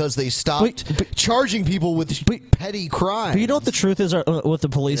dropped because they stopped charging people with petty crime. But you know what the truth is with the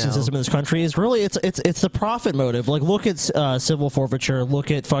policing system in this country is really it's the profit motive. Like look at civil forfeiture,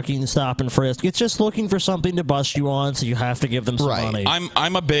 look at fucking stop and frisk. It's just looking for something to bust you on, so you have to give them some money.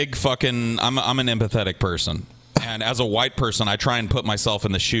 I'm a big fucking I'm an empathetic person. And as a white person, I try and put myself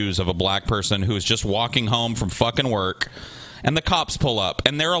in the shoes of a black person who is just walking home from fucking work, and the cops pull up,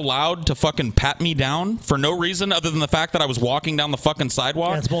 and they're allowed to fucking pat me down for no reason other than the fact that I was walking down the fucking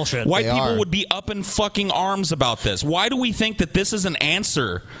sidewalk. That's bullshit. White people would be up in fucking arms about this. Why do we think that this is an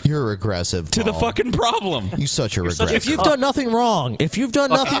answer? You're aggressive, to the fucking problem. You such a regressive. If you've done nothing wrong, and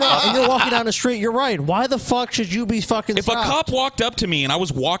you're walking down the street, you're right. Why the fuck should you be fucking If stopped? a cop walked up to me and I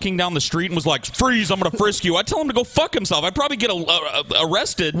was walking down the street and was like, freeze, I'm going to frisk you, I'd tell him to go fuck himself. I'd probably get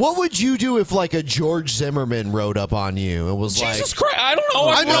arrested. What would you do if like a George Zimmerman rode up on you and was like... Jesus Christ, I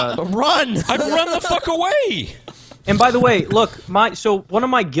don't know. Run. I'd run the fuck away. And by the way, look, one of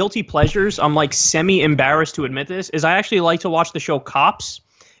my guilty pleasures, I'm like semi-embarrassed to admit this, is I actually like to watch the show Cops.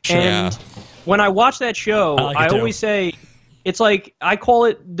 And when I watch that show, I always say, it's like, I call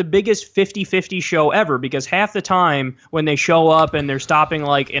it the biggest 50-50 show ever, because half the time when they show up and they're stopping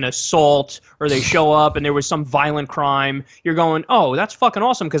like an assault, or they show up and there was some violent crime, you're going, oh, that's fucking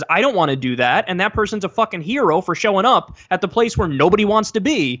awesome, because I don't want to do that, and that person's a fucking hero for showing up at the place where nobody wants to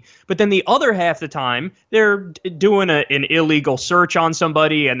be. But then the other half the time, they're doing an illegal search on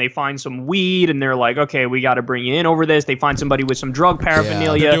somebody, and they find some weed, and they're like, okay, we got to bring you in over this. They find somebody with some drug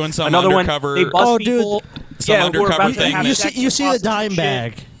paraphernalia. They're doing some undercover. They bust people. Some undercover thing. You see the dime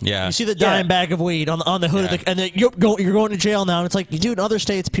bag. Yeah. You see the dime bag of weed on the hood of the, and then you're going to jail now. And it's like, dude, in other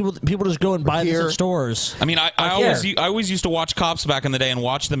states, people just go and buy this at stores. I mean, I always used to watch cops back in the day and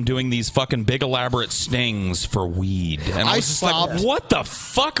watch them doing these fucking big elaborate stings for weed. And I was just like, what the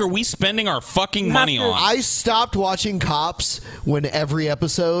fuck are we spending our fucking money on? I stopped watching Cops when every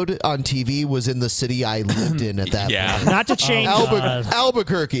episode on TV was in the city I lived in at that point. Not to change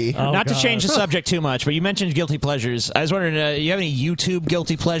Albuquerque. Not to change the subject too much, but you mentioned guilty pleasures. I was wondering, you have any YouTube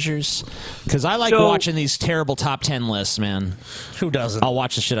guilty pleasures? Because I like watching these terrible top 10 lists, man. Who doesn't? I'll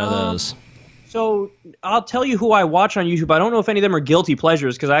watch the shit out of those. So I'll tell you who I watch on YouTube. I don't know if any of them are guilty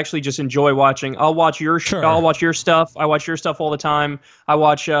pleasures because I actually just enjoy watching. I'll watch your I'll watch your stuff. I watch your stuff all the time. I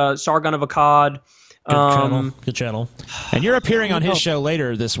watch Sargon of Akkad. Good channel. And you're appearing on his show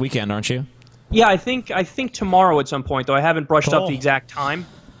later this weekend, aren't you? Yeah, I think tomorrow at some point, though. I haven't brushed up the exact time,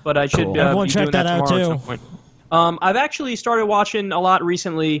 but I should be doing that tomorrow at some point. I've actually started watching a lot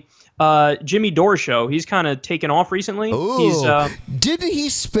recently. Jimmy Dore's show. He's kind of taken off recently. Ooh. Didn't he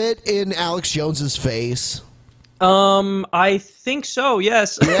spit in Alex Jones's face? I think so,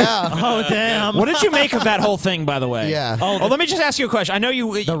 yes. Yeah. Oh, damn. What did you make of that whole thing, by the way? Yeah. Oh, let me just ask you a question. I know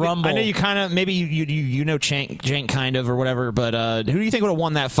you. The Rumble. I know you kind of maybe you know Jank kind of or whatever, but who do you think would have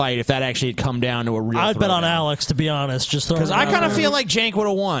won that fight if that actually had come down to a real? I'd bet on Alex, to be honest. Just because I kind of feel like Jank would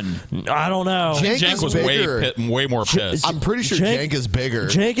have won. I don't know. Jank was way more pissed. I'm pretty sure Jank is bigger.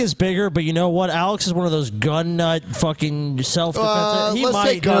 Jank is bigger, but you know what? Alex is one of those gun nut fucking self-defense. He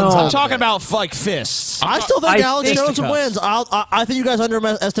might. take guns I'm talking about like fists. I still think Alex Jones wins. I think you guys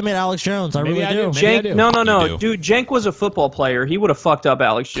underestimate Alex Jones. I really do. Jank, no. Dude, Jank was a football player. He would have fucked up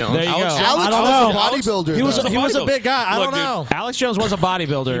Alex Jones. There you go. Alex was a bodybuilder. He was a big guy. I don't know. Alex Jones was a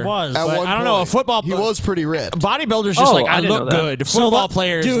bodybuilder. He was. At one I don't know. A football. He was pretty ripped. Bodybuilders just like I look good. Football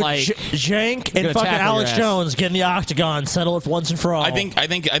players dude, like Jank and fucking Alex Jones get in the octagon, settle it once and for all. I think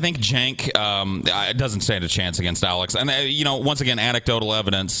Jank doesn't stand a chance against Alex. And once again, anecdotal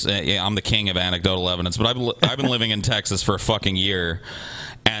evidence. I'm the king of anecdotal evidence, but I've been living in Texas for a fucking year.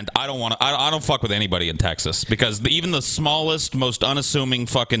 And I don't fuck with anybody in Texas because even the smallest, most unassuming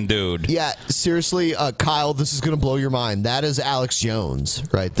fucking dude. Yeah, seriously, Kyle, this is gonna blow your mind. That is Alex Jones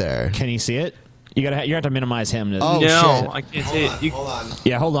right there. Can you see it? You have to minimize him. Oh no, shit! I can't see it. Hold on.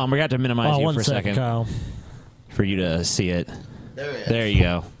 Yeah, hold on. We got to minimize you for a second, Kyle. for you to see it. There he is. There you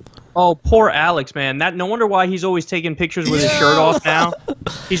go. Oh, poor Alex, man. No wonder why he's always taking pictures with his shirt off now.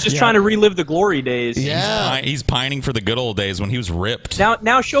 He's just trying to relive the glory days. Yeah. He's pining for the good old days when he was ripped.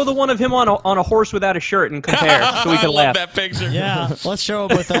 Now show the one of him on a horse without a shirt and compare so we can laugh. I love that picture. Yeah, let's show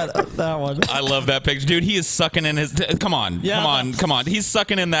him with that one. I love that picture. Dude, he is sucking in his... Come on. He's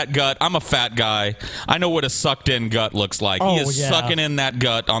sucking in that gut. I'm a fat guy. I know what a sucked-in gut looks like. He is sucking in that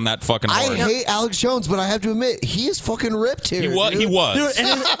gut on that fucking horse. I hate Alex Jones, but I have to admit, he is fucking ripped here. He was.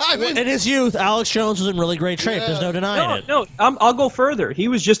 Dude, in his youth, Alex Jones was in really great shape. There's no denying it. No, I'll go further. He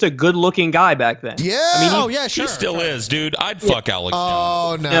was just a good-looking guy back then. Yeah. I mean, sure. He still is, dude. I'd fuck Alex Jones.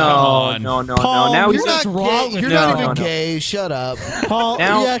 Oh, no. No. Paul, Now You're he's not gay. You're not even gay. Shut up. Paul,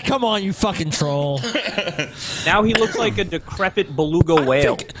 come on, you fucking troll. Now he looks like a decrepit beluga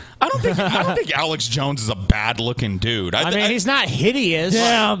whale. I don't think Alex Jones is a bad-looking dude. I mean, he's not hideous.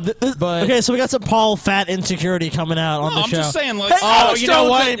 Yeah, but okay, so we got some Paul fat insecurity coming out on the show. I'm just saying, like, you know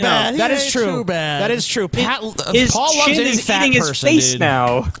what? That is true. Too bad. That is true. Paul loves any fat eating person, his face dude.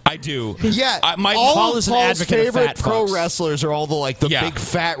 now. I do. Yeah, Paul all is of an Paul's advocate of favorite fat pro fucks. wrestlers are all the big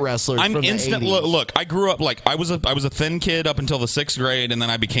fat wrestlers. I'm from instant. the 80s. Look, I grew up I was a thin kid up until the 6th grade, and then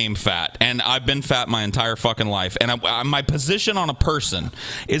I became fat, and I've been fat my entire fucking life. And my position on a person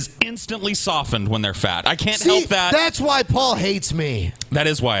is instantly softened when they're fat. I can't help that. That's why Paul hates me. That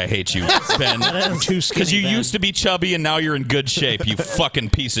is why I hate you, Ben. Because you used to be chubby, and now you're in good shape. You fucking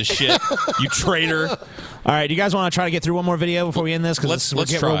piece of shit. You traitor. All right, do you guys want to try to get through one more video before we end this? Because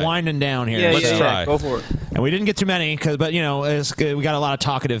we're winding down here. Yeah, Let's try. Go for it. And we didn't get too many, but we got a lot of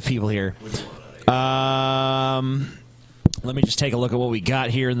talkative people here. Let me just take a look at what we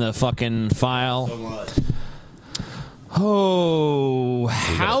got here in the fucking file. Oh,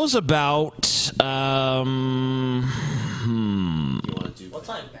 how's about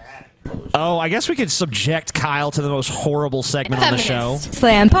Oh, I guess we could subject Kyle to the most horrible segment on the show.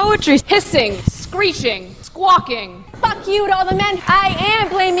 Slam poetry, hissing, screeching, squawking. Fuck you to all the men. I am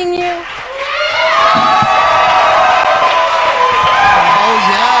blaming you. Oh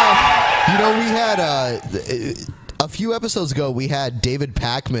yeah, we had a few episodes ago. We had David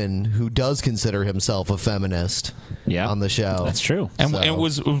Pakman, who does consider himself a feminist. On the show. That's true. And it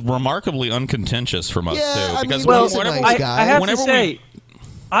was remarkably uncontentious from us, too. Because I have to say,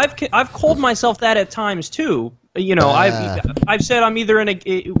 I've called myself that at times, too. I've said I'm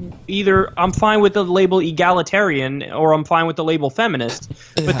either I'm fine with the label egalitarian or I'm fine with the label feminist.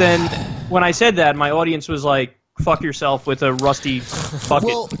 But then when I said that, my audience was like, fuck yourself with a rusty bucket.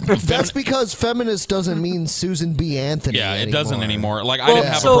 Well, that's because feminist doesn't mean Susan B. Anthony. Yeah, it anymore. doesn't anymore. Like, I didn't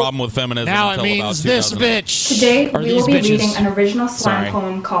have a problem with feminism now until it means about this 2008. bitch. Today, Or we will these be bitches. reading an original slam Sorry.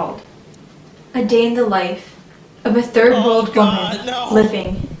 poem called A Day in the Life of a Third World Woman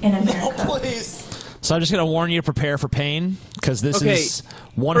Living in America. So I'm just going to warn you to prepare for pain, because this Okay, is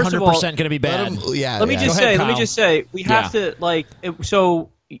 100% going to be bad. Let me just say, we have to so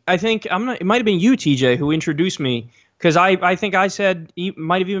I think it might have been you, TJ, who introduced me, because I think I said it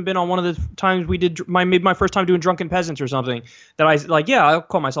might have even been on one of the times we did maybe my first time doing Drunken Peasants or something, that I like, yeah, I'll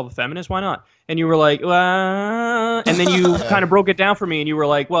call myself a feminist, why not? And you were like, and then you kind of broke it down for me, and you were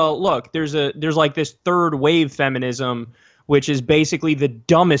like, well, look, there's like this third wave feminism, which is basically the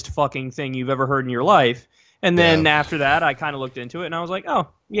dumbest fucking thing you've ever heard in your life. And then after that, I kind of looked into it, and I was like, oh,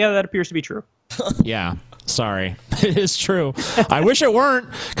 yeah, that appears to be true. Yeah, sorry. It is true. I wish it weren't,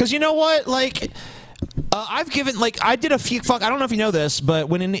 because you know what? Like, I've given, like, I did a few, I don't know if you know this, but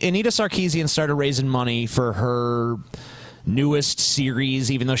when Anita Sarkeesian started raising money for her newest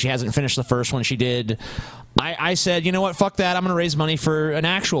series, even though she hasn't finished the first one she did, I said, you know what, fuck that, I'm going to raise money for an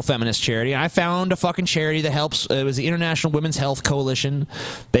actual feminist charity. And I found a fucking charity that helps. It was the International Women's Health Coalition.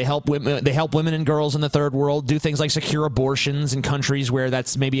 They help women and girls in the third world do things like secure abortions in countries where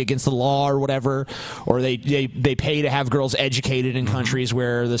that's maybe against the law or whatever, or they pay to have girls educated in countries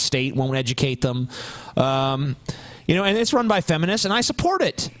where the state won't educate them. And it's run by feminists, and I support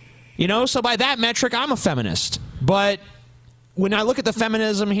it. So by that metric, I'm a feminist. But when I look at the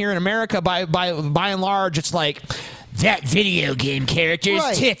feminism here in America, by and large, it's like, that video game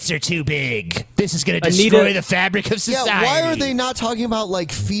character's tits are too big. This is going to destroy the fabric of society. Yeah, why are they not talking about,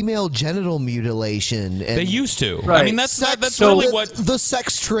 like, female genital mutilation? They used to. Right. I mean, that's really what the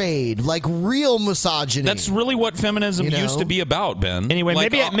sex trade, like real misogyny. That's really what feminism used to be about, Ben. Anyway,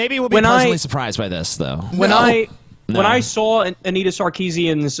 like, maybe we'll be pleasantly surprised by this, though. When I saw Anita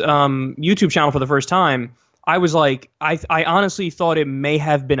Sarkeesian's YouTube channel for the first time, I was like, I honestly thought it may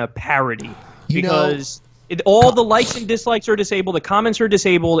have been a parody, because all the likes and dislikes are disabled, the comments are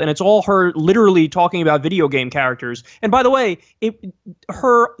disabled, and it's all her literally talking about video game characters. And by the way,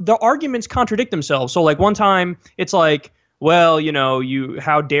 the arguments contradict themselves. So like one time it's like, well,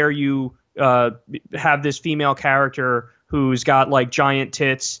 how dare you have this female character who's got like giant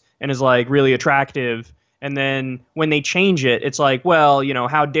tits and is like really attractive. And then when they change it, it's like, well,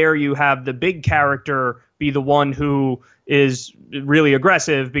 how dare you have the big character be the one who is really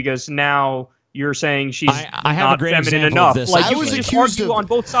aggressive, because now you're saying she's not feminine enough. Like, you can just argue on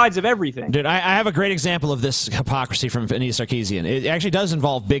both sides of everything. Dude, I have a great example of this hypocrisy from Anita Sarkeesian. It actually does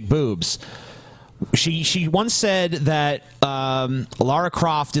involve big boobs. She once said that Lara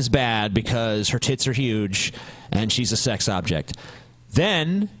Croft is bad because her tits are huge and she's a sex object.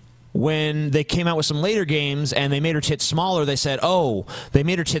 Then, when they came out with some later games and they made her tits smaller, they said, oh, they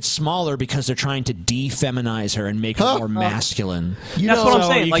made her tits smaller because they're trying to de-feminize her and make her more masculine. That's what I'm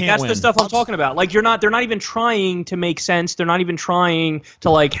saying. Like, that's the stuff I'm talking about. Like, they're not even trying to make sense. They're not even trying to,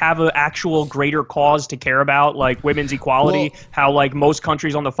 like, have an actual greater cause to care about, like women's equality, how, like, most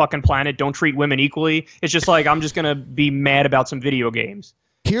countries on the fucking planet don't treat women equally. It's just like, I'm just going to be mad about some video games.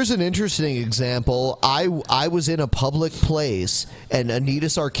 Here's an interesting example. I was in a public place, and Anita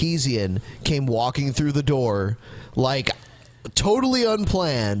Sarkeesian came walking through the door, like, totally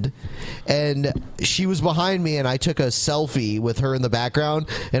unplanned, and she was behind me, and I took a selfie with her in the background,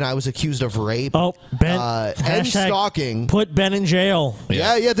 and I was accused of rape. Oh, Ben, and stalking. Put Ben in jail.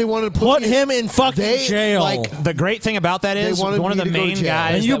 Yeah, they wanted to put him in fucking jail. Like, the great thing about that is one of the main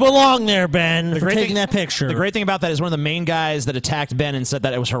guys. And you belong there, Ben, for taking that picture. The great thing about that is one of the main guys that attacked Ben and said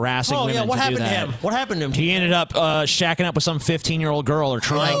that it was harassing women. Oh, yeah, what happened to him? What happened to him? He ended up shacking up with some 15-year-old girl, or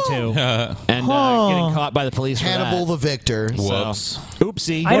trying to, and getting caught by the police for Hannibal that. the victor. Whoops.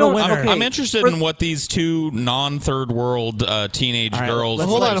 Oopsie. I'm interested in what these two non-third world teenage girls.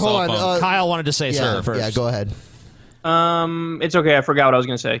 Hold on. Kyle wanted to say something first. Yeah, go ahead. It's okay. I forgot what I was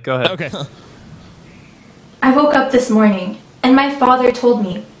going to say. Go ahead. Okay. I woke up this morning, and my father told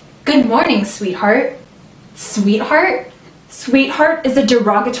me, "Good morning, sweetheart." Sweetheart? Sweetheart is a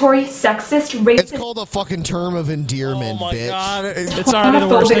derogatory, sexist, racist... It's called a fucking term of endearment, bitch. God. It's already the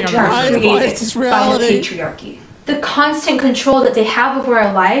worst thing I've ever heard. Created by the patriarchy. The constant control that they have over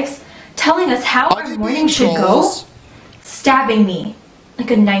our lives, telling us how our morning should go, stabbing me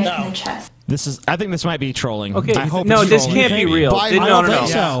like a knife in the chest. I think this might be trolling. Okay, I hope no, it's this trolling. can't be real. I don't think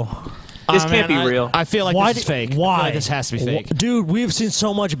so. This can't be real. I feel like this is fake. Why? I feel like this has to be fake. Dude, we've seen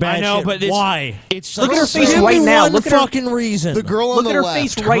so much bad shit. I know, but why? It's look at her face right now. Look at her fucking reason. The girl on Look the at her left.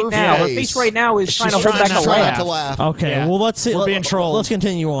 face right now. Her face right now is trying to hold back a laugh. Okay, well let's see. We're being trolled. Let's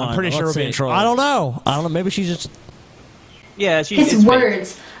continue on. I'm pretty sure we're being trolled. I don't know. Maybe she's just. Yeah, His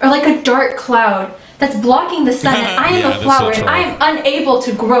words are like a dark cloud that's blocking the sun, and I am a flower, and I am unable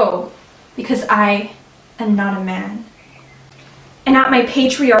to grow because I am not a man. And at my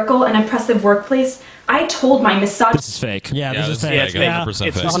patriarchal and oppressive workplace, I told my misogynist. This is fake. Yeah, this is fake. Yeah,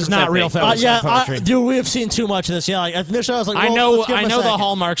 100% fake. This is not real feminist poetry. Dude, we have seen too much of this. Yeah, like, initially I was like, I well, know let's give him a the second.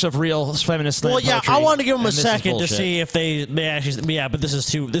 hallmarks of real feminist Well, poetry. yeah, I wanted to give them a and this is second to bullshit. see if they actually. Yeah, but this is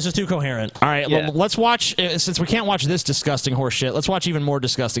too coherent. All right, let's watch. Since we can't watch this disgusting horse shit, let's watch even more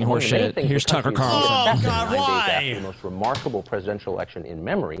disgusting horse shit. Here's Tucker Carlson. Oh God, why? The most remarkable presidential election in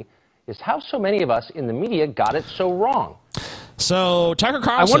memory is how so many of us in the media got it so wrong. So Tucker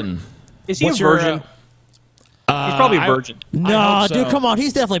Carlson, is he a virgin? He's probably a virgin. No, dude, come on.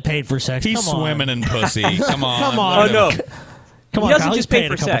 He's definitely paid for sex. He's come on. swimming in pussy. Come on. Come on. Oh no. Come on, he doesn't Kyle, just he's pay paid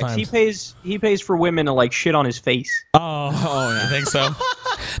for a couple sex. times. He pays for women to like shit on his face. Oh, I think so.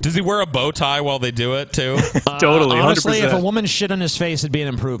 Does he wear a bow tie while they do it too? Totally. Honestly, 100%. if a woman shit on his face, it'd be an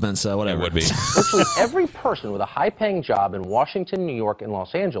improvement. So whatever. It would be. Virtually every person with a high-paying job in Washington, New York, and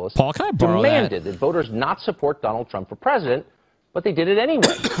Los Angeles Paul, can I borrow demanded that voters not support Donald Trump for president, but they did it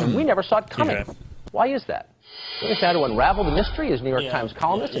anyway, and we never saw it coming. Why is that? Joining us now to unravel the mystery is New York Times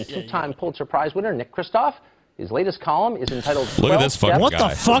columnist and two-time Pulitzer Prize winner Nick Kristof. His latest column is entitled Look at this fucking What guy.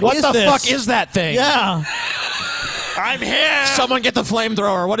 the fuck What is the this? fuck is that thing? Yeah. I'm here. Someone get the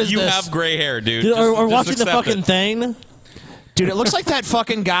flamethrower. What is You this? have gray hair, dude. Dude, Just we're watching the accept fucking it. thing. Dude, it looks like that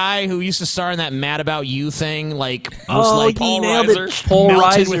fucking guy who used to star in that Mad About You thing, like Paul Reiser. Paul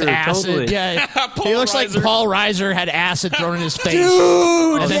melted Reiser, with acid. totally. Yeah, Paul he looks Reiser. like Paul Reiser had acid thrown in his face.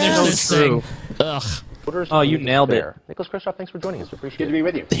 Dude, and then yes. there's this thing. Ugh. Oh, you nailed it. Nicholas Kristof, thanks for joining us. Appreciate it. Good to be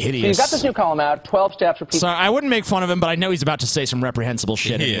with you. Hideous. So you've got this new column out, 12 steps for people. Sorry, I wouldn't make fun of him, but I know he's about to say some reprehensible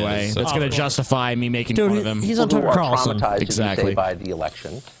shit He anyway. is. That's going to justify me making Dude, fun of him. he's on who Tucker are Carlson. traumatized, Exactly. as you say, by the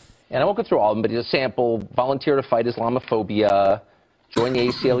election. And I won't go through all of them, but he's a sample: volunteer to fight Islamophobia, join the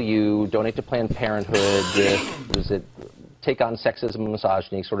ACLU, donate to Planned Parenthood, what is it, take on sexism and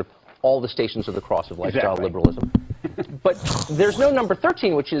misogyny, sort of all the stations of the cross of lifestyle liberalism. But there's no number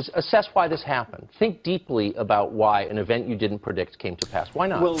 13, which is assess why this happened. Think deeply about why an event you didn't predict came to pass. Why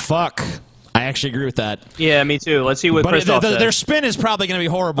not? Well, fuck. I actually agree with that. Yeah, me too. Let's see what Kristof said. Their spin is probably going to be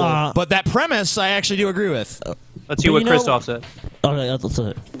horrible, but that premise I actually do agree with. Let's see what Kristof said. Okay, let's do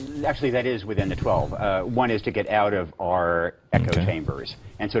it. Actually, that is within the 12. One is to get out of our echo chambers.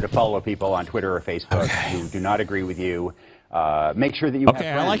 And so to follow people on Twitter or Facebook who do not agree with you. Make sure that you have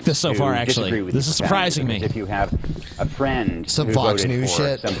friends I like this so who far, actually. disagree with This you is surprising profoundly. me. If you have a friend Some who Fox voted News for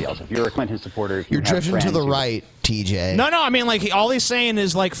shit. somebody else, if you're a Clinton supporter, if you You're have drifting to friends the who- right, TJ. No, I mean, like, all he's saying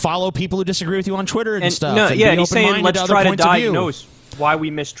is, like, follow people who disagree with you on Twitter and stuff. No, and yeah, be he's saying open-minded let's other try to points of view. diagnose why we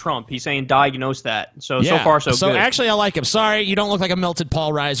missed Trump. He's saying diagnose that. So Yeah. far so good. actually, I like him. Sorry, you don't look like a melted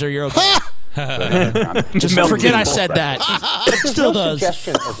Paul Reiser. You're okay. Just Melted forget I Paul said that. But there's Still no does.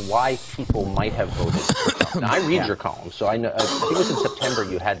 suggestion of why people might have voted for Trump. Now, I read your column, so I know. I think it was in September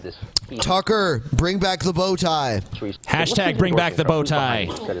you had this. Tucker, bring back the bow tie. Hashtag bring back the bow tie.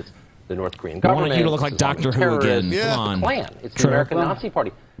 Said it's the North Korean I government. wanted you to look like it's Islamic Doctor Who terrorists, again. it's Come on. the Klan. It's the True. American Nazi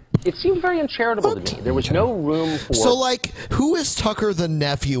Party. It seemed very uncharitable to me. There was no room for. So, like, who is Tucker the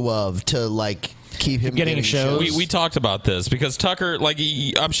nephew of to, like, keep him getting shows? We talked about this because Tucker, like,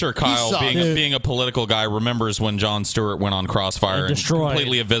 I'm sure Kyle, sucked. being a political guy, remembers when Jon Stewart went on Crossfire and destroyed.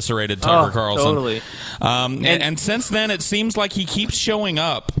 completely eviscerated Tucker Carlson. Totally. And since then, it seems like he keeps showing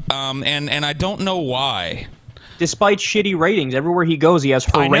up, and I don't know why. Despite shitty ratings, everywhere he goes, he has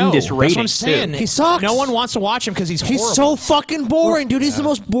horrendous ratings. That's what I'm saying. too. He sucks. No one wants to watch him because he's horrible. He's so fucking boring, dude. He's the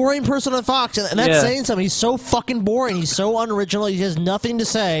most boring person on Fox, and that's Yeah. saying something. He's so fucking boring. He's so unoriginal. He has nothing to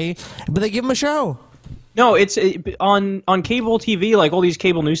say, but they give him a show. No, it's on cable TV, like all these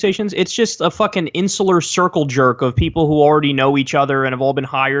cable news stations. It's just a fucking insular circle jerk of people who already know each other and have all been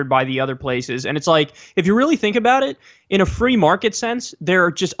hired by the other places. And it's like, if you really think about it, in a free market sense,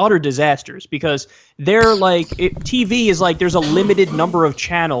 they're just utter disasters because they're like TV is like there's a limited number of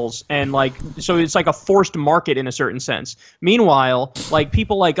channels and like so it's like a forced market in a certain sense. Meanwhile, like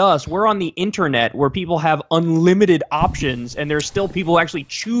people like us, we're on the internet where people have unlimited options and there's still people who actually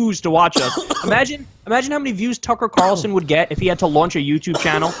choose to watch us. Imagine how many views Tucker Carlson would get if he had to launch a YouTube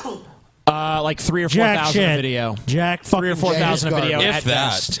channel. like 3,000 or 4,000 a video. Jack, 3,000 or 4,000 a video If at that.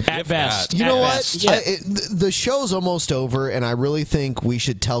 best. At If best. that. You At know what? best. The show's almost over, and I really think we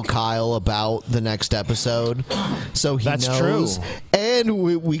should tell Kyle about the next episode, so he That's knows. true. And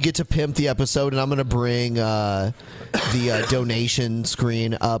we get to pimp the episode, and I'm going to bring the donation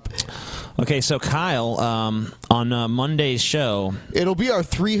screen up. Okay, so Kyle, on Monday's show, it'll be our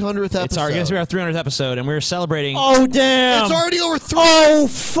 300th episode. It's going to be our 300th episode, and we're celebrating. Oh damn! It's already over 3. Oh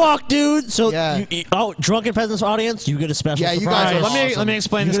fuck, dude! So, Drunken Peasants audience, you get a special surprise. You guys are Let me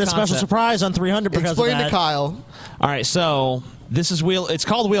explain you this get a special concept. surprise on 300 because Explain of that. to Kyle. All right, so this is It's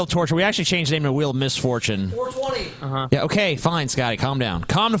called Wheel of Torture. We actually changed the name to Wheel of Misfortune. 420. Yeah. Okay. Fine, Scotty. Calm down.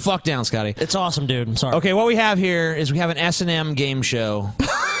 Calm the fuck down, Scotty. It's awesome, dude. I'm sorry. Okay. What we have here is we have an S&M game show.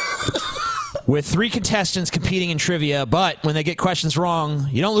 With 3 contestants competing in trivia, but when they get questions wrong,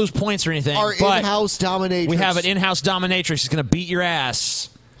 you don't lose points or anything. Our but in-house dominatrix. We have an in-house dominatrix who's going to beat your ass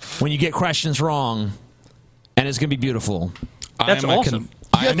when you get questions wrong, and it's going to be beautiful. That's awesome.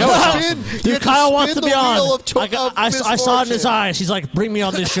 I know it's awesome. Dude, Kyle wants to be on. I I saw it in his eyes. He's like, bring me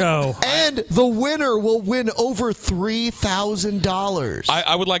on this show. And the winner will win over $3,000.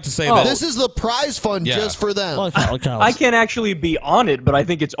 I would like to say that this is the prize fund just for them. I can't actually be on it, but I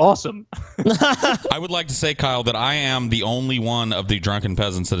think it's awesome. I would like to say, Kyle, that I am the only one of the Drunken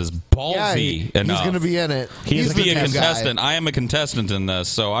Peasants that is ballsy enough. He's going to be in it. He's be a contestant. I am a contestant in this,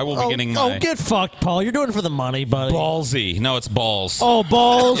 so I will be getting my... Oh, get fucked, Paul. You're doing it for the money, buddy. Ballsy. No, it's balls. Oh,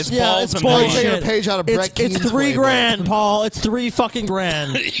 balls. It's yeah, balls it's and money. bullshit. A page out of Brett It's Keene's $3 playbook. grand, Paul. It's 3 fucking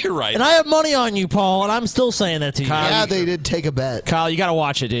grand. You're right. And I have money on you, Paul, and I'm still saying that to you. Kyle, Yeah, they did take a bet. Kyle, you got to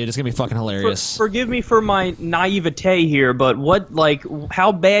watch it, dude. It's going to be fucking hilarious. Forgive me for my naivete here, but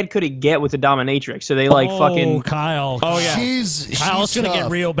how bad could it get with the dominatrix? So they fucking Kyle. Oh yeah, Kyle, it's gonna get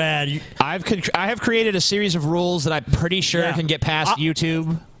real bad. I have created a series of rules that I'm pretty sure can get past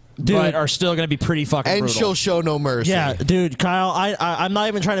YouTube. Dude, but are still going to be pretty fucking And brutal. she'll show no mercy. Yeah, dude, Kyle, I'm not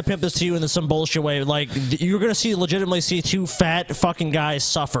even trying to pimp this to you in some bullshit way. Like, you're going to legitimately see 2 fat fucking guys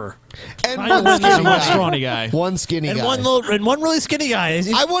suffer. And one scrawny guy. One skinny and guy. One really skinny guy.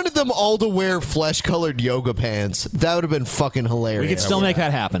 I wanted them all to wear flesh-colored yoga pants. That would have been fucking hilarious. We could still make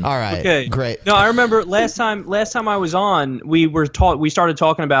that happen. All right, okay, great. No, I remember last time I was on, we started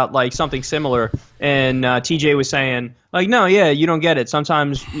talking about something similar, and TJ was saying no, yeah, you don't get it.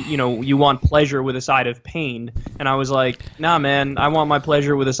 Sometimes you want pleasure with a side of pain, and I was like, nah, man, I want my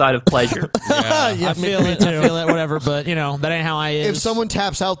pleasure with a side of pleasure. I feel it. I feel it. Whatever, but that ain't how I is. If someone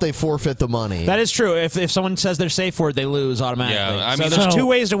taps out, they forfeit the money. That is true. If someone says they're safe for it, they lose automatically. Yeah, I mean, there's 2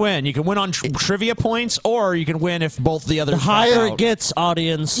 ways to win. You can win on trivia points, or you can win if both the others. The higher out. it gets,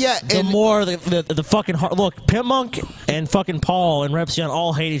 audience, yeah, the more the fucking look. Pimp Monk and fucking Paul and Repsion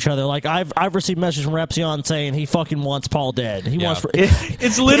all hate each other. Like I've received messages from Repsion saying he fucking wants Paul dead. He wants.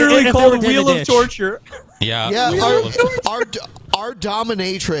 It's literally called Wheel of Torture. Yeah. Our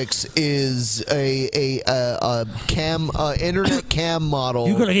dominatrix is a internet cam model.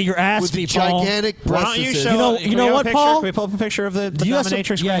 You're gonna get your ass with beat, Paul. gigantic Why breasts. don't you show? You know what, Paul? Can we pull up a picture of the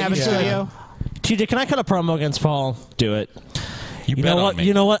dominatrix we have in studio? TJ, can I cut a promo against Paul? Do it. You know what?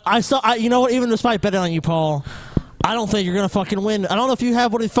 You know what? You know what? Even despite betting on you, Paul, I don't think you're gonna fucking win. I don't know if you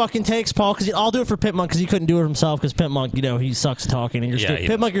have what it fucking takes, Paul. Because I'll do it for Pimp Monk because he couldn't do it himself. Because Pimp Monk, he sucks at talking, and you're stupid.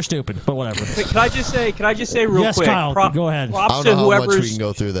 Pimp Monk, you're stupid. But whatever. Can I just say real yes, quick? Kyle, go ahead. I don't know how much we can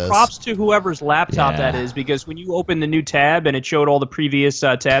go through this. Props to whoever's laptop that is, because when you open the new tab and it showed all the previous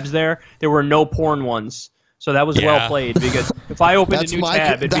tabs there were no porn ones. So that was well played, because if I opened a new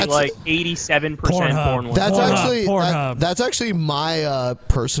tab, it'd be like 87% porn ones. That's actually my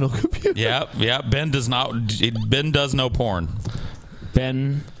personal computer. Yeah. Ben does no porn.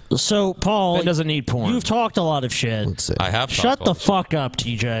 So, Paul, Ben doesn't need porn. You've talked a lot of shit. Let's see. I have. Shut the fuck up,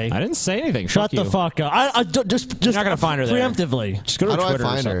 TJ. I didn't say anything. Shut the fuck up. I just You're not gonna find her there. Preemptively. Just go to Twitter.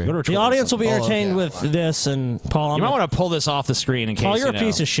 Go to Twitter. The audience will be entertained with this, and Paul, you might want to pull this off the screen in case. Paul, you're a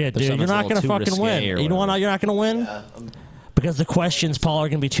piece of shit, dude. You're not gonna fucking win. You know why you're not gonna win? Because the questions, Paul, are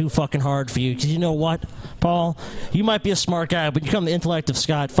going to be too fucking hard for you. Because you know what, Paul? You might be a smart guy, but you come the intellect of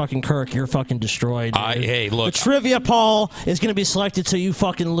Scott fucking Kirk, you're fucking destroyed. Hey, look. The trivia, Paul, is going to be selected so you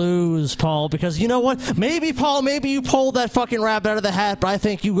fucking lose, Paul. Because you know what? Maybe, Paul, you pulled that fucking rabbit out of the hat, but I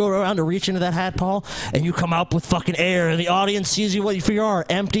think you go around to reach into that hat, Paul, and you come up with fucking air, and the audience sees you what you are,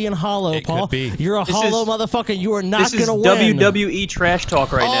 empty and hollow, Paul. Could be. You're a hollow motherfucker. You are not going to win. This is WWE trash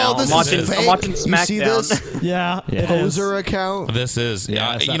talk right now. I'm watching SmackDown. You see this? Yeah. Poser account.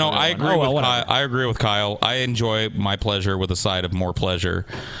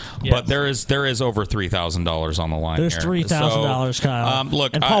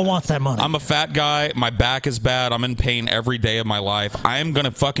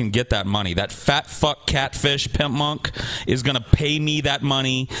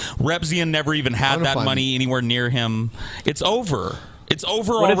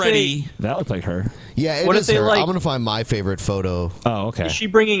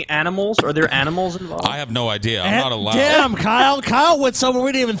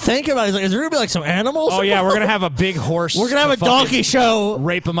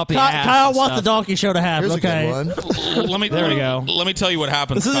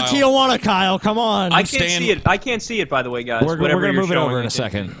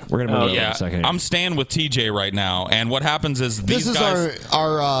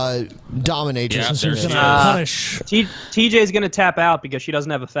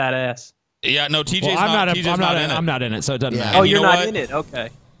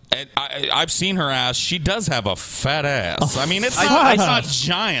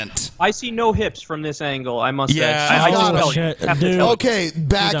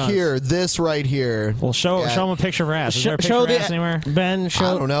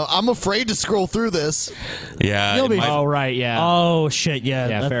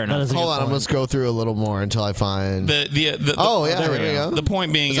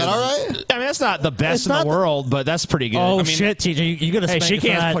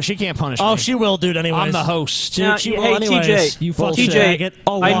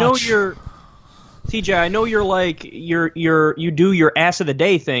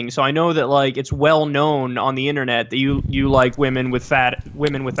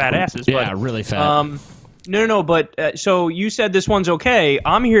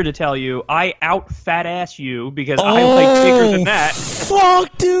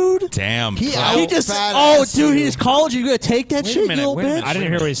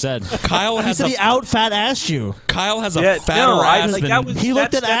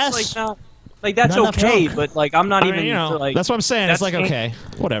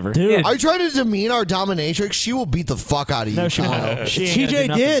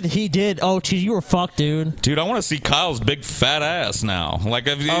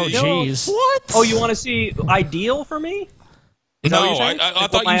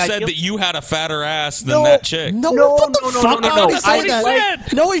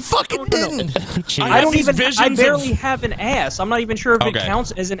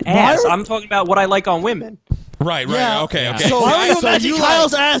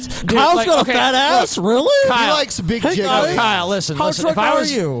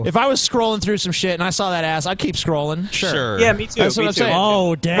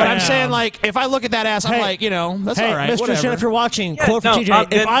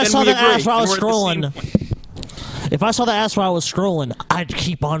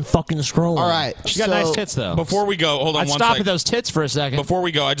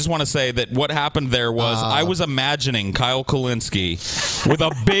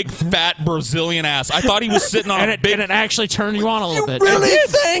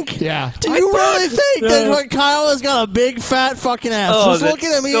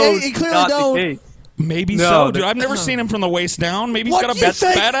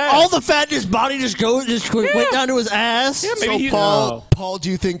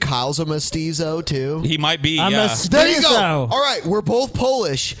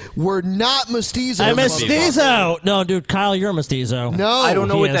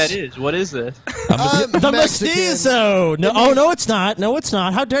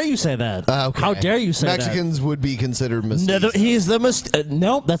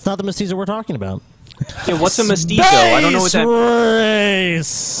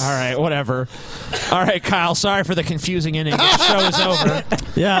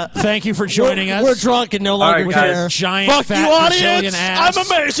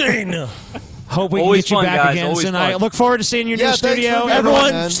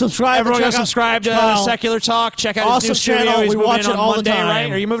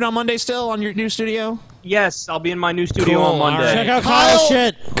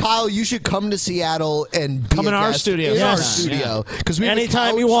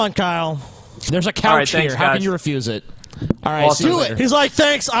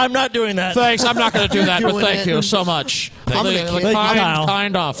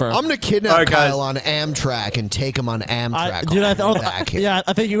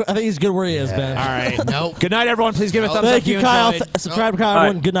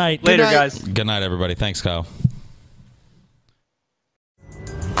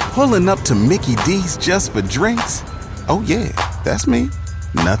 Pulling up to Mickey D's just for drinks? Oh yeah, that's me.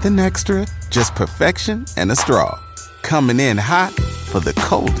 Nothing extra, just perfection and a straw. Coming in hot for the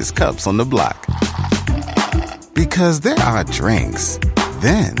coldest cups on the block. Because there are drinks.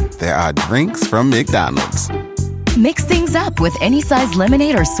 Then there are drinks from McDonald's. Mix things up with any size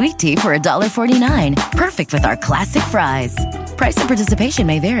lemonade or sweet tea for $1.49. Perfect with our classic fries. Price and participation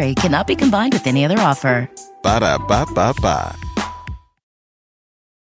may vary. Cannot be combined with any other offer. Ba-da-ba-ba-ba.